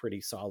give like a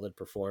pretty solid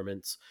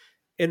performance.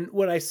 And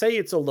when I say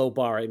it's a low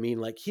bar, I mean,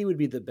 like, he would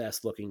be the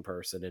best looking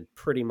person in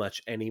pretty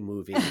much any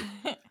movie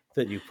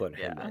that you put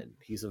him in.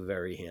 He's a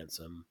very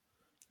handsome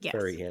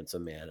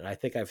man. And I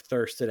think I've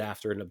thirsted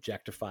after and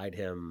objectified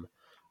him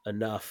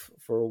enough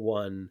for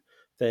one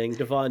thing.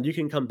 Devon, you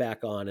can come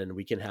back on and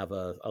we can have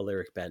a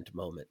Lyric Bent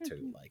moment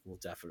too. Like, we'll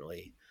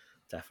definitely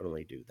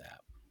do that.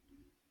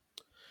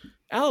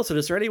 Alison,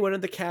 is there anyone in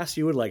the cast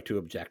you would like to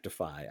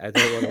objectify? I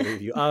don't want to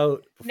leave you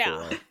out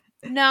before.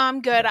 No,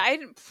 I'm good.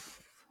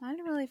 I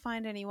didn't really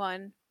find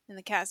anyone in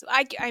the cast.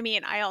 I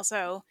mean, I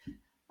also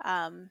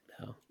No.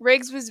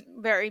 Riggs was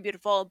very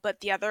beautiful, but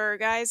the other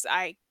guys,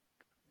 I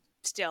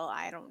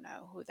don't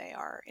know who they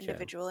are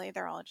individually.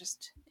 They're all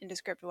just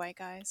indescript white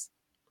guys.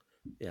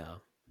 Yeah.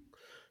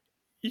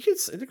 You can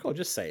Nichole,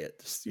 just say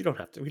it. You don't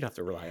have to. We don't have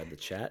to rely on the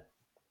chat.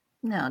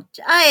 No,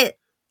 I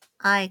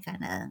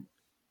kind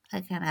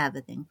of have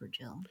a thing for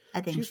Jill.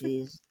 I think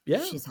she's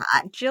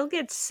hot. Jill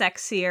gets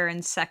sexier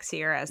and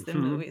sexier as the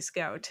Mhm. movies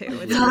go too.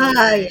 It's Yeah. really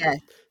great. Yeah.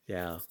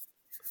 Yeah.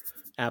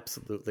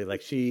 Absolutely.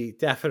 Like she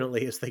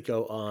definitely, as they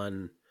go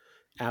on,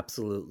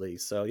 absolutely.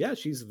 So yeah,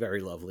 she's very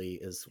lovely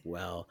as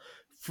well.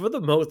 For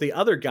the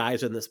other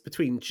guys in this,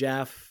 between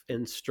Jeff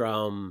and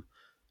Strum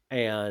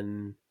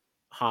and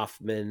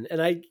Hoffman,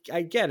 and I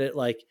get it.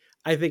 Like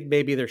I think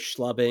maybe they're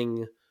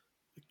schlubbing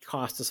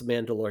Costas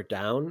Mandalore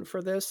down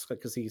for this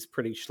because he's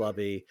pretty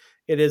schlubby.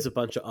 It is a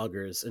bunch of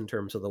uggers in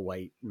terms of the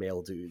white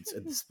male dudes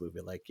in this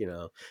movie. Like,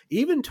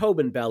 even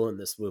Tobin Bell in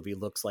this movie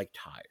looks like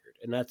tired,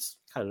 and that's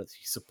kind of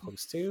he's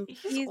supposed to.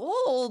 He's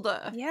old.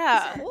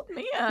 Yeah. He's an old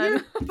man. Yeah,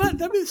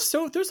 but I mean,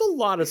 so there's a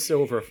lot of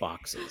silver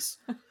foxes.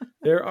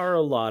 There are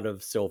a lot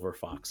of silver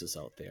foxes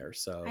out there.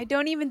 So I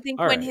don't even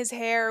think All when right. his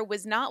hair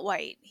was not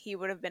white, he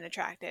would have been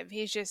attractive.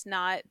 He's just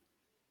not.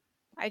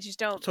 I just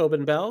don't.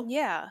 Tobin Bell.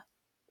 Yeah.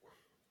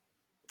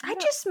 I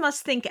just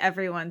must think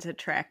everyone's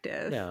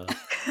attractive. Yeah,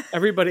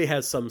 everybody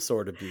has some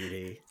sort of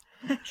beauty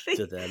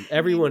to them.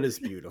 Everyone is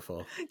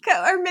beautiful.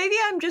 Or maybe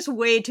I'm just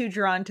way too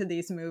drawn to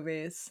these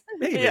movies.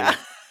 Maybe. Yeah.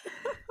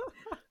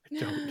 I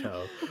don't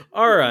know.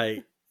 All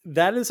right.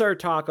 That is our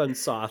talk on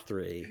Saw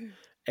 3.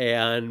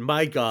 And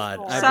my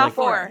God. I'm Saw like,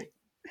 4.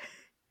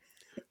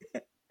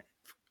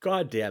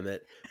 God damn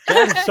it.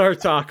 That's our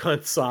talk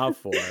on Saw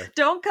 4.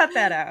 Don't cut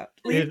that out.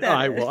 Leave that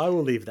I in. will. I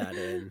will leave that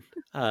in.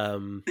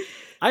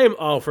 I am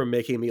all for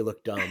making me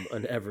look dumb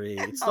on every.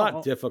 It's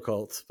not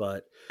difficult,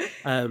 but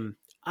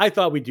I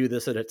thought we'd do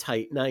this at a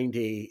tight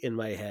 90 in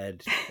my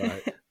head,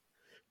 but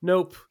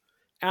nope.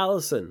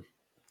 Alison,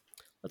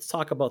 let's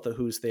talk about the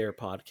Who's There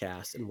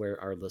podcast and where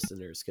our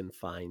listeners can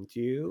find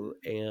you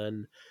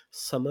and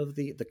some of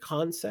the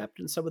concept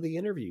and some of the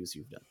interviews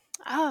you've done.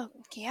 Oh,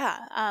 yeah.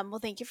 Well,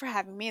 thank you for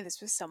having me.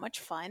 This was so much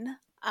fun.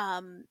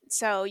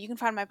 So you can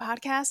find my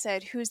podcast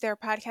at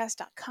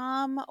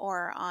who'stherepodcast.com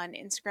or on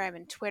Instagram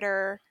and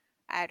Twitter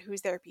at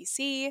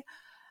who'stherepc.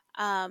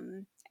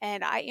 And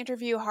I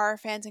interview horror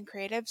fans and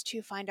creatives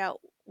to find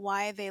out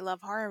why they love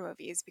horror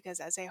movies,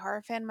 because as a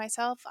horror fan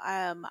myself,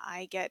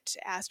 I get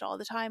asked all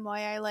the time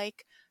why I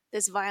like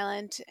this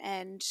violent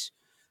and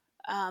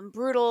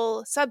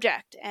brutal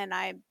subject. And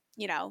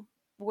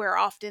we're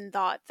often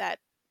thought that,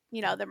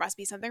 there must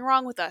be something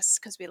wrong with us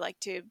because we like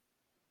to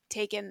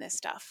take in this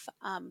stuff.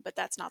 But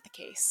that's not the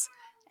case.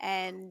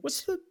 And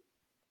What's the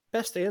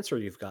best answer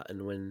you've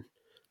gotten when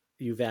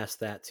you've asked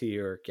that to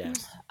your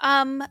guests?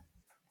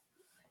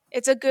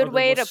 it's a good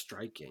way to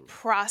striking.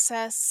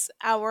 process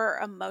our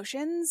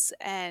emotions.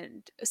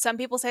 And some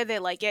people say they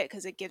like it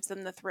because it gives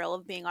them the thrill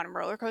of being on a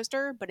roller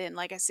coaster, but in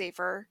like a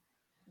safer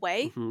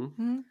way.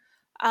 Mm-hmm.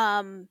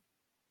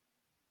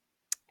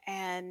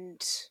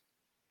 And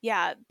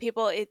yeah,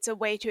 it's a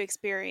way to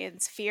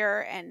experience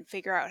fear and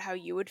figure out how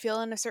you would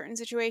feel in a certain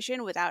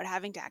situation without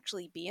having to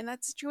actually be in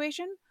that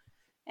situation.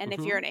 And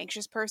if you're an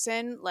anxious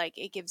person, like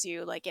it gives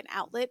you like an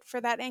outlet for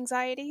that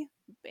anxiety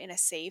in a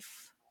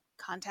safe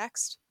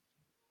context.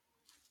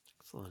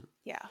 Excellent.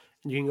 Yeah.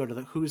 And you can go to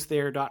the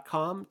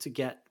who'sthere.com to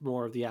get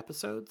more of the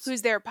episodes.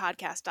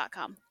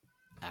 Who'stherepodcast.com.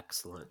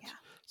 Excellent. Yeah.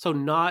 So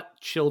not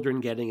children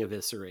getting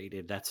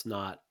eviscerated. That's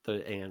not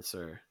the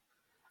answer.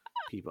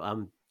 People,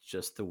 I'm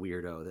just the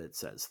weirdo that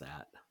says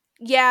that.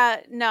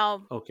 Yeah,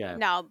 no. Okay.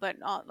 No, but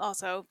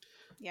also,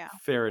 yeah.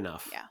 Fair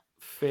enough. Yeah.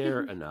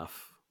 Fair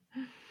enough.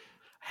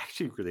 I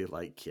actually really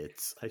like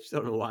kids. I just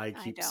don't know why I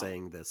keep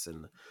saying this.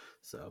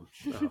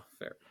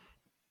 Fair.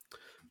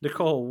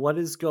 Nichole, what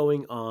is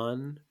going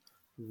on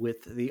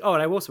with the... Oh,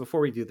 and I will say,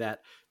 before we do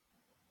that,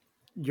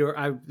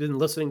 I've been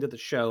listening to the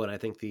show, and I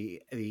think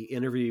the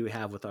interview you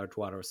have with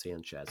Eduardo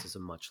Sanchez is a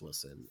much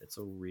listen. It's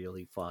a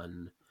really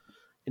fun...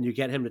 And you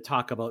get him to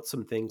talk about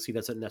some things he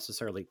doesn't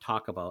necessarily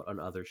talk about on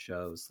other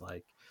shows.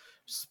 Like,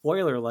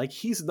 spoiler, like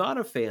he's not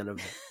a fan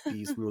of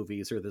these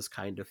movies or this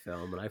kind of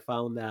film. And I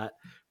found that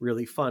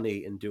really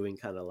funny in doing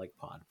kind of like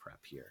pod prep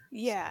here.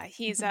 Yeah, so.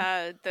 He's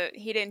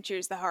he didn't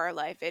choose the horror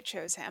life, it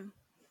chose him.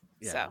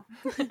 Yeah.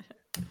 So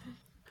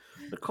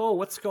Nichole,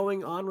 what's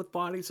going on with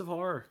Bodies of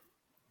Horror?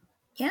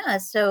 Yeah,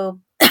 so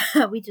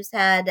we just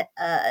had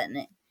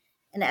an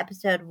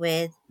episode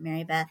with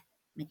Mary Beth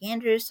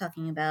McAndrews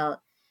talking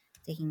about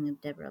Taking of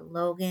Deborah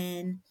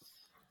Logan,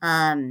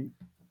 and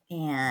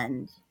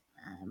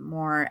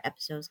more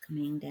episodes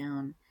coming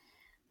down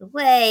the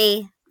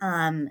way.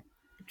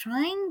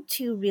 Trying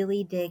to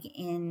really dig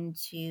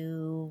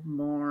into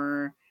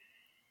more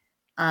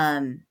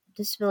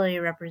disability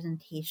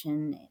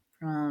representation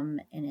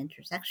from an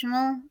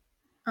intersectional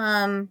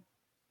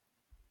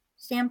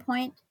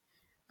standpoint,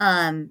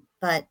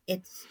 but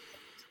it's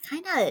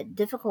kind of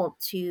difficult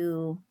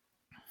to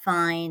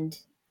find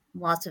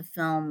lots of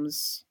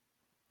films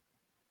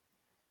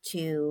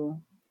to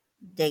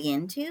dig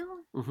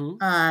into.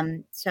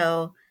 Mm-hmm.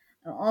 So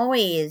I'm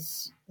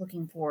always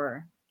looking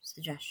for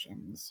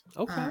suggestions.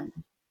 Okay.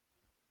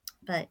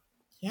 But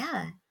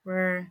yeah,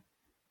 we're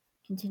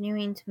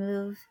continuing to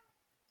move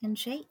and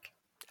shake.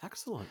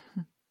 Excellent.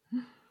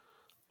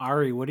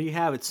 Ari, what do you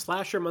have? It's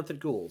Slasher Month at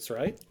Ghouls,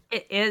 right?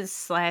 It is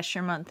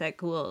Slasher Month at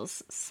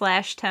Ghouls.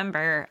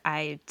 Slashtember,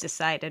 I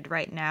decided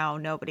right now.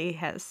 Nobody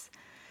has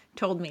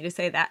told me to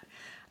say that.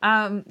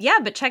 Yeah,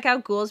 but check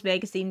out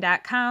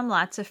ghoulsmagazine.com.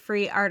 Lots of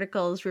free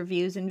articles,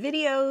 reviews, and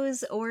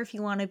videos. Or if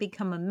you want to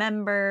become a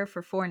member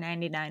for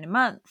 $4.99 a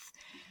month,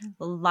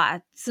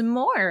 lots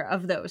more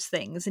of those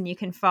things. And you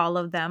can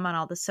follow them on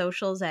all the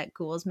socials at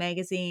Ghouls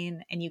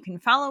Magazine. And you can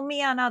follow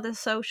me on all the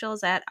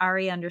socials at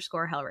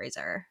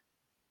Ari_Hellraiser.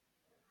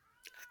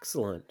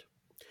 Excellent.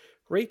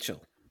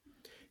 Rachel,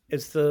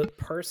 is the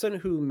person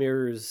who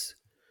mirrors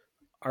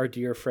our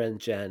dear friend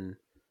Jen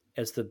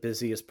as the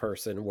busiest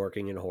person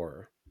working in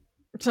horror?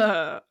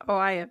 I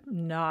am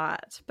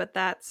not. But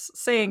that's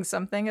saying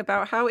something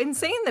about how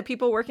insane the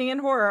people working in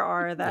horror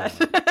are.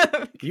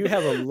 That You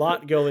have a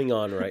lot going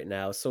on right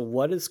now. So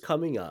what is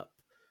coming up?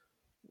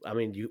 I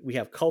mean, we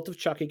have Cult of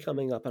Chucky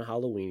coming up on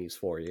Halloweenies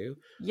for you.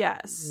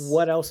 Yes.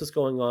 What else is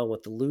going on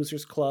with the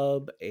Losers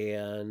Club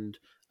and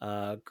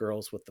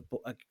Girls with the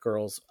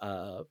Girls?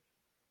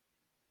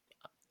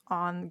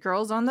 On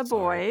Girls on the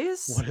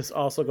Boys. What is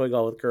also going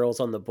on with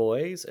Girls on the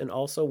Boys, and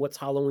also what's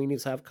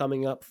Halloweenies have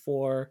coming up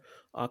for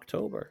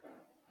October?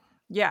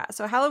 Yeah,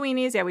 so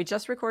Halloweenies, yeah, we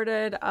just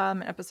recorded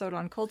an episode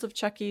on Cult of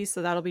Chucky,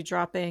 so that'll be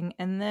dropping.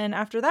 And then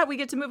after that, we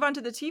get to move on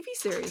to the TV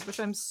series, which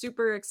I'm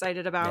super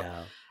excited about.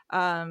 Yeah.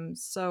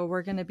 So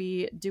we're going to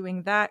be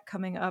doing that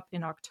coming up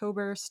in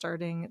October,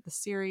 starting the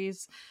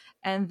series.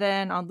 And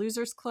then on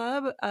Losers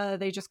Club,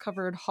 they just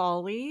covered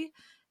Holly.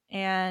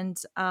 And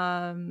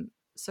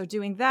so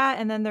doing that,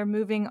 and then they're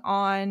moving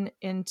on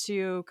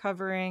into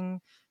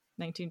covering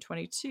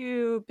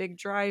 1922, Big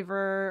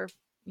Driver,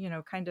 you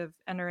know, kind of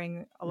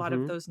entering a lot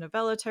of those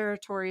novella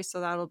territories.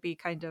 So that'll be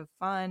kind of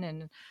fun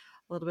and a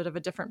little bit of a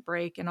different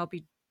break. And I'll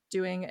be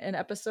doing an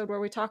episode where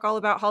we talk all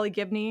about Holly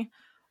Gibney,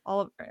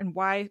 and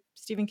why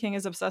Stephen King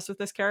is obsessed with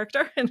this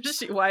character and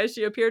why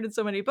she appeared in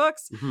so many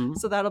books.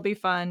 So that'll be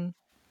fun.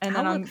 And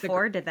I'll look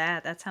forward to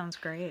that. That sounds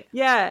great.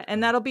 Yeah,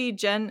 and that'll be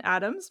Jen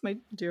Adams, my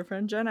dear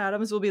friend Jen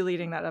Adams, will be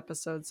leading that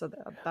episode, so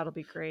that'll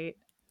be great.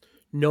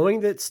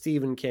 Knowing that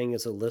Stephen King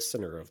is a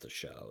listener of the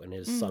show and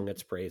has sung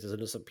its praises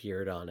and has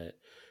appeared on it,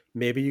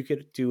 maybe you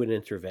could do an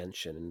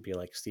intervention and be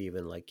like,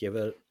 Stephen, like give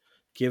it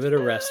a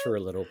rest for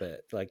a little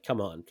bit. Like,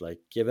 come on, like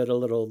give it a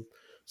little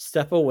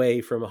step away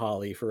from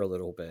Holly for a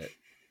little bit.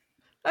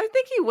 I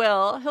think he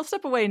will. He'll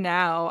step away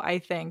now, I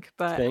think,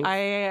 but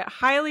I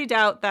highly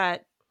doubt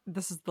that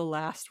this is the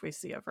last we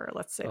see of her.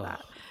 Let's say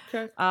that.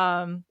 Okay.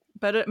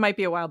 But it might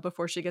be a while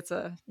before she gets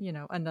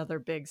another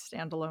big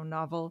standalone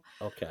novel.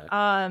 Okay.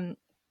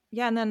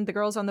 Yeah, and then the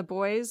Girls on the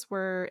Boys,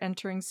 we're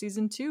entering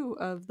season 2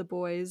 of The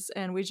Boys,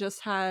 and we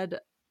just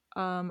had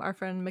our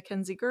friend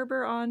Mackenzie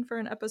Gerber on for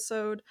an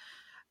episode.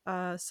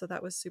 So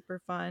that was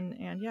super fun.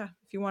 And yeah,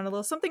 if you want a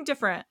little something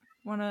different,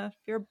 if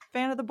you're a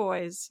fan of The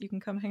Boys, you can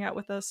come hang out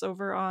with us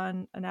over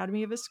on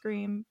Anatomy of a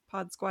Scream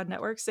Pod Squad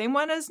Network. Same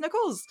one as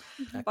Nicole's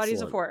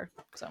Bodies of Horror.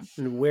 So,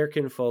 and where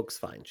can folks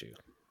find you?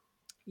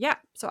 Yeah,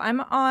 so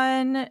I'm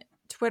on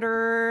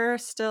Twitter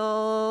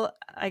still,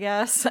 I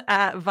guess,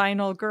 at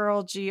Vinyl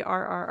Girl,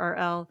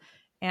 GRRRL,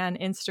 and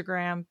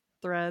Instagram,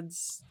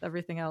 Threads,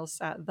 everything else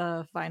at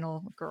The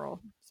Vinyl Girl.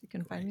 So you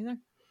can find me there.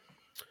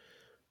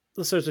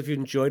 Listeners, if you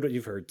enjoyed what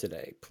you've heard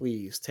today,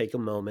 please take a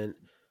moment,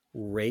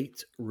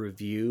 rate,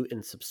 review,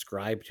 and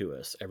subscribe to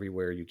us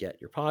everywhere you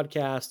get your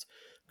podcast.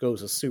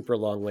 Goes a super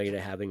long way to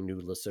having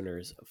new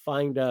listeners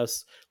find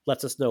us.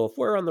 Lets us know if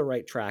we're on the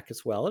right track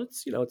as well. And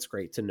it's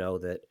great to know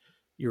that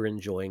you're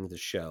enjoying the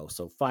show.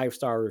 So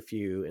 5-star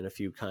review and a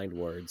few kind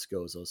words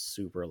goes a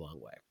super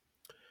long way.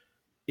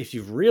 If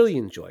you've really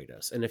enjoyed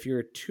us, and if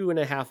you're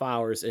 2.5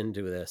 hours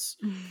into this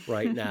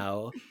right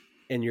now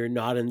and you're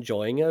not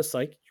enjoying us,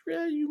 like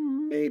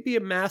you may be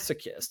a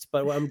masochist,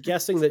 but I'm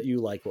guessing that you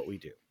like what we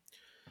do.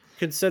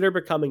 Consider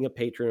becoming a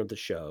patron of the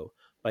show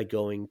by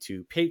going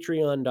to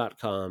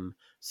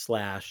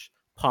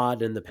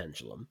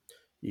patreon.com/podinthependulum.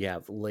 You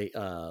have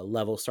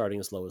levels starting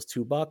as low as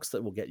 $2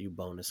 that will get you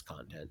bonus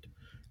content.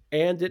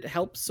 And it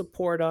helps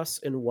support us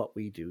in what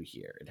we do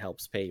here. It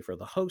helps pay for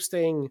the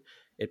hosting.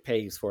 It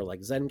pays for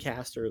like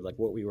Zencaster, like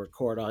what we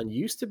record on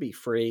used to be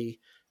free.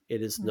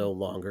 It is no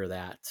longer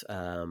that.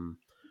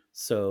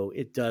 So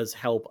it does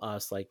help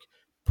us like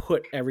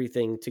put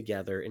everything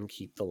together and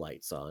keep the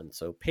lights on.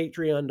 So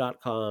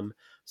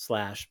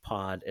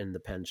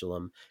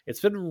patreon.com/podinthependulum.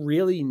 It's been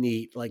really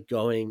neat, like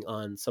going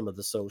on some of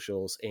the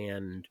socials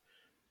and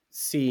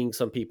seeing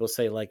some people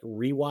say like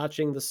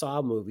rewatching the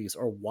Saw movies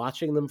or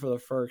watching them for the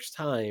first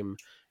time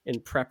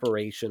in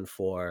preparation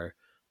for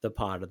the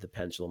Pod of the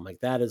Pendulum. Like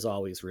that is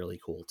always really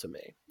cool to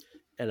me.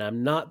 And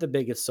I'm not the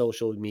biggest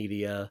social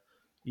media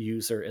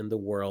user in the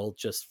world,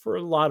 just for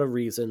a lot of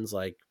reasons.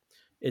 Like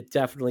it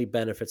definitely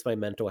benefits my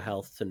mental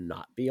health to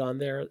not be on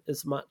there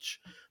as much.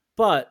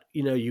 But,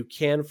 you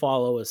can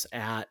follow us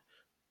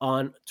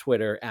on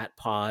Twitter at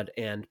Pod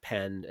and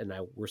Penned, and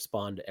I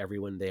respond to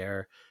everyone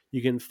there.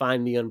 You can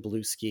find me on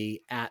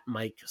Bluesky at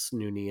Mike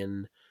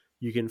Snoonian.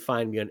 You can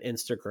find me on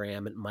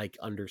Instagram at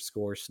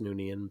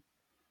Mike_Snoonian.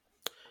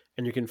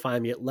 And you can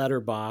find me at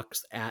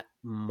Letterboxd at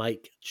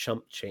Mike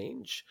Chump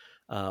Change,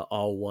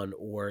 all one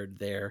word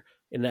there.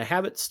 And I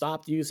haven't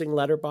stopped using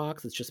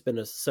Letterboxd. It's just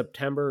been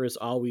September is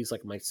always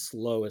like my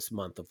slowest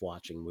month of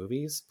watching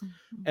movies.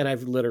 Mm-hmm. And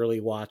I've literally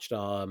watched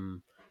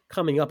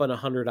coming up on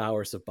 100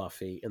 hours of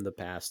Buffy in the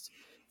past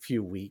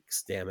few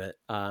weeks, damn it.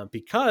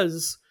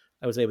 Because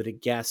I was able to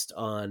guest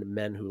on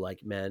Men Who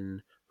Like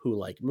Men Who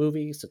Like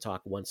Movies to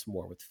talk once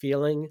more with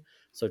feeling.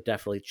 So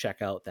definitely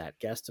check out that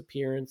guest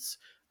appearance.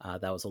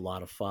 That was a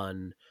lot of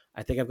fun.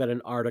 I think I've got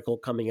an article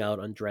coming out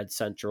on Dread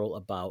Central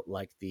about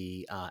like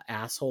the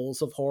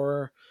assholes of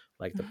horror,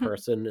 like the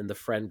person in the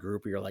friend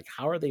group where you're like,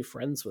 how are they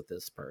friends with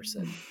this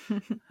person?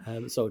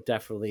 So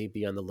definitely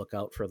be on the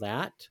lookout for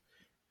that.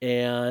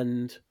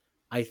 And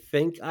I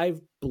think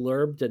I've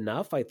blurbed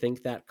enough. I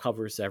think that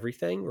covers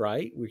everything,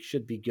 right? We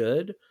should be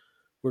good.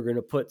 We're going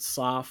to put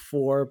Saw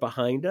 4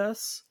 behind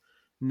us.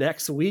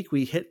 Next week,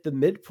 we hit the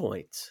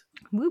midpoint.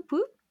 Whoop,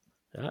 whoop.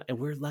 And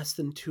we're less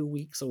than 2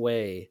 weeks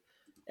away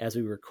as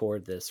we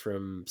record this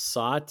from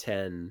Saw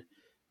 10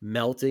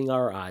 melting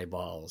our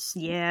eyeballs.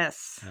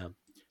 Yes.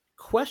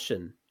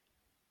 Question.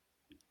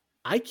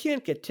 I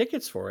can't get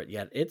tickets for it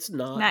yet. It's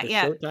not the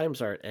yet. show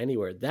times aren't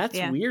anywhere. That's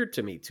weird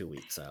to me 2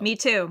 weeks out. Me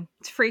too.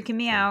 It's freaking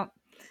me out.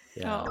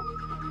 Yeah.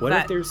 What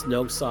if there's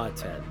no Saw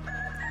 10?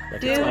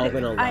 Like, dude, it's all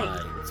been a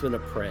lie. It's been a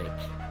prank.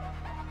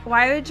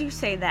 Why would you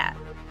say that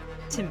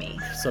to me?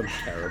 Some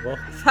terrible.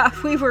 I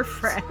thought we were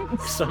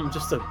friends. Some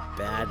just a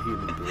bad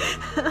human being.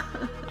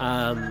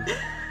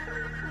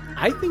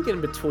 I think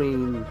in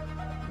between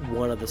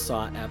one of the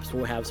Saw eps,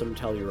 we'll have some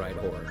Telluride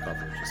horror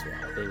coverage as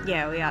well. I think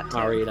we ought to.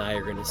 Ari and I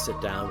are going to sit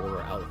down when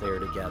we're out there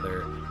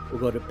together. We'll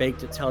go to Bake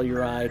to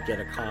Telluride, get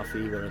a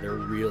coffee, one of their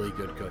really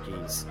good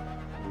cookies.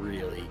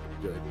 Really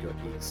good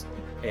cookies.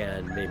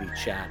 And maybe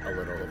chat a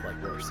little of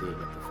like what we're seeing at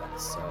the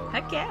fest. So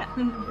heck yeah.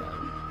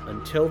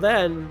 Until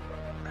then,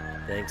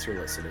 thanks for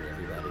listening,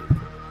 everybody.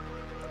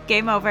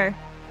 Game over.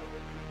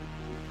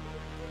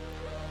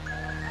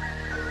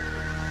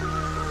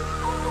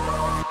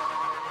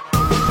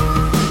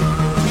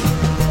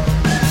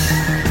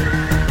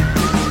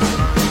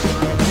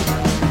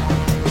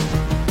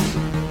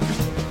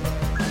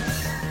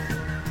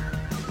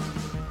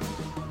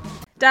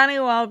 Donnie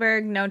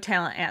Wahlberg, no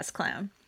talent ass clown.